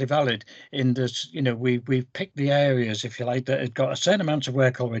perfectly valid in that, you know, we've picked the areas, if you like, that had got a certain amount of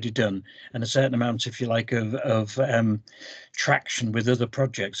work already done and a certain amount, if you like, of traction with other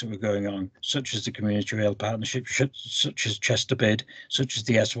projects that were going on, such as the Community Rail Partnership, such as Chester Bid, such as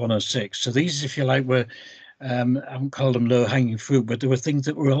the S106. So these, if you like, were I won't call them low-hanging fruit, but there were things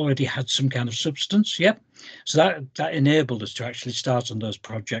that were already had some kind of substance. Yep. So that enabled us to actually start on those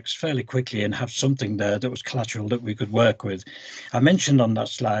projects fairly quickly and have something there that was collateral that we could work with. I mentioned on that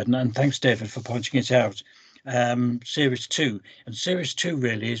slide, and thanks, David, for pointing it out, series 2, and series 2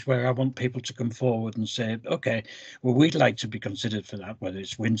 really is where I want people to come forward and say, okay, well, we'd like to be considered for that, whether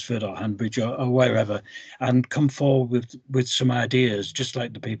it's Winsford or Hanbridge or wherever, and come forward with some ideas, just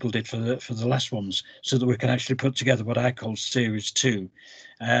like the people did for the last ones, so that we can actually put together what I call series 2.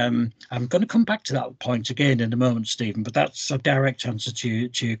 I'm going to come back to that point again in a moment, Stephen, but that's a direct answer to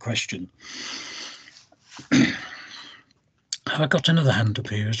your question. I got another hand up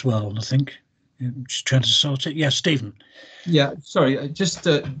here as well, I think. I'm just trying to sort it. Yeah, Stephen. Yeah, sorry, just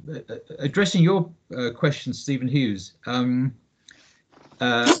addressing your question, Stephen Hughes. I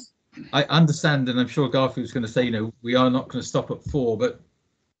understand, and I'm sure Garfield's going to say, you know, we are not going to stop at 4, but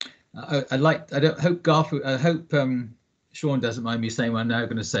I hope Sean doesn't mind me saying what I'm now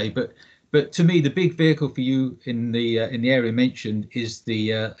going to say, but to me, the big vehicle for you in the area mentioned is the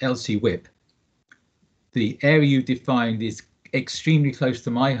LC Whip. The area you defined is extremely close to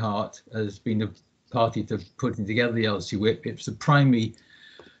my heart as being a party to putting together the LC Whip. It's the primary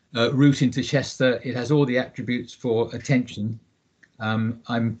route into Chester. It has all the attributes for attention. I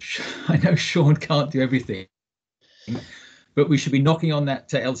know Sean can't do everything, but we should be knocking on that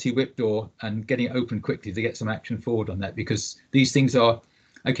LC Whip door and getting it open quickly to get some action forward on that, because these things are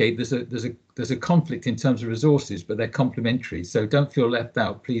okay. There's a conflict in terms of resources, but they're complementary. So don't feel left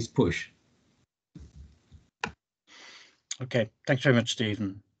out. Please push. Okay, thanks very much,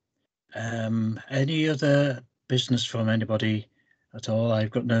 Stephen. Any other business from anybody at all?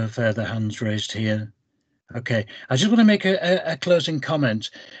 I've got no further hands raised here. Okay, I just want to make a closing comment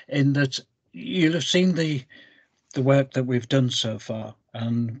in that you'll have seen the work that we've done so far,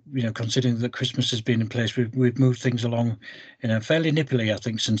 and you know, considering that Christmas has been in place, we've moved things along, you know, fairly nippily, I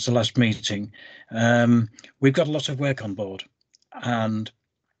think, since the last meeting. We've got a lot of work on board, and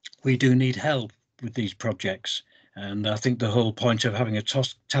we do need help with these projects. And I think the whole point of having a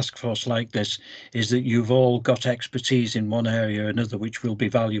task force like this is that you've all got expertise in one area or another which will be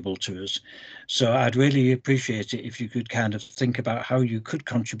valuable to us. So I'd really appreciate it if you could kind of think about how you could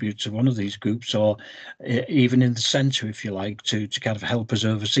contribute to one of these groups, or even in the centre, if you like, to kind of help us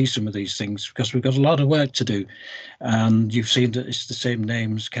oversee some of these things, because we've got a lot of work to do. And you've seen that it's the same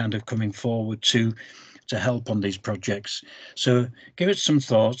names kind of coming forward to help on these projects. So give it some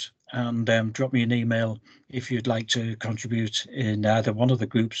thought and drop me an email if you'd like to contribute in either one of the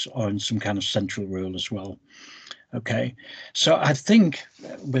groups or in some kind of central role as well. Okay, so I think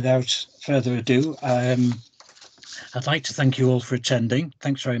without further ado, I'd like to thank you all for attending.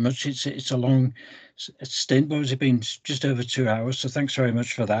 Thanks very much. It's a long stint, but it's been just over 2 hours, so thanks very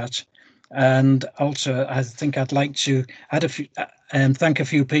much for that. And also, I think I'd like to add a few thank a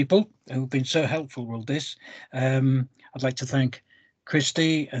few people who've been so helpful with this. I'd like to thank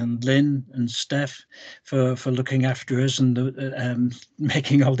Christy and Lynn and Steph for looking after us and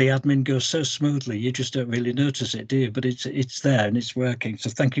making all the admin go so smoothly. You just don't really notice it, do you? But it's there and it's working. So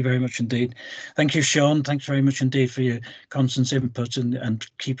thank you very much indeed. Thank you, Sean. Thanks very much indeed for your constant input and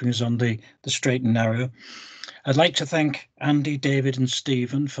keeping us on the straight and narrow. I'd like to thank Andy, David and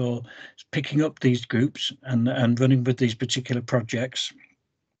Stephen for picking up these groups and running with these particular projects.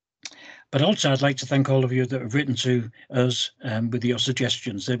 But also I'd like to thank all of you that have written to us with your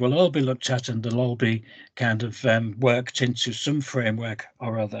suggestions. They will all be looked at and they'll all be kind of worked into some framework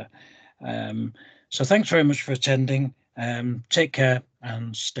or other. So thanks very much for attending. Take care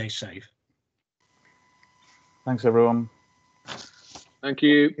and stay safe. Thanks, everyone. Thank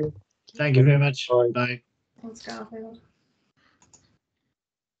you. Thank you very much. Bye. Thanks, Garfield.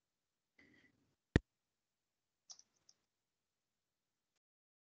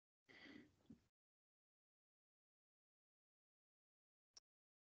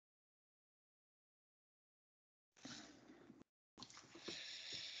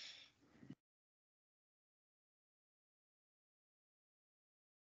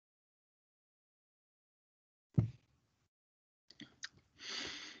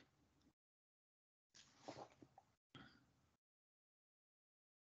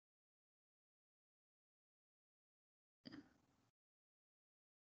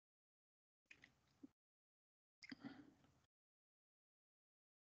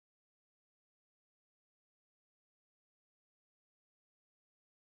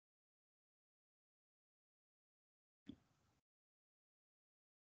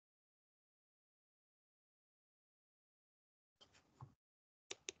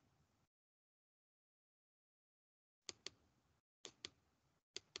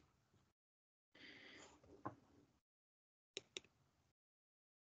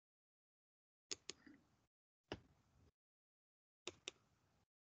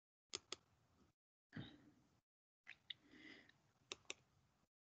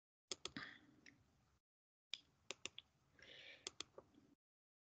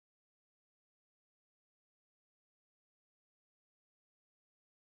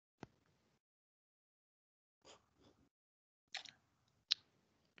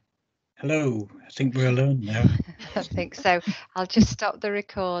 Hello, I think we're alone now. I think so. I'll just stop the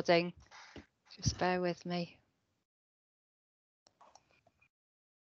recording. Just bear with me.